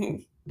going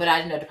on. But I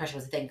didn't know depression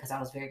was a thing because I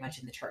was very much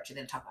in the church. I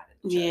didn't talk about it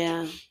in the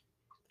church.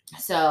 Yeah.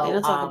 So they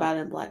don't talk about it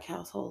in Black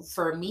households.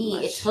 For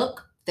me, it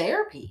took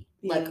therapy.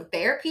 Yeah. Like,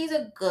 therapy is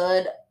a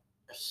good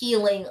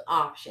healing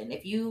option.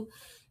 If you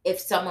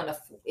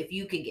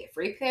can get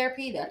free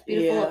therapy, that's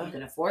beautiful. Yeah. If you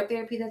can afford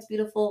therapy, that's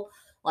beautiful.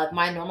 Like,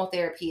 my normal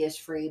therapy is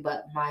free,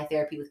 but my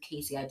therapy with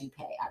Casey, I do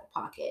pay out of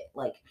pocket.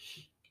 Like,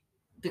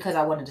 because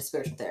I wanted a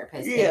spiritual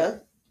therapist. Yeah.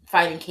 And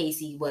finding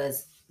Casey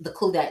was the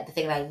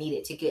thing that I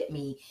needed to get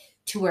me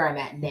to where I'm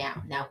at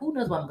now. Now, who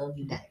knows what I'm going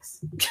to do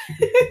next?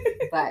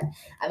 But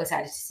I'm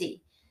excited to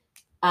see.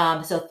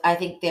 So I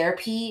think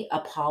therapy,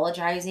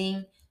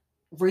 apologizing,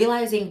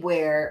 realizing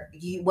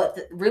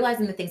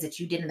realizing the things that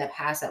you did in the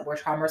past that were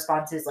trauma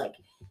responses, like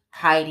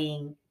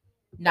hiding,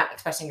 not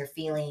expressing your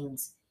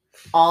feelings,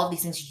 all of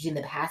these things you did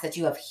in the past that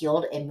you have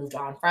healed and moved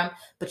on from,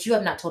 but you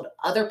have not told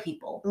other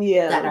people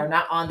that are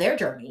not on their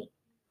journey,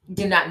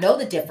 do not know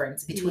the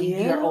difference between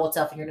your old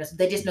self and your new self.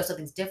 They just know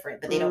something's different,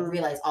 but they don't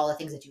realize all the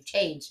things that you've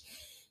changed.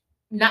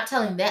 Not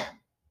telling them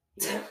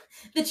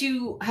that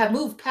you have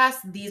moved past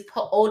these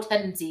old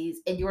tendencies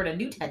and you're in a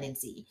new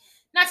tendency.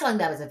 Not telling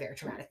them is a very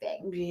traumatic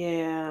thing.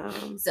 Yeah.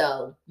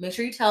 So make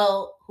sure you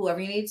tell whoever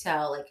you need to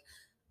tell, like,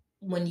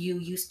 when you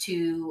used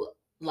to,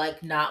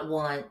 like, not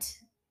want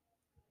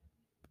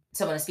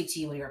someone to speak to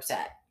you when you're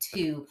upset,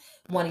 to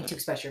wanting to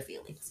express your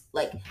feelings.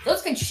 Like,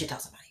 those things you should tell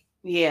somebody.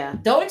 Yeah.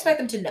 Don't expect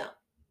them to know,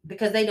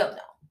 because they don't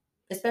know.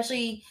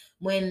 Especially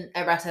when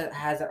everybody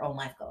has their own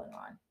life going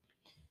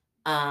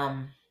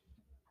on.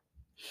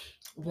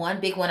 One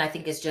big one I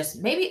think is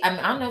just maybe, I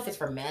don't know if it's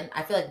for men.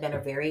 I feel like men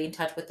are very in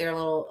touch with their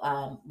little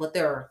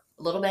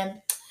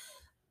men.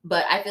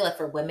 But I feel like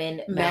for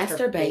women,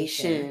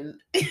 masturbation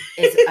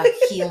is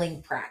a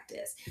healing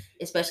practice,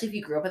 especially if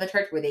you grew up in the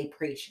church where they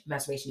preach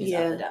masturbation is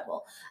of the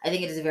devil. I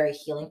think it is a very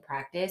healing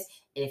practice.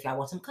 And if y'all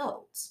want some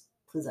codes,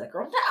 please let a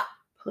girl know.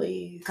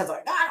 Please. Because I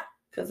got them.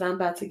 Because I'm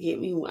about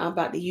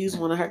to use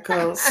one of her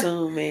codes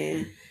soon,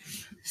 man.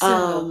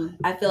 So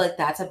I feel like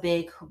that's a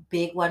big,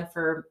 big one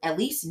for at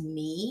least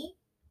me,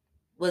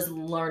 was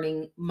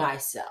learning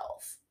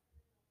myself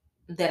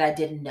that I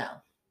didn't know.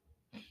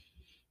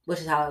 Which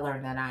is how I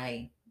learned that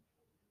I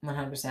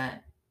 100%.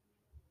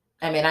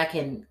 I mean,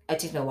 it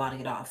takes me a while to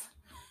get off.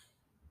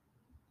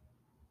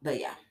 But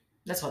yeah,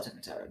 that's what I'm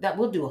talking about.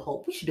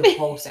 We should do a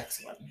whole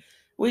sex one.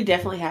 We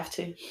definitely have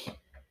to.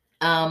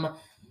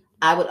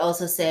 I would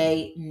also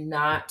say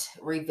not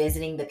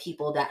revisiting the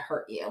people that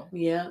hurt you.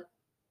 Yeah.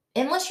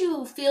 Unless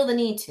you feel the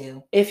need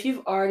to. If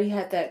you've already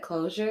had that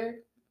closure,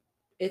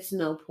 it's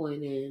no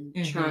point in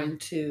trying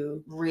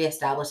to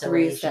reestablish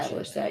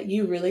that.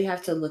 You really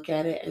have to look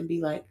at it and be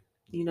like,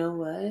 you know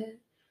what?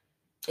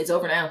 It's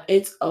over now.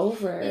 It's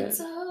over. It's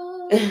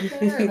over.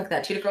 Like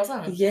that Cheetah Girl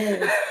song.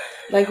 Yes.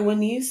 Like,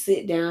 when you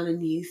sit down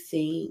and you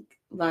think,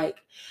 like,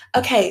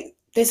 okay,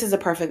 this is a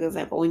perfect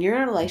example. When you're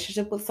in a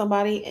relationship with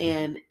somebody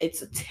and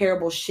it's a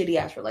terrible, shitty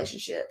ass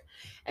relationship,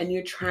 and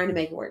you're trying to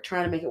make it work,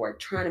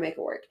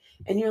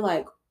 and you're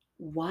like,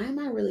 why am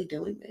I really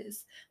doing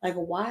this? Like,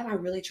 why am I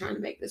really trying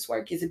to make this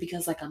work? Is it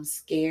because, like, I'm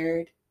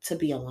scared to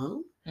be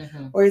alone?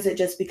 Mm-hmm. Or is it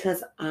just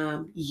because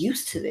I'm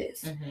used to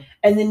this? Mm-hmm.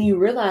 And then you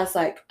realize,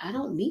 like, I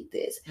don't need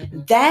this.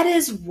 Mm-hmm. That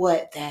is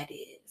what that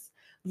is.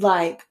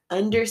 Like,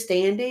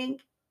 understanding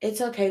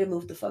It's okay to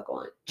move the fuck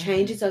on.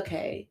 Change is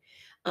okay.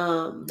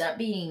 Not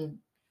being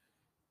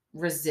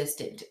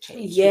resistant to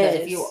change. Yes.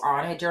 Because if you're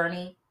on a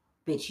journey,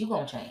 bitch, you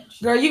gonna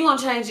change. Girl, you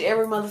gonna change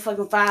every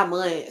motherfucking 5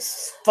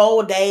 months,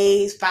 4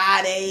 days,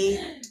 5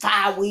 days,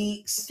 5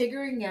 weeks.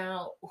 Figuring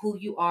out who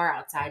you are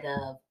outside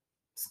of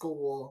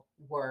school,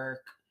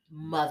 work,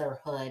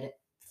 motherhood,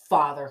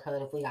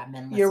 fatherhood, if we got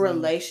men listening. Your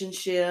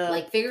relationship.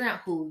 Like figuring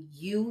out who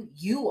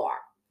you are.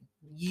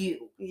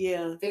 You.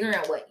 Yeah. Figuring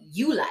out what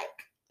you like.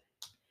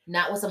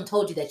 Not what someone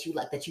told you that you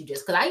like, that you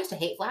just... Because I used to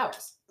hate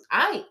flowers.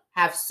 I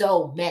have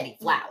so many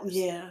flowers.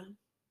 Yeah.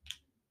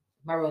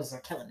 My roses are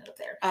killing it up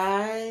there.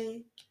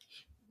 I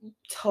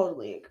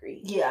totally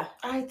agree. Yeah.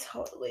 I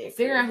totally agree.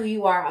 Figure out who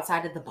you are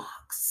outside of the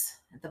box.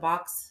 The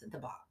box.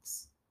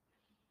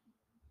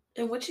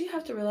 And what you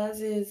have to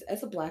realize is,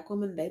 as a Black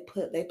woman, they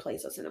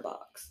place us in a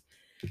box.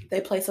 They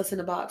place us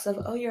in a box of,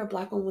 oh, you're a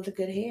Black woman with a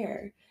good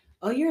hair.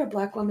 Oh, you're a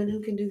Black woman who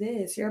can do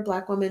this. You're a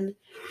Black woman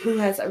who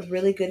has a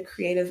really good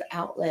creative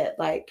outlet.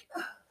 Like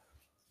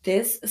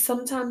this,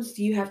 sometimes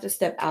you have to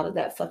step out of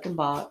that fucking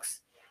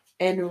box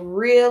and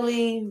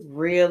really,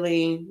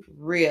 really,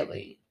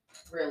 really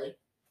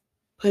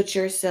put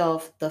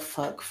yourself the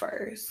fuck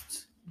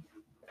first.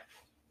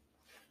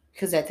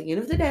 Because at the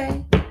end of the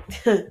day,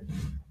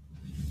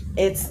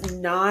 it's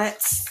not,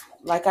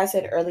 like I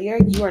said earlier,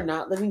 you are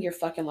not living your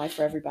fucking life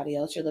for everybody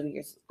else. You're living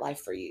your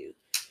life for you.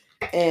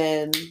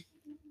 And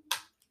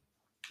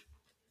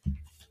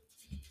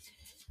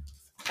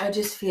I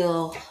just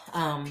feel,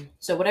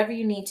 so whatever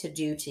you need to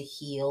do to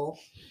heal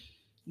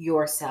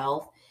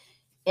yourself,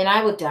 and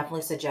I would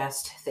definitely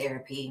suggest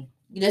therapy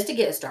just to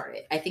get it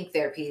started. I think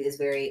therapy is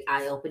very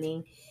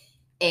eye-opening.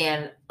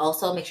 And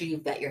also make sure you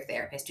vet your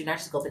therapist. Do not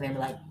just go up in there and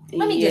be like,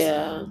 let me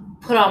just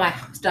put all my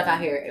stuff out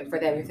here for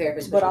them, your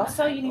therapist. But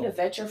also you need to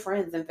vet your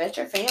friends and vet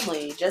your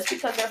family. Just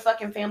because they're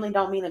fucking family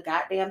don't mean a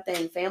goddamn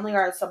thing. Family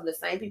are some of the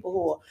same people who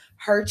will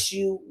hurt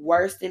you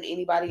worse than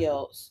anybody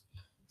else.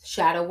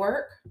 Shadow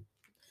work.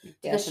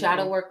 The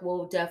shadow work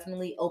will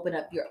definitely open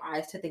up your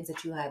eyes to things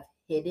that you have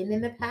hidden in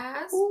the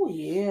past. Oh,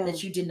 yeah.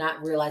 That you did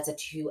not realize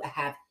that you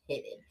have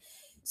hidden.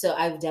 So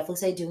I would definitely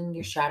say doing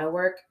your shadow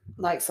work.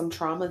 Like some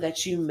trauma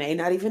that you may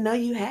not even know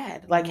you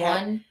had. Like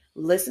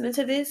listening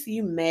to this,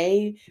 you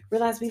may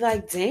realize, be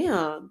like,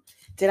 damn,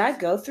 did I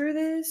go through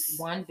this?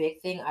 One big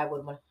thing I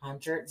would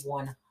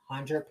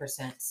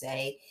 100%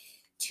 say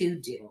to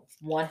do,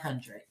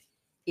 100,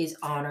 is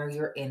honor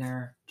your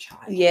inner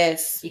child.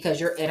 Yes. Because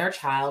your inner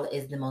child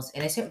is the most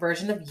innocent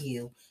version of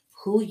you,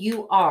 who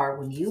you are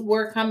when you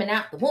were coming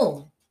out the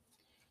womb.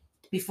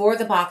 Before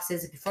the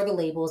boxes, before the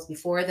labels,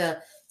 before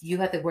you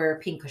have to wear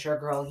pink because you're a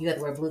girl, you have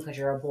to wear blue because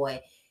you're a boy.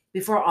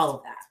 Before all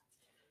of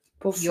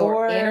that.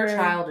 Your inner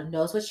child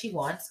knows what she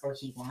wants or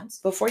he wants.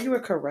 Before you were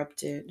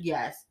corrupted.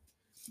 Yes.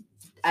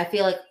 I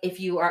feel like if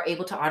you are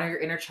able to honor your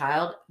inner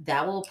child,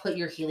 that will put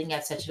your healing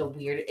at such a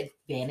weird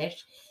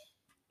advantage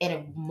and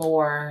a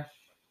more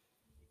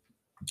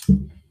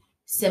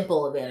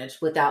simple advantage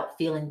without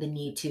feeling the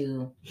need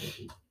to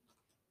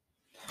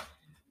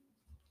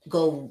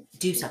go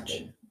do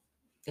something,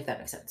 if that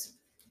makes sense.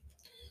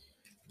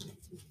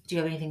 Do you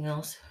have anything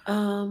else?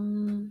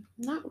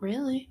 Not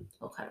really.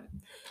 Okay.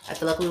 I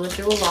feel like we went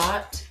through a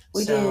lot.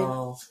 We did.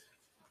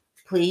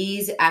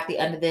 Please, at the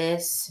end of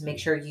this, make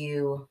sure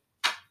you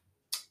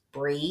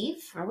breathe.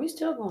 Are we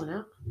still going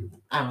out?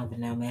 I don't even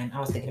know, man. I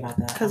was thinking about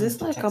that. Because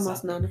it's like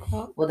almost 9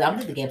 o'clock. Well, I don't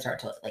think the game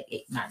started till like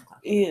 9 o'clock.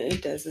 Yeah,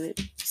 it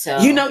doesn't. So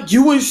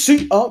you and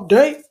she all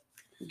day.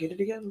 Get it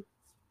together.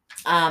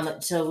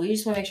 So we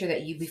just want to make sure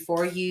that you,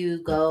 before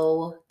you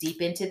go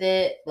deep into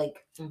that,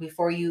 like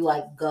before you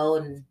like go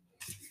and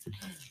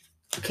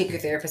kick your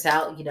therapist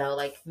out,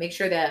 like make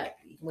sure that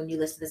when you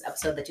listen to this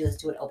episode that you listen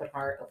to an open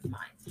heart, open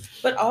mind.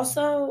 But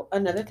also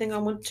another thing I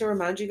want to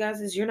remind you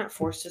guys is you're not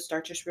forced to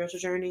start your spiritual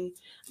journey.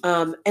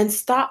 And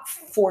stop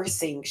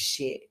forcing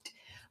shit.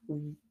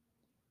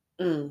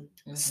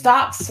 Mm-hmm.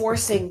 Stop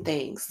forcing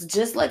things.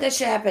 Just let that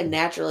shit happen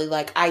naturally.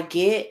 Like, I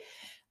get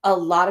a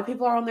lot of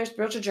people are on their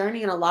spiritual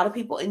journey, and a lot of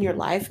people in your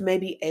life may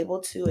be able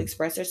to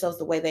express themselves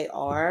the way they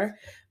are,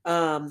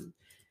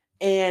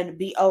 and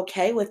be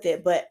okay with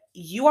it. But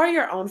you are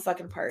your own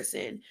fucking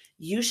person.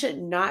 You should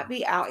not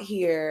be out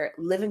here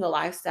living a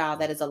lifestyle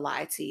that is a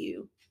lie to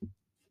you.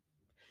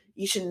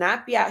 You should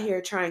not be out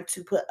here trying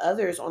to put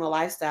others on a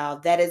lifestyle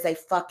that is a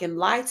fucking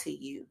lie to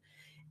you.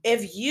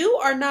 If you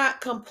are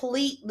not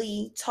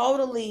completely,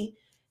 totally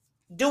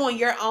doing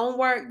your own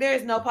work,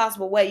 there's no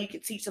possible way you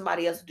can teach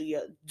somebody else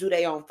to do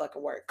their own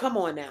fucking work. Come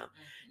on now.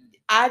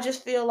 I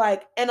just feel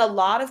like, and a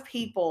lot of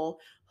people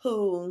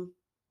who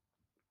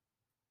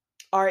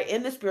are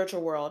in the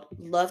spiritual world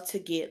love to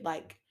get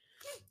like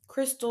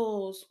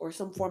crystals or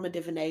some form of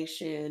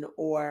divination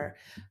or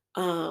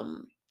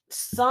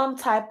some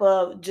type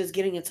of just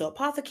getting into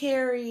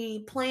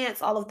apothecary,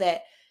 plants, all of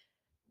that.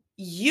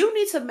 You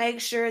need to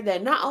make sure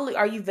that not only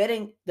are you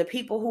vetting the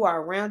people who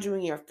are around you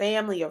and your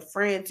family, your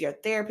friends, your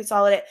therapists,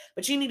 all of that,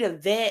 but you need to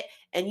vet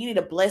and you need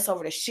to bless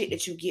over the shit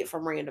that you get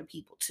from random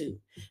people too.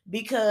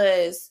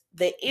 Because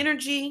the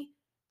energy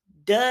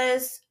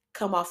does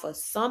come off of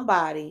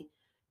somebody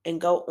and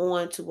go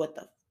on to what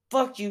the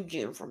fuck you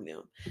getting from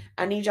them.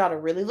 I need y'all to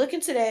really look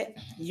into that.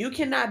 You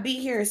cannot be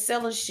here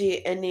selling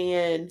shit and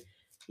then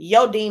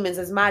your demons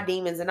is my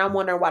demons, and I'm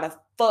wondering why the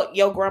fuck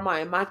your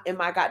grandma in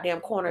my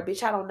goddamn corner.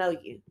 Bitch, I don't know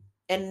you.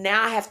 And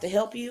now I have to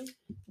help you.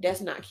 That's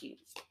not cute.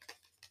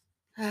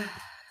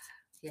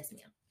 Yes,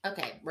 ma'am.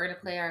 Okay, we're gonna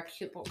play our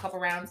cute couple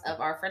rounds of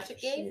our friendship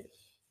game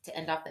to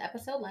end off the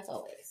episode, like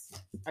always.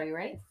 Are you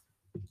ready?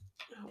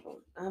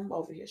 Hold on. I'm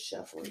over here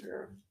shuffling,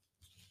 girl.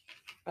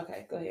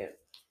 Okay, go ahead.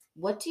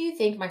 What do you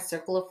think my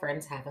circle of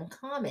friends have in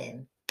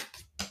common?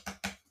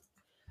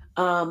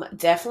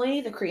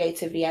 Definitely the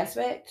creativity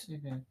aspect.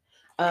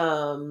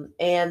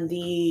 And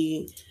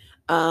the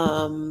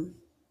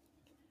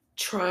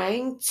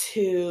trying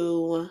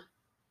to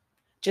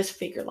just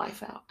figure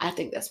life out. I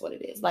think that's what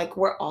it is. Like,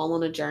 we're all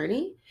on a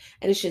journey,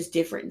 and it's just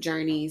different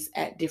journeys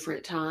at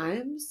different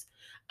times.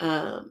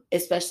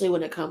 Especially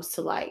when it comes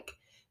to like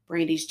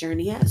Brandy's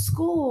journey at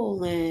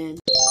school. And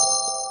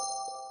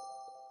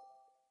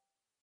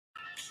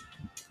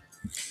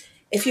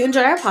if you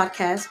enjoy our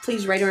podcast,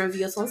 please rate and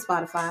review us on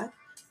Spotify.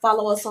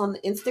 Follow us on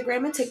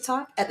Instagram and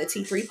TikTok at the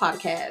T3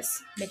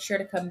 Podcast. Make sure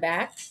to come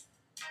back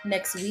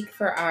next week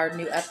for our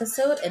new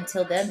episode.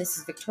 Until then, this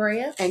is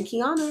Victoria and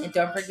Kiana. And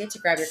don't forget to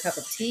grab your cup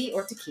of tea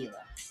or tequila.